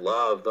like I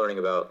loved learning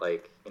about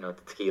like, you know,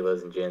 the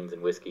tequilas and gins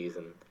and whiskeys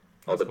and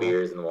all the cool.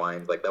 beers and the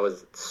wines. Like that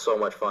was so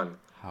much fun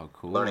how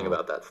cool. learning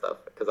about that stuff,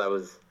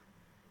 because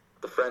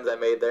the friends I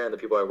made there and the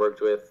people I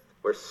worked with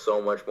were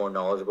so much more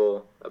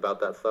knowledgeable about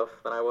that stuff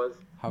than I was.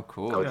 How I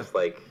cool. was just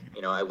like,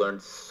 you know, I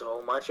learned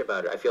so much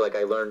about it. I feel like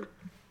I learned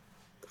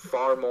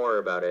far more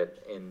about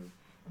it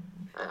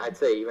I'd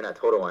say even at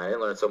Total Wine. I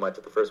didn't learn so much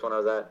at the first one I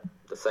was at.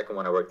 The second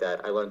one I worked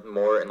at, I learned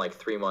more in like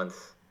 3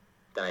 months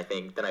than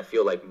I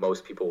feel like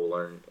most people will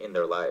learn in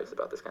their lives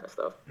about this kind of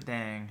stuff.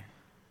 Dang.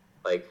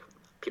 Like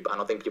I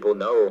don't think people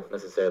know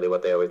necessarily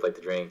what they always like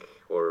to drink,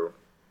 or,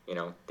 you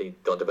know, they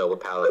don't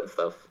develop a palate and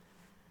stuff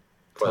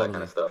for that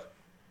kind of stuff.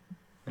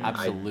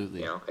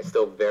 Absolutely. I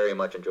still very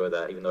much enjoy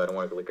that, even though I don't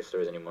work at liquor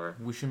stores anymore.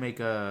 We should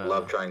make I a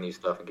love trying new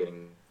stuff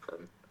and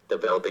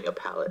developing a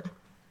palate.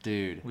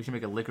 Dude. we should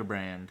make a liquor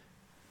brand,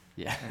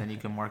 Yeah. and then you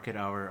can market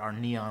our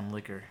neon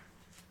liquor.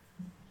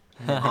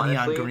 Neon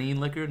Honestly, green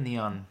liquor,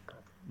 neon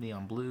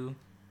blue.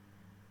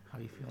 How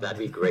do you feel? that'd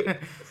be great.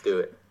 Let's do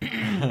it.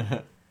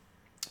 That'd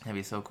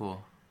be so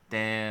cool.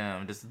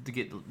 Damn, just to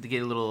get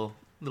a little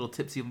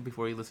tipsy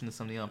before you listen to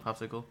some Neon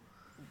Popsicle.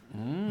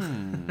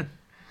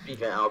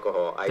 Speaking of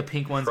alcohol, The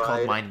pink one's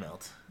called Mind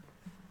Melt.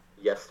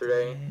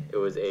 yesterday. It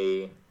was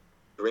a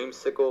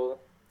Dreamsicle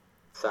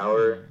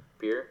sour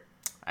beer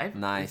I've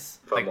Nice.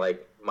 from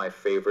like my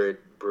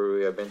favorite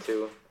brewery I've been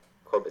to.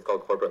 It's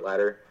called Corporate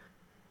Ladder.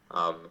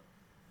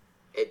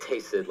 It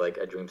tasted like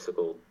a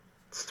Dreamsicle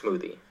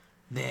smoothie.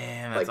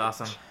 Damn, that's like,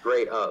 awesome.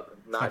 Straight up.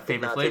 my Did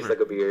favorite not flavor. taste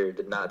like a beer.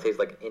 Did not taste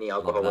like any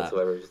alcohol Love that.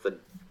 whatsoever. Just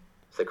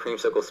a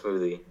creamsicle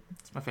smoothie.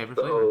 It's my favorite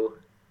flavor So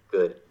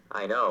good.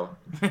 I know.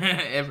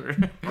 ever.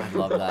 I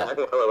love I'm that.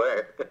 well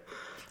aware.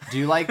 Do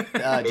you like Maybe the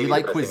best thing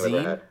I've ever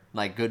cuisine? had.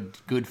 Like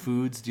good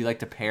foods? Do you like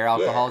to pair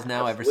alcohols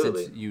now ever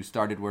absolutely. since you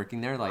started working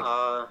there? Like,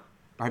 Uh,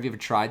 or have you ever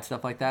tried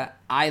stuff like that?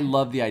 I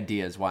love the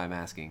idea is why I'm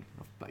asking.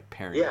 Like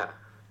pairing. yeah,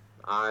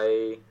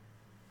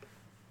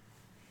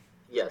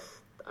 yes,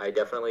 I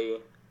definitely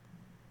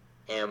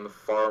am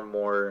far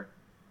more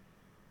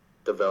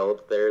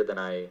developed there than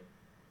I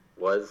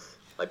was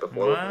like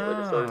before working in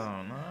liquor stores.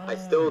 I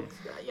still,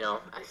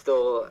 I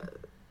still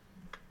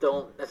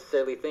don't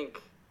necessarily think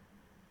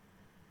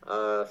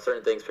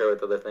certain things pair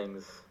with other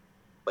things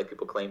like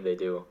people claim they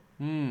do.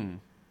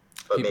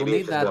 But People maybe need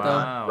it's just that, that I'm though.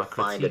 not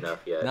refined Critique. enough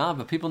yet. No,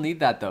 but people need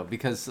that though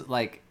because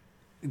like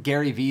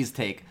Gary V's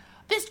take.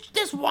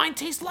 This wine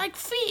tastes like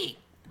feet.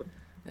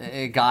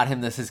 It got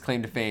him his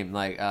claim to fame.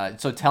 Like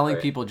so, telling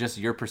Right. people just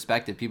your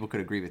perspective, people could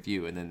agree with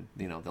you, and then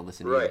they'll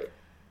listen to Right.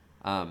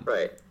 you.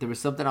 Right. There was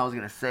something I was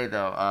gonna say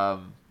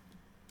though.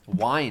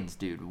 Wines,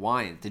 dude.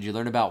 Wines. Did you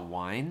learn about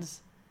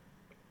wines?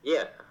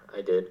 Yeah,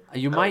 I did.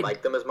 You I might- don't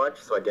like them as much,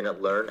 so I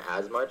didn't learn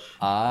as much.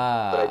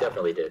 Ah. But I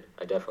definitely did.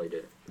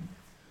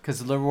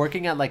 Because they're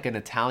working at like an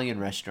Italian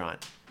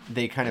restaurant.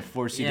 They kind of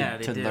force you Yeah,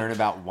 they to did. learn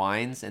about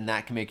wines, and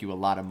that can make you a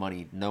lot of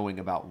money knowing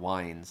about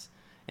wines.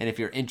 And if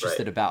you're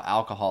interested Right. about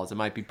alcohols, it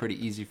might be pretty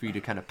easy for you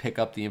to kind of pick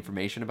up the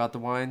information about the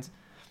wines,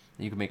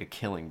 and you can make a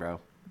killing, bro.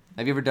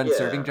 Have you ever done a Yeah.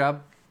 serving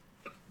job?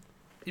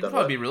 You'd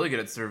probably be really good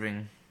at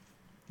serving,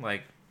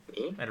 like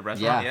Me? at a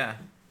restaurant. Yeah.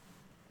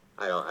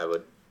 I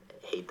would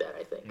hate that,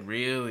 I think.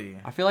 Really.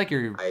 I feel like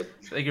you're I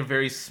Like you're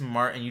very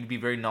smart and you'd be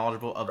very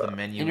knowledgeable of the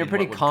menu. and you're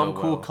pretty what would calm,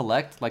 go cool, well.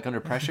 collect, like under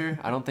pressure.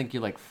 I don't think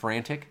you're like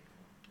frantic.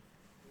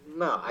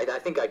 No, I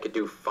think I could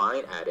do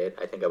fine at it.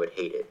 I think I would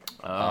hate it.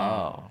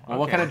 Oh. Well,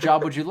 what okay. kind of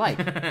job would you like?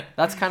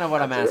 That's kind of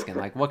what I'm That's it. asking.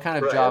 Like, what kind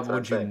of Right, job that's what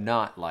would you I'm saying.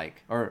 not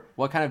like? Or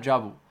what kind of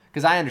job?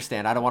 Because I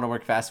understand. I don't want to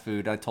work fast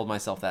food. I told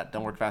myself that.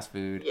 Don't work fast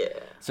food. Yeah.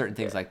 Certain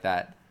things yeah. like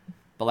that.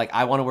 But, like,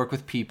 I want to work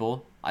with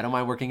people. I don't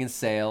mind working in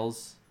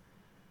sales.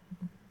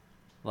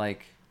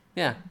 Like,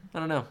 yeah. I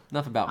don't know.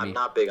 Enough about me. I'm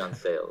not big on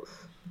sales.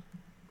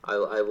 I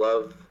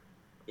love,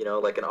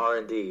 like an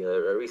R&D,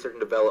 a research and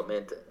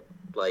development,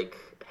 like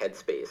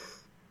headspace.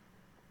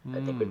 I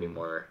think would be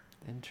more,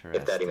 Interesting.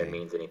 if that even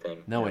means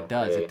anything. No, it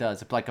does. It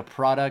does. It's like a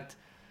product,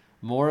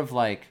 more of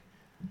like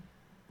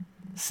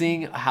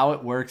seeing how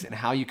it works and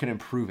how you can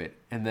improve it,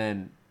 and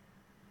then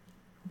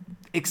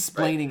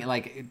explaining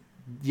like,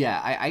 yeah,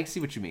 I see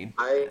what you mean.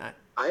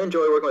 I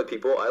enjoy working with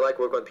people. I like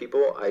working with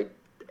people. I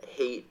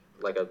hate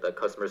like a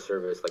customer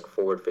service, like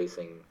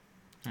forward-facing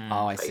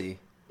Oh, I see.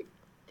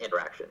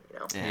 interaction.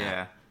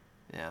 Yeah.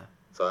 Yeah.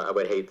 So I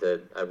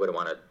wouldn't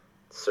want to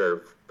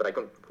serve, but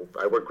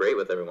I work great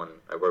with everyone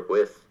I work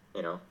with.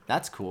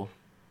 That's cool.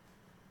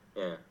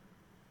 Yeah.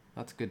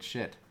 That's good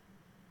shit.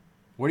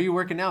 What are you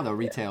working now though?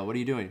 Retail. What are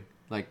you doing?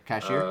 Like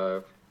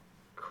cashier?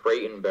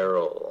 Crate and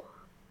Barrel.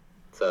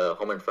 It's a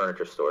home and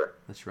furniture store.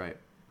 That's right.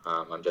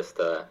 I'm just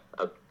a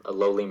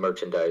lowly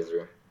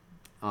merchandiser.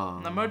 A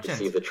Receive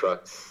merchant. the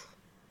trucks.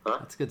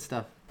 That's good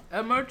stuff.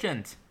 A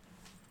merchant.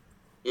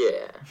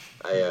 Yeah,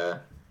 I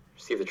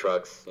receive the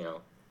trucks.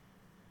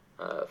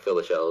 Fill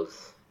the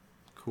shelves,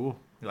 Cool.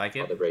 You like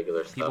all the it?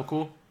 regular People stuff.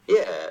 cool?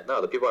 Yeah,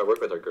 no, the people I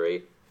work with are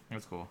great.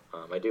 That's cool.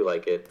 I do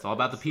like it. It's all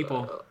about the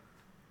people.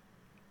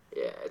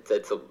 Yeah,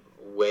 it's a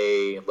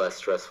way less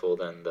stressful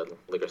than the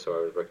liquor store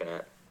I was working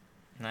at,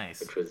 Nice.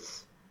 which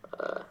was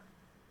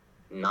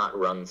not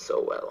run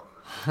so well.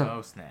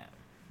 Oh snap.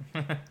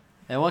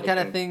 And what kind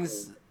of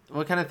things?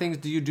 What kind of things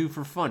do you do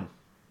for fun?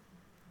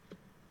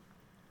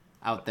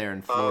 Out there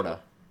in Florida.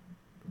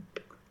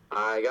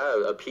 I got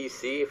a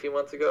PC a few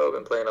months ago. I've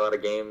been playing a lot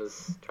of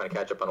games, trying to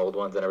catch up on old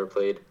ones I never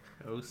played.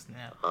 Oh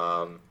snap.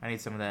 Um, I need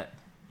some of that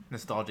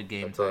nostalgic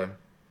game That's time.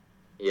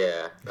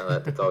 Yeah, no,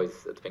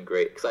 it's been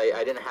great because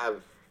I didn't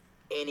have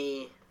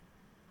any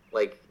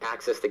like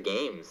access to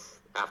games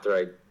after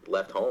I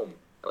left home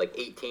at like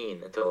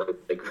 18 until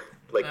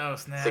like Oh,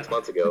 snap. 6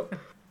 months ago.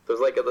 So it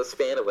was like the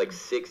span of like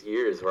 6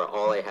 years where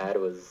all I had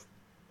was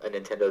a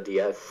Nintendo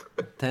DS.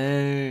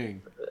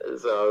 Dang.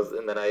 So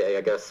and then I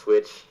got a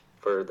Switch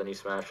for the new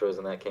Smash Bros.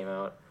 And that came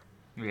out.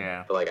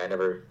 Yeah. But like I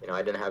never,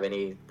 I didn't have an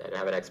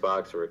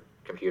Xbox or a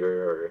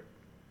computer or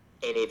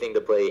anything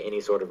to play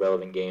any sort of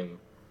relevant game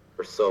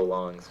for so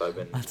long. So I've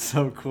been That's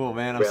so cool,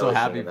 man. I'm so relishing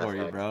happy in that for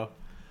you, fact. bro.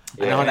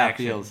 I Yeah, know how that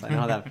action. feels. I know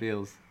how that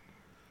feels.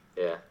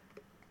 yeah.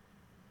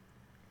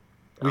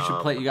 We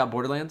should play. You got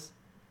Borderlands?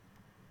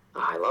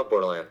 I love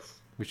Borderlands.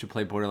 We should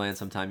play Borderlands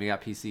sometime. You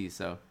got PC,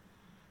 so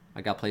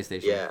I got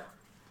PlayStation. Yeah.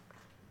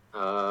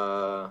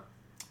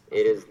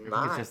 It is I think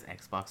not. it's just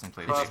Xbox and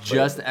Cross- PlayStation.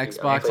 Just Yeah,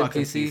 Xbox and Xbox and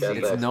PC. PC.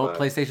 It's no Xbox.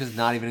 PlayStation's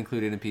not even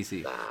included in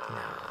PC.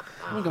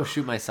 I'm gonna go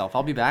shoot myself.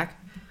 I'll be back.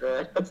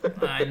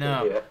 I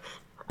know.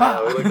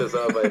 Yeah. We looked this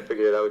up. I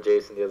figured it out with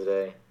Jason the other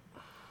day.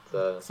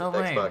 It's So it's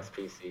lame. Xbox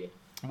PC.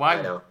 Why?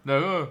 I know.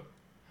 No.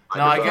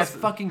 No, I Microsoft- guess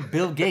Fucking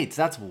Bill Gates.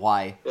 That's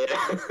why. Yeah.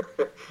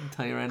 I'll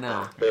tell you right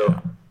now.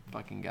 Bill.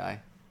 Fucking guy.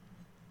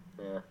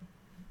 Yeah.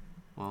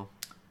 Well,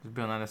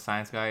 Bill Nye the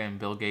science guy and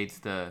Bill Gates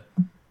the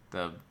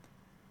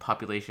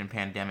population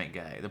pandemic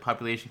guy, the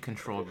population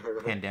controlled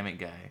pandemic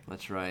guy.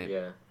 that's right.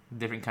 Yeah.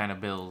 Different kind of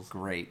bills.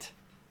 Great.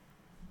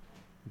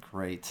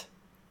 Great.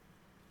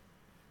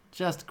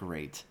 Just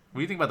great. What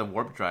do you think about the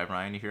warp drive,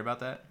 Ryan? You hear about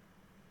that?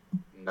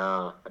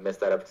 Nah, I missed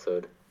that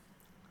episode.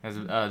 It was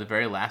the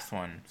very last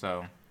one,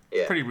 so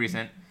Yeah. pretty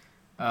recent.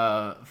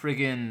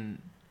 Friggin'.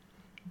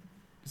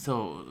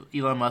 So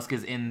Elon Musk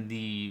is in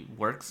the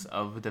works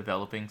of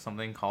developing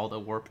something called a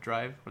warp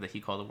drive, or that he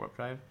called a warp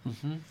drive,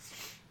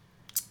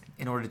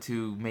 in order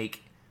to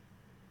make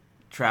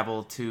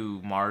travel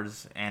to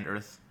Mars and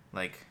Earth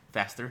like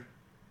faster,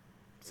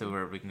 so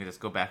where we can just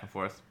go back and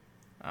forth.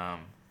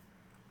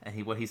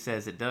 And what he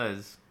says it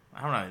does,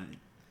 I don't know.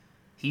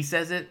 He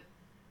says it.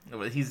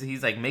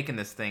 He's like making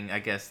this thing, I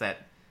guess,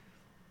 that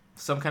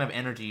some kind of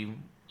energy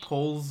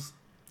pulls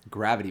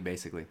Gravity,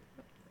 basically.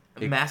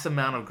 a mass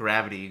amount of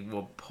gravity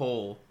will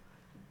pull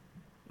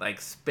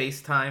like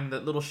space-time. The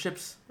little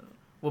ships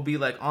will be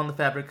like on the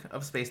fabric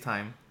of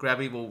space-time.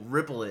 Gravity will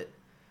ripple it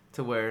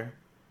to where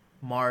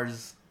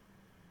Mars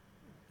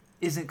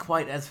isn't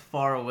quite as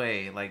far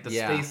away. Like the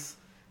space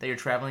that you're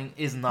traveling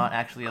is not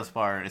actually as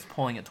far. It's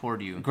pulling it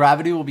toward you.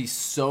 Gravity will be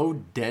so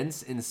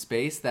dense in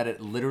space that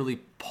it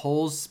literally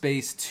pulls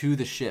space to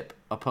the ship,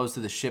 opposed to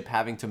the ship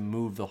having to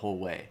move the whole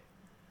way.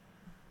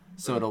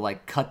 So it'll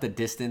like cut the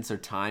distance or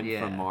time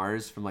from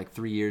Mars from like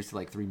 3 years to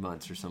like 3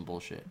 months or some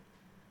bullshit,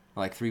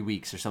 or like 3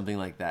 weeks or something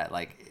like that.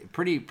 Like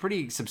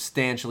pretty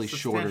substantially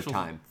shorter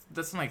time.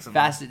 That's like some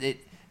Fast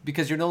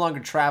because you're no longer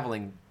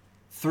traveling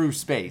through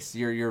space.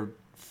 You're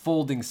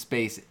folding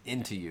space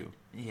into you.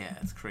 Yeah,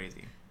 it's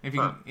crazy. If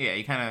you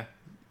you kind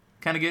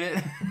of get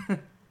it.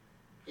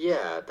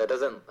 Yeah, that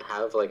doesn't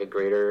have like a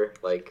greater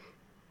like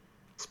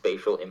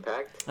spatial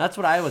impact. That's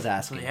what I was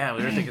asking. Yeah,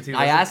 we were thinking too.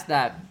 I asked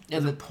that.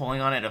 Does it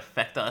pulling on it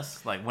affect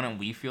us? Like, wouldn't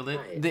we feel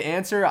it? The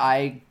answer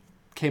I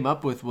came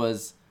up with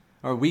was,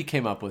 or we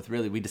came up with,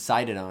 really, we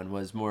decided on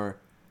was more,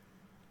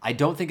 I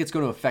don't think it's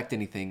going to affect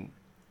anything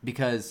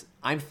because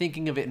I'm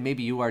thinking of it, and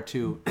maybe you are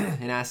too,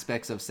 in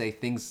aspects of, say,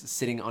 things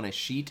sitting on a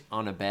sheet,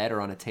 on a bed,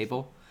 or on a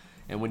table.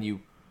 And when you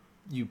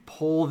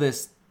pull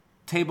this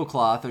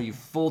tablecloth or you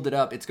fold it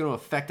up, it's going to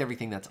affect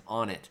everything that's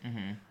on it.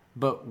 Mm-hmm.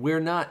 But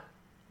we're not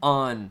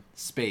on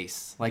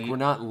space. Like, we're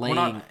not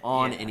laying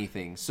on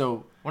anything.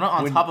 So we're not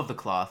on top of the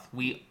cloth.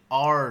 We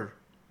are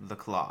the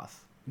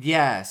cloth.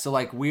 Yeah, so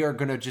like we are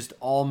gonna just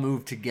all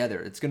move together.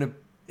 It's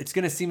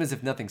gonna seem as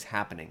if nothing's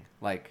happening,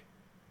 like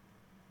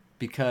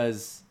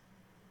because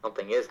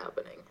Something is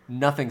happening.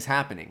 nothing's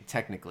happening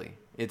technically.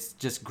 It's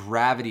just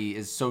gravity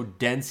is so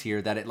dense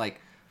here that it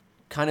like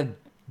kind of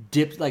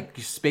dips. Like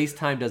space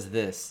time does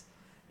this,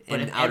 But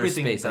in if outer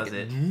everything space, does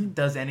like,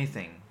 does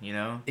anything, you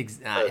know?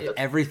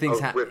 everything's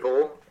a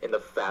ripple in the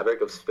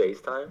fabric of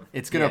space-time.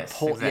 It's gonna Yes,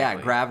 pull. Yeah,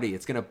 exactly. gravity.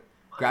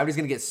 Gravity's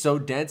gonna get so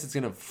dense. It's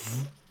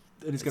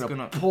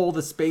gonna pull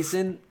the space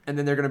in, and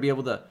then they're gonna be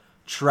able to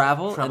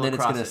travel and then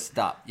it's across gonna it.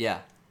 stop. Yeah,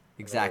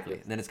 exactly.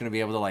 And then it's gonna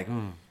be able to like,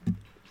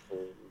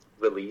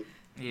 Release.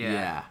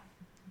 yeah.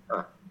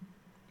 Huh.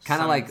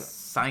 Kind of like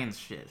science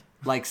shit.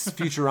 like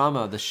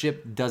Futurama. The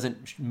ship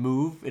doesn't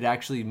move; it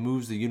actually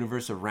moves the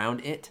universe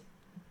around it.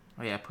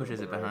 Oh yeah, it pushes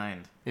it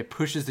behind. It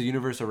pushes the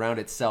universe around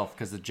itself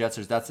because the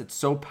jetsers. It's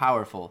so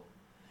powerful.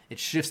 It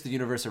shifts the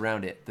universe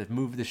around it.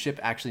 The ship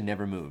actually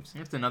never moves.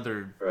 That's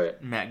another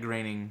Matt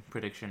Groening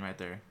prediction right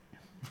there.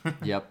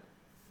 Yep.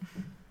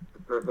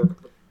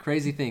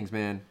 Crazy things,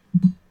 man.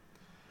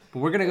 But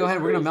we're gonna go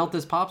ahead. We're gonna melt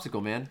this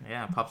popsicle, man.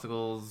 Yeah,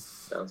 popsicles.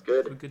 Sounds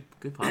good.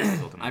 Good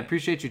popsicle tonight. I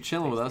appreciate you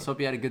chilling with us. Hope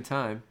you had a good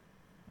time.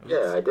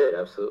 Yeah, I did,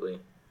 absolutely.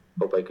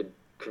 Hope I could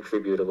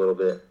contribute a little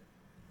bit.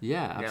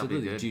 Yeah, it'll be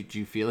absolutely. good. Do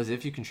you feel as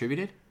if you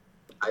contributed?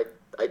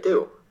 I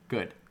do.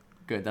 Good.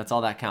 That's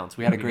all that counts.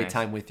 We had a That'd be great nice.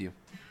 time with you.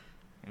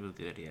 It was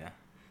good, yeah.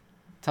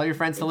 Tell your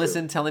friends to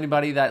listen. Tell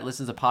anybody that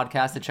listens to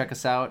podcasts to check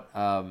us out.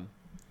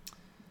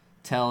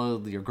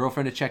 Tell your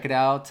girlfriend to check it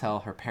out. Tell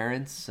her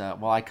parents.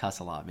 Well, I cuss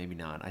a lot. Maybe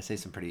not. I say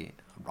some pretty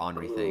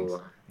ornery things.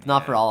 Ooh.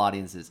 Not for all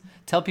audiences.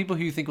 Tell people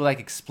who you think will like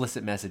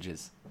explicit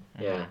messages.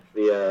 Yeah.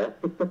 The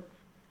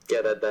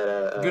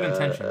that Good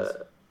intentions.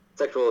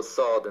 Sexual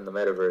assault in the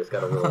metaverse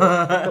got a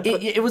little.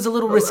 It was a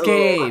little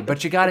risque,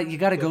 but you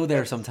gotta go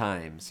there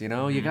sometimes. You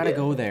know, you gotta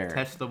go there.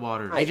 Test the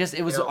waters.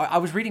 I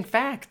was reading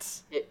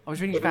facts. I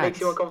was reading If it facts. makes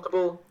you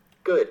uncomfortable,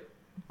 good.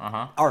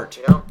 Art.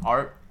 You know.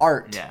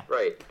 Art. Yeah.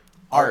 Right.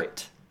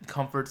 Art.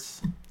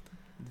 Comforts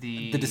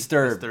the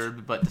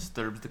disturbed. but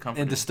disturbs the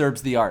comforted. And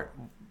disturbs the art.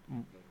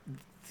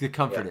 The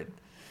comforted.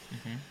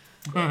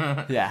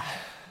 Yeah.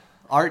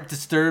 Art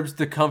disturbs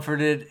the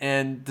comforted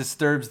and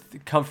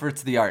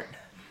comforts the art.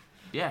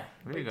 Yeah,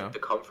 there you go. The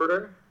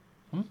comforter.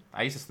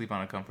 I used to sleep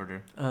on a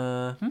comforter.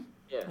 Yeah.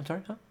 I'm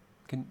sorry, huh?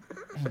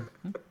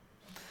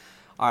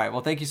 All right.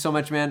 Well, thank you so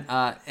much, man.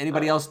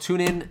 Anybody else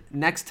tune in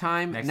next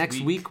time?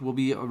 Next week we'll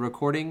be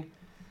recording.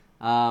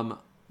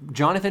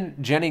 Jonathan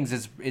Jennings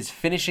is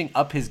finishing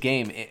up his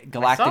game,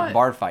 Galactic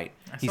Bar Fight.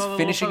 He's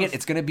finishing it.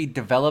 It's going to be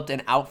developed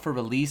and out for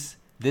release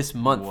this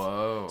month.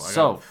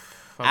 Whoa.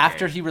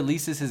 After he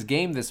releases his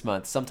game this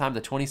month, sometime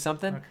the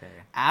 20-something,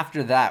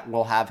 after that,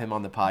 we'll have him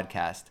on the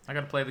podcast. I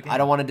got to play the game. I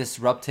don't want to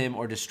disrupt him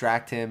or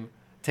distract him,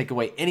 take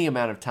away any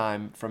amount of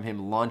time from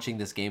him launching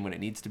this game when it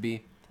needs to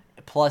be.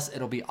 Plus,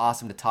 it'll be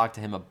awesome to talk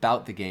to him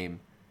about the game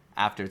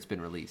after it's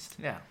been released.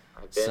 Yeah.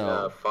 I've been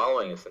So-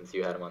 following since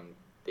you had him on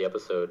the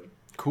episode.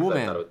 Cool, 'cause I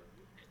man. thought it was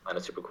kind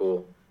of super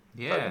cool.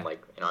 So I've Yeah. been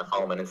I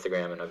follow him on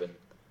Instagram, and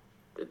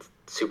it's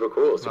super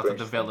cool. Super of interesting.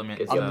 development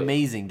Gets and you updates.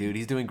 Amazing, dude.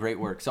 He's doing great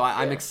work. So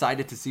I'm Yeah.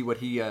 excited to see what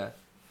he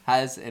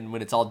has, and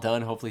when it's all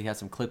done, hopefully he has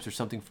some clips or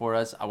something for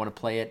us. I want to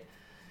play it,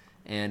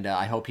 and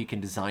I hope he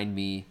can design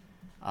me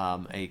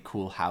a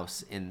cool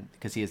house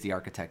because he is the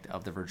architect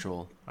of the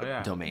virtual Oh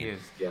yeah. domain. He is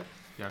Yeah.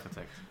 the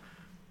architect.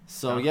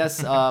 So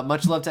yes,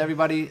 much love to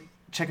everybody.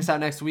 Check us out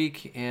next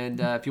week, and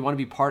if you want to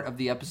be part of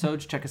the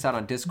episodes, check us out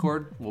on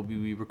Discord. We'll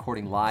be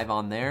recording live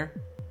on there.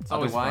 It's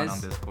always fun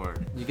Otherwise, on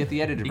Discord. you get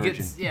the edited You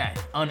version. get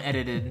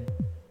unedited.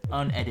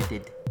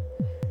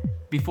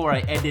 Before I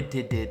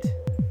edited it.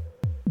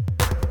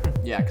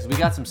 Yeah, because we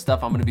got some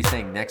stuff I'm going to be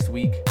saying next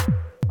week.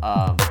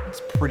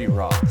 It's pretty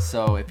raw.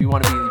 So if you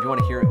want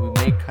to hear it, we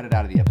may cut it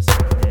out of the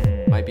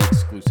episode. Might be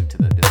exclusive to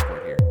the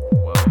Discord here.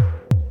 Whoa.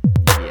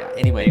 Yeah.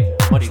 Anyway,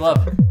 much love.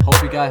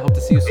 Hope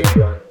to see you soon.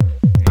 Patreon.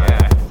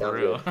 Yeah. Sounds For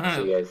real. good.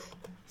 See you guys.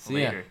 See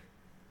ya. Later.